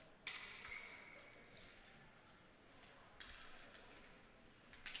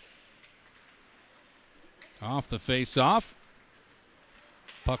 Off the face-off.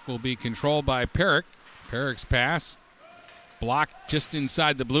 Puck will be controlled by Perrick. Perrick's pass blocked just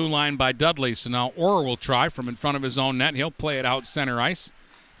inside the blue line by Dudley. So now Orr will try from in front of his own net. He'll play it out center ice.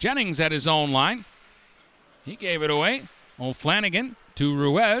 Jennings at his own line. He gave it away. O'Flanagan to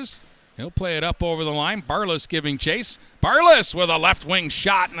Ruiz. He'll play it up over the line. Barlis giving chase. Barlis with a left wing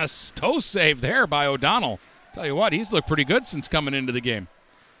shot and a toe save there by O'Donnell. Tell you what, he's looked pretty good since coming into the game.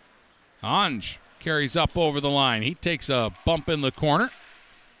 Ange carries up over the line. He takes a bump in the corner.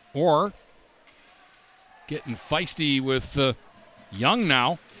 Or getting feisty with Young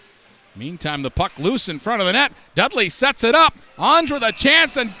now. Meantime, the puck loose in front of the net. Dudley sets it up. Ange with a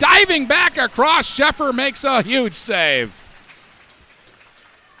chance and diving back across. Sheffer makes a huge save.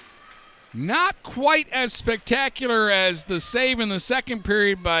 Not quite as spectacular as the save in the second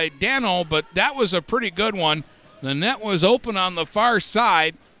period by Dano, but that was a pretty good one. The net was open on the far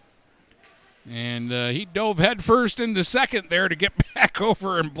side, and he dove headfirst into second there to get back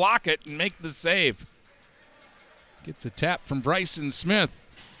over and block it and make the save. Gets a tap from Bryson Smith.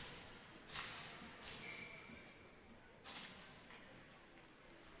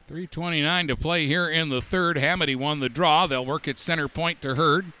 .329 to play here in the third. Hamady won the draw. They'll work at center point to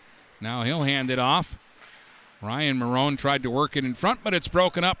Hurd. Now he'll hand it off. Ryan Marone tried to work it in front, but it's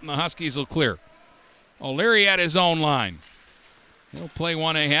broken up, and the Huskies will clear. O'Leary at his own line. He'll play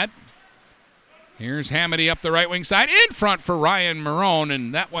one ahead. Here's Hamady up the right wing side. In front for Ryan Marone,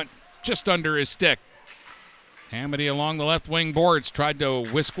 and that went just under his stick. Hamady along the left wing boards. Tried to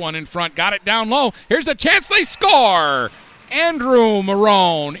whisk one in front. Got it down low. Here's a chance. They score! Andrew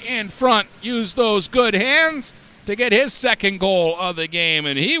Marone in front. Used those good hands to get his second goal of the game,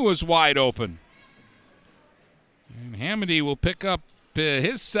 and he was wide open. And Hamady will pick up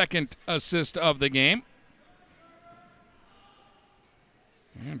his second assist of the game.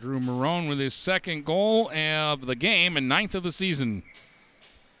 Andrew Marone with his second goal of the game and 9th of the season.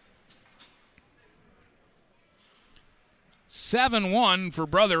 7-1 for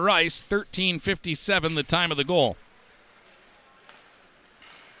Brother Rice, 13:57 the time of the goal.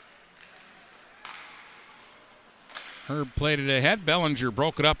 Herb played it ahead. Bellinger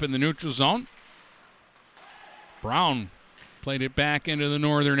broke it up in the neutral zone. Brown played it back into the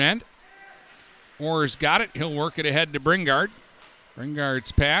northern end. Orr's got it. He'll work it ahead to Bringard.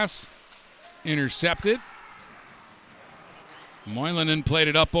 Bringard's pass intercepted. Moylanen played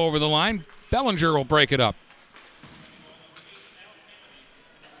it up over the line. Bellinger will break it up.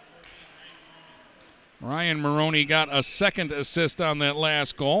 Ryan Maroney got a second assist on that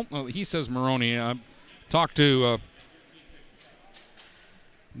last goal. Well, he says Maroney. I talked to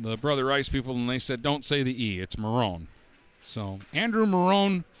the Brother Rice people, and they said, don't say the E, it's Marone. So Andrew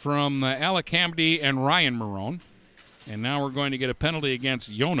Marone from Alec Hamady and Ryan Marone. And now we're going to get a penalty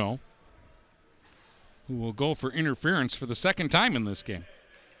against Yono, who will go for interference for the second time in this game.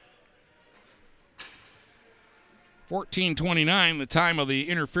 14:29, the time of the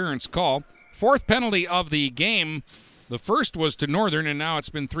interference call. Fourth penalty of the game. The first was to Northern, and now it's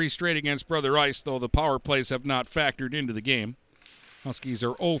been 3 straight against Brother Rice, though the power plays have not factored into the game. Huskies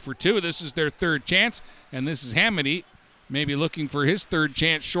are 0 for 2. This is their third chance, and this is Hamady maybe looking for his third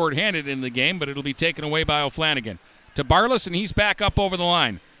chance shorthanded in the game, but it'll be taken away by O'Flanagan. To Barlis, and he's back up over the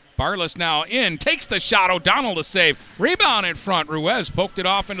line. Barlis now in, takes the shot, O'Donnell to save. Rebound in front, Ruiz poked it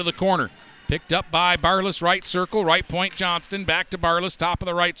off into the corner. Picked up by Barlis, right circle, right point Johnston, back to Barlis, top of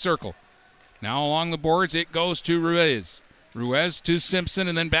the right circle. Now along the boards, it goes to Ruiz. Ruiz to Simpson,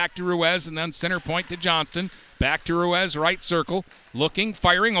 and then back to Ruiz, and then center point to Johnston. Back to Ruiz, right circle. Looking,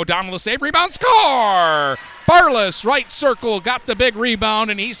 firing, O'Donnell to save, rebound, score! Barlis, right circle, got the big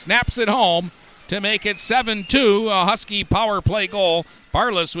rebound, and he snaps it home to make it 7-2, a Husky power play goal.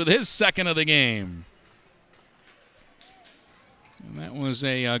 Barlis with his second of the game. And that was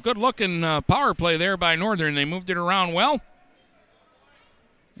a good-looking power play there by Northern. They moved it around well.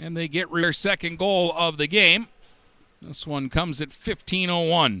 And they get their second goal of the game. This one comes at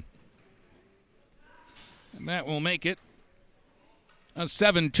 15:01. And that will make it a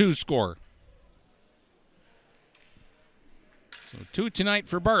 7-2 score. So 2 tonight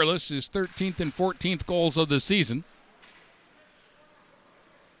for Barlis, his 13th and 14th goals of the season.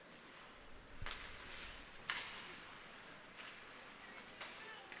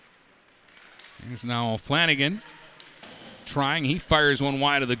 Here's now Flanagan trying. He fires one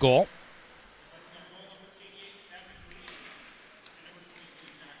wide of the goal.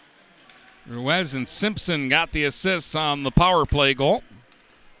 Ruiz and Simpson got the assists on the power play goal.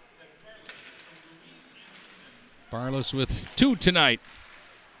 Barlis with 2 tonight.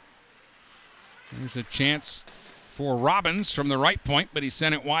 There's a chance for Robbins from the right point, but he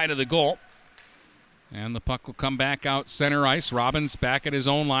sent it wide of the goal. And the puck will come back out center ice. Robbins back at his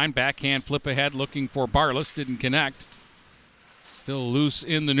own line. Backhand flip ahead looking for Barlis. Didn't connect. Still loose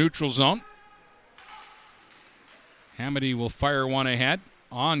in the neutral zone. Hamady will fire one ahead.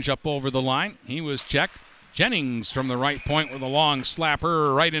 Onge up over the line. He was checked. Jennings from the right point with a long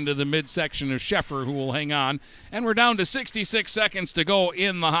slapper right into the midsection of Sheffer, who will hang on. And we're down to 66 seconds to go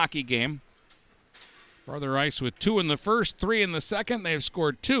in the hockey game. Brother Rice with 2 in the first, 3 in the second. They've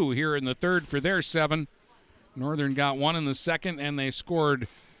scored 2 here in the third for their 7. Northern got 1 in the second, and they scored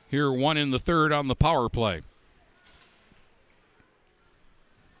here 1 in the third on the power play.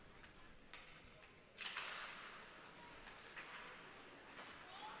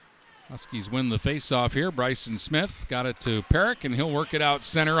 Huskies win the faceoff here. Bryson Smith got it to Perrick, and he'll work it out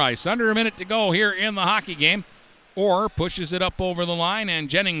center ice. Under a minute to go here in the hockey game. Orr pushes it up over the line, and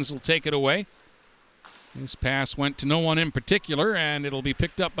Jennings will take it away. His pass went to no one in particular, and it'll be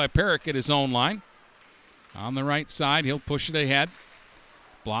picked up by Perrick at his own line. On the right side, he'll push it ahead.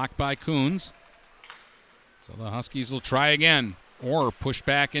 Blocked by Coons. So the Huskies will try again. Orr pushed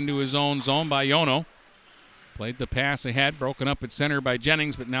back into his own zone by Yono. Played the pass ahead, broken up at center by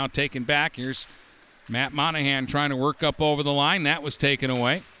Jennings, but now taken back. Here's Matt Monahan trying to work up over the line. That was taken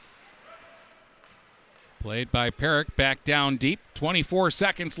away. Played by Perrick, back down deep. 24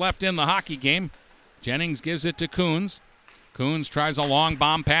 seconds left in the hockey game. Jennings gives it to Coons. Coons tries a long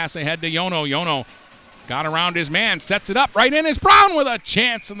bomb pass ahead to Yono. Yono got around his man, sets it up right in. Is Brown with a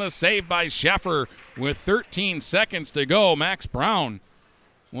chance, and the save by Sheffer with 13 seconds to go. Max Brown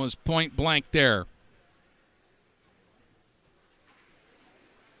was point blank there.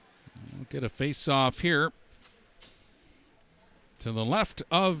 We'll get a face-off here to the left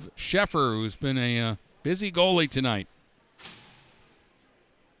of Sheffer, who's been a busy goalie tonight.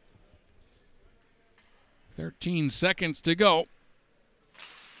 13 seconds to go.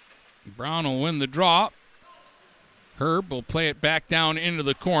 Brown will win the draw. Herb will play it back down into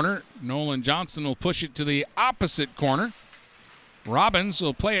the corner. Nolan Johnson will push it to the opposite corner. Robbins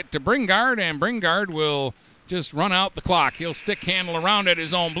will play it to Bringard, and Bringard will just run out the clock. He'll stick handle around at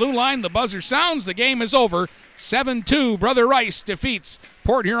his own blue line. The buzzer sounds. The game is over. 7-2. Brother Rice defeats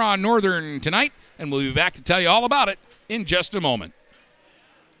Port Huron Northern tonight, and we'll be back to tell you all about it in just a moment.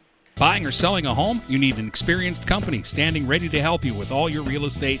 Buying or selling a home? You need an experienced company standing ready to help you with all your real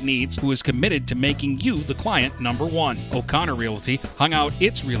estate needs, who is committed to making you the client number one. O'Connor Realty hung out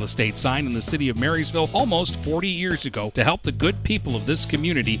its real estate sign in the city of Marysville almost 40 years ago to help the good people of this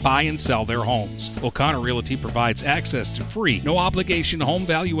community buy and sell their homes. O'Connor Realty provides access to free, no-obligation home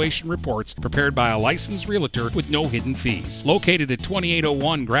valuation reports prepared by a licensed realtor with no hidden fees. Located at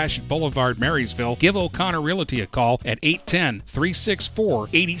 2801 Gratiot Boulevard, Marysville, give O'Connor Realty a call at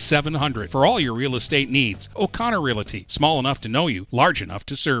 810-364-8700 for all your real estate needs. O'Connor Realty, small enough to know you, large enough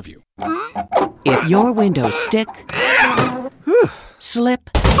to serve you. If your windows stick, slip,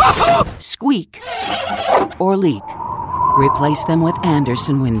 squeak, or leak, replace them with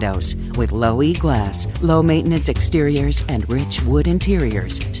Anderson Windows. With low E-glass, low maintenance exteriors, and rich wood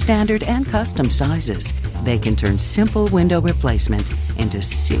interiors, standard and custom sizes, they can turn simple window replacement into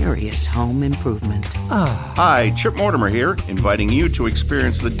serious home improvement. Hi, Chip Mortimer here, inviting you to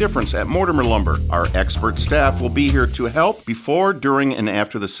experience the difference at Mortimer Lumber. Our expert staff will be here to help before, during, and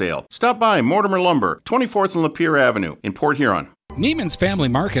after the sale. Stop by Mortimer Lumber, 24th and Lapeer Avenue in Port Huron. Neiman's Family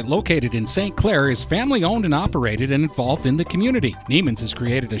Market, located in St. Clair, is family-owned and operated and involved in the community. Neiman's has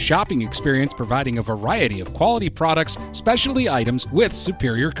created a shopping experience providing a variety of quality products, specialty items with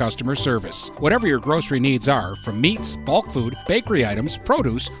superior customer service. Whatever your grocery needs are, from meats, bulk food, bakery items,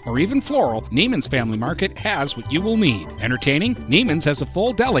 produce, or even floral, Neiman's Family Market has what you will need. Entertaining? Neiman's has a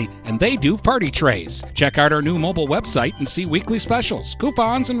full deli, and they do party trays. Check out our new mobile website and see weekly specials,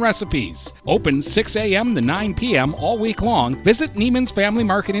 coupons, and recipes. Open 6 a.m. to 9 p.m. all week long. Visit Neiman's Family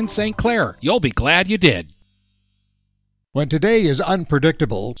Market in St. Clair. You'll be glad you did. When today is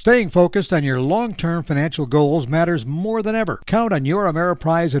unpredictable, staying focused on your long-term financial goals matters more than ever. Count on your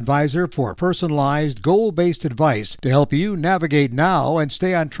Ameriprise advisor for personalized, goal-based advice to help you navigate now and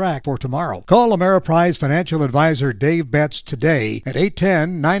stay on track for tomorrow. Call Ameriprise financial advisor Dave Betts today at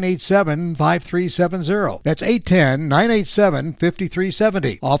 810-987-5370. That's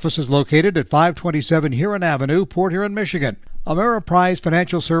 810-987-5370. Office is located at 527 Huron Avenue, Port Huron, Michigan. Ameriprise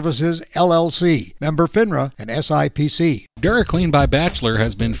Financial Services, LLC, member FINRA and SIPC. DuraClean by Bachelor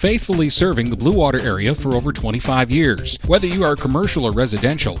has been faithfully serving the Blue Water area for over 25 years. Whether you are commercial or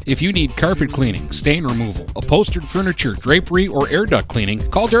residential, if you need carpet cleaning, stain removal, upholstered furniture, drapery, or air duct cleaning,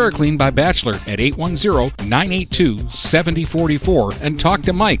 call DuraClean by Bachelor at 810-982-7044 and talk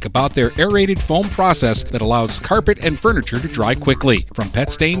to Mike about their aerated foam process that allows carpet and furniture to dry quickly. From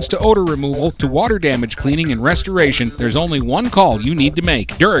pet stains to odor removal to water damage cleaning and restoration, there's only one call you need to make.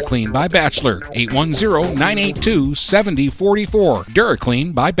 DuraClean by Bachelor, 810-982-7044.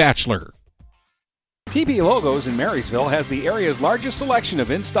 DuraClean by Bachelor. TP Logos in Marysville has the area's largest selection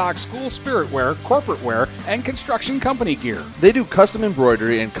of in-stock school spirit wear, corporate wear, and construction company gear. They do custom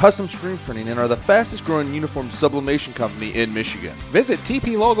embroidery and custom screen printing and are the fastest growing uniform sublimation company in Michigan. Visit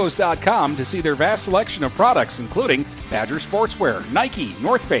tplogos.com to see their vast selection of products, including Badger Sportswear, Nike,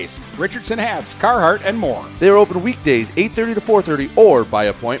 North Face, Richardson Hats, Carhartt, and more. They are open weekdays 8:30 to 4:30 or by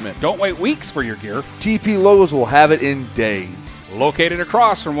appointment. Don't wait weeks for your gear. TP Logos will have it in days. Located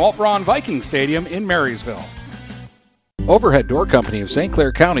across from Walt Braun Viking Stadium in Marysville. Overhead Door Company of St.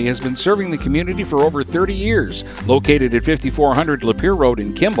 Clair County has been serving the community for over 30 years. Located at 5400 Lapeer Road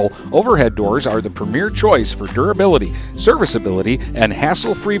in Kimball, Overhead Doors are the premier choice for durability, serviceability, and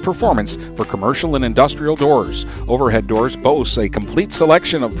hassle-free performance for commercial and industrial doors. Overhead Doors boasts a complete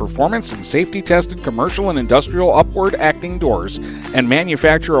selection of performance and safety-tested commercial and industrial upward-acting doors and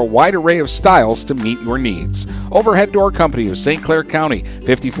manufacture a wide array of styles to meet your needs. Overhead Door Company of St. Clair County,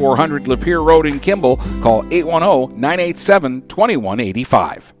 5400 Lapeer Road in Kimball. Call 810-987-2185.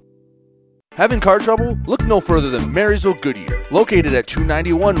 Having car trouble? Look no further than Marysville Goodyear. Located at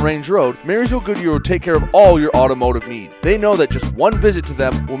 291 Range Road, Marysville Goodyear will take care of all your automotive needs. They know that just one visit to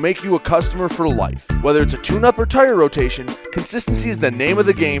them will make you a customer for life. Whether it's a tune-up or tire rotation, consistency is the name of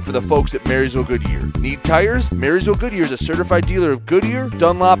the game for the folks at Marysville Goodyear. Need tires? Marysville Goodyear is a certified dealer of Goodyear,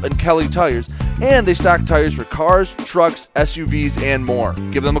 Dunlop, and Kelly tires, and they stock tires for cars, trucks, SUVs, and more.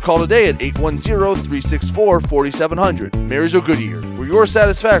 Give them a call today at 810-364-4700. Marysville Goodyear, where your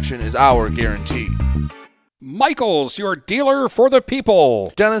satisfaction is our guarantee. Michaels, your dealer for the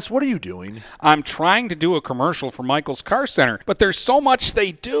people. Dennis, what are you doing? I'm trying to do a commercial for Michaels Car Center, but there's so much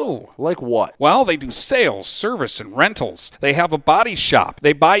they do. Like what? Well, they do sales, service, and rentals. They have a body shop.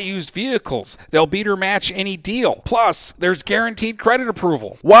 They buy used vehicles. They'll beat or match any deal. Plus, there's guaranteed credit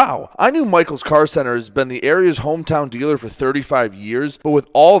approval. Wow, I knew Michaels Car Center has been the area's hometown dealer for 35 years, but with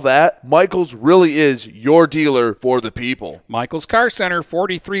all that, Michaels really is your dealer for the people. Michaels Car Center,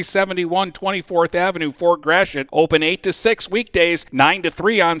 4371 24th Avenue, Fort Gratiot, open 8 to 6 weekdays, 9 to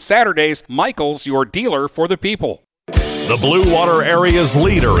 3 on Saturdays. Michaels, your dealer for the people. The Blue Water area's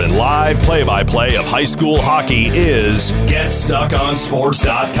leader in live play-by-play of high school hockey is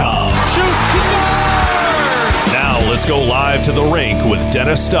GetStuckOnSports.com. Shoots! He scored! Now let's go live to the rink with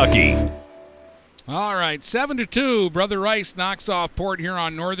Dennis Stuckey. All right, 7-2. Brother Rice knocks off Port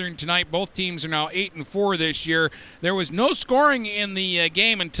Huron Northern tonight. Both teams are now 8-4 this year. There was no scoring in the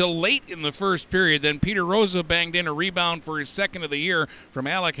game until late in the first period. Then Peter Rosa banged in a rebound for his second of the year from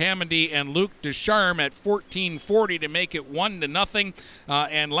Alec Hammondy and Luke Descharme at 14:40 to make it 1-0.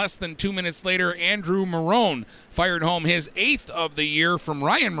 And less than 2 minutes later, Andrew Marone fired home his 8th of the year from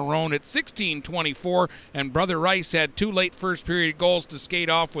Ryan Marone at 16:24. And Brother Rice had 2 late first period goals to skate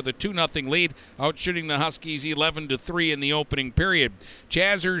off with a 2-0 lead, outshooting the Huskies 11-3 in the opening period.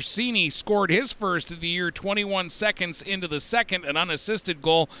 Chaz Ursini scored his first of the year 21 seconds into the second. An unassisted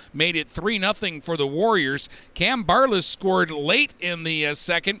goal made it 3-0 for the Warriors. Cam Barlas scored late in the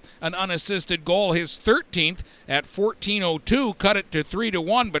second, an unassisted goal, his 13th at 14:02, cut it to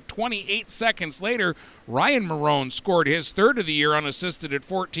 3-1, but 28 seconds later, Ryan Marone scored his third of the year unassisted at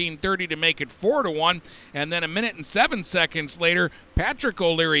 14:30 to make it 4-1, and then a minute and 7 seconds later, Patrick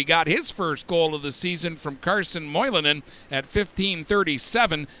O'Leary got his first goal of the season from Carson Moilanen at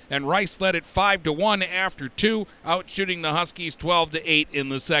 15:37, and Rice led it 5-1 after 2, outshooting the Huskies 12-8 in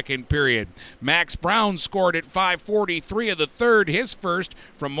the second period. Max Brown scored at 5:43 of the third, his first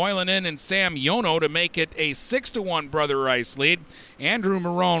from Moilanen and Sam Yono to make it a 6-1 Brother Rice lead. Andrew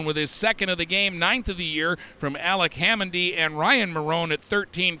Marone with his second of the game, 9th of the year from Alec Hammondy and Ryan Marone at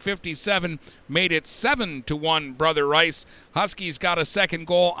 13:57 made it 7-1 Brother Rice. Huskies got a second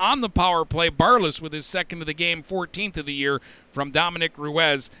goal on the power play. Barlas with his second of the game, 14th of the year from Dominic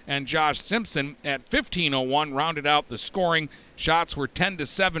Ruiz and Josh Simpson at 15:01 rounded out the scoring. Shots were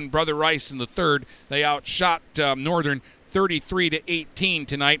 10-7 Brother Rice in the third. They outshot Northern 33-18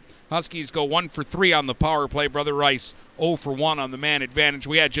 tonight. Huskies go 1 for 3 on the power play. Brother Rice 0 for 1 on the man advantage.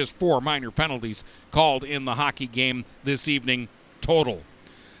 We had just 4 minor penalties called in the hockey game this evening total.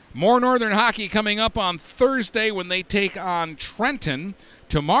 More Northern hockey coming up on Thursday when they take on Trenton.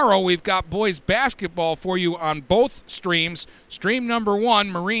 Tomorrow we've got boys basketball for you on both streams. Stream number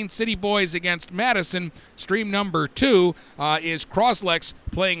 1, Marine City Boys against Madison. Stream number 2 is Croslex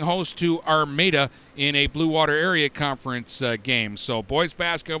playing host to Armada in a Blue Water Area Conference game. So boys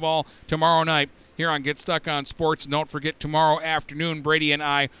basketball tomorrow night here on Get Stuck on Sports. Don't forget, tomorrow afternoon, Brady and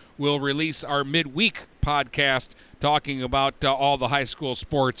I will release our midweek podcast talking about all the high school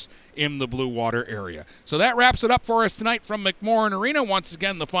sports in the Blue Water area. So that wraps it up for us tonight from McMorran Arena. Once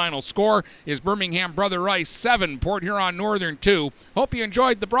again, the final score is Birmingham Brother Rice 7, Port Huron Northern 2. Hope you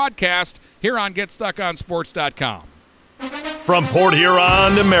enjoyed the broadcast here on GetStuckOnSports.com. From Port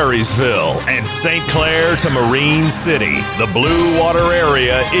Huron to Marysville and St. Clair to Marine City, the Blue Water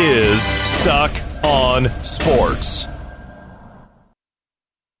area is Stuck on Sports.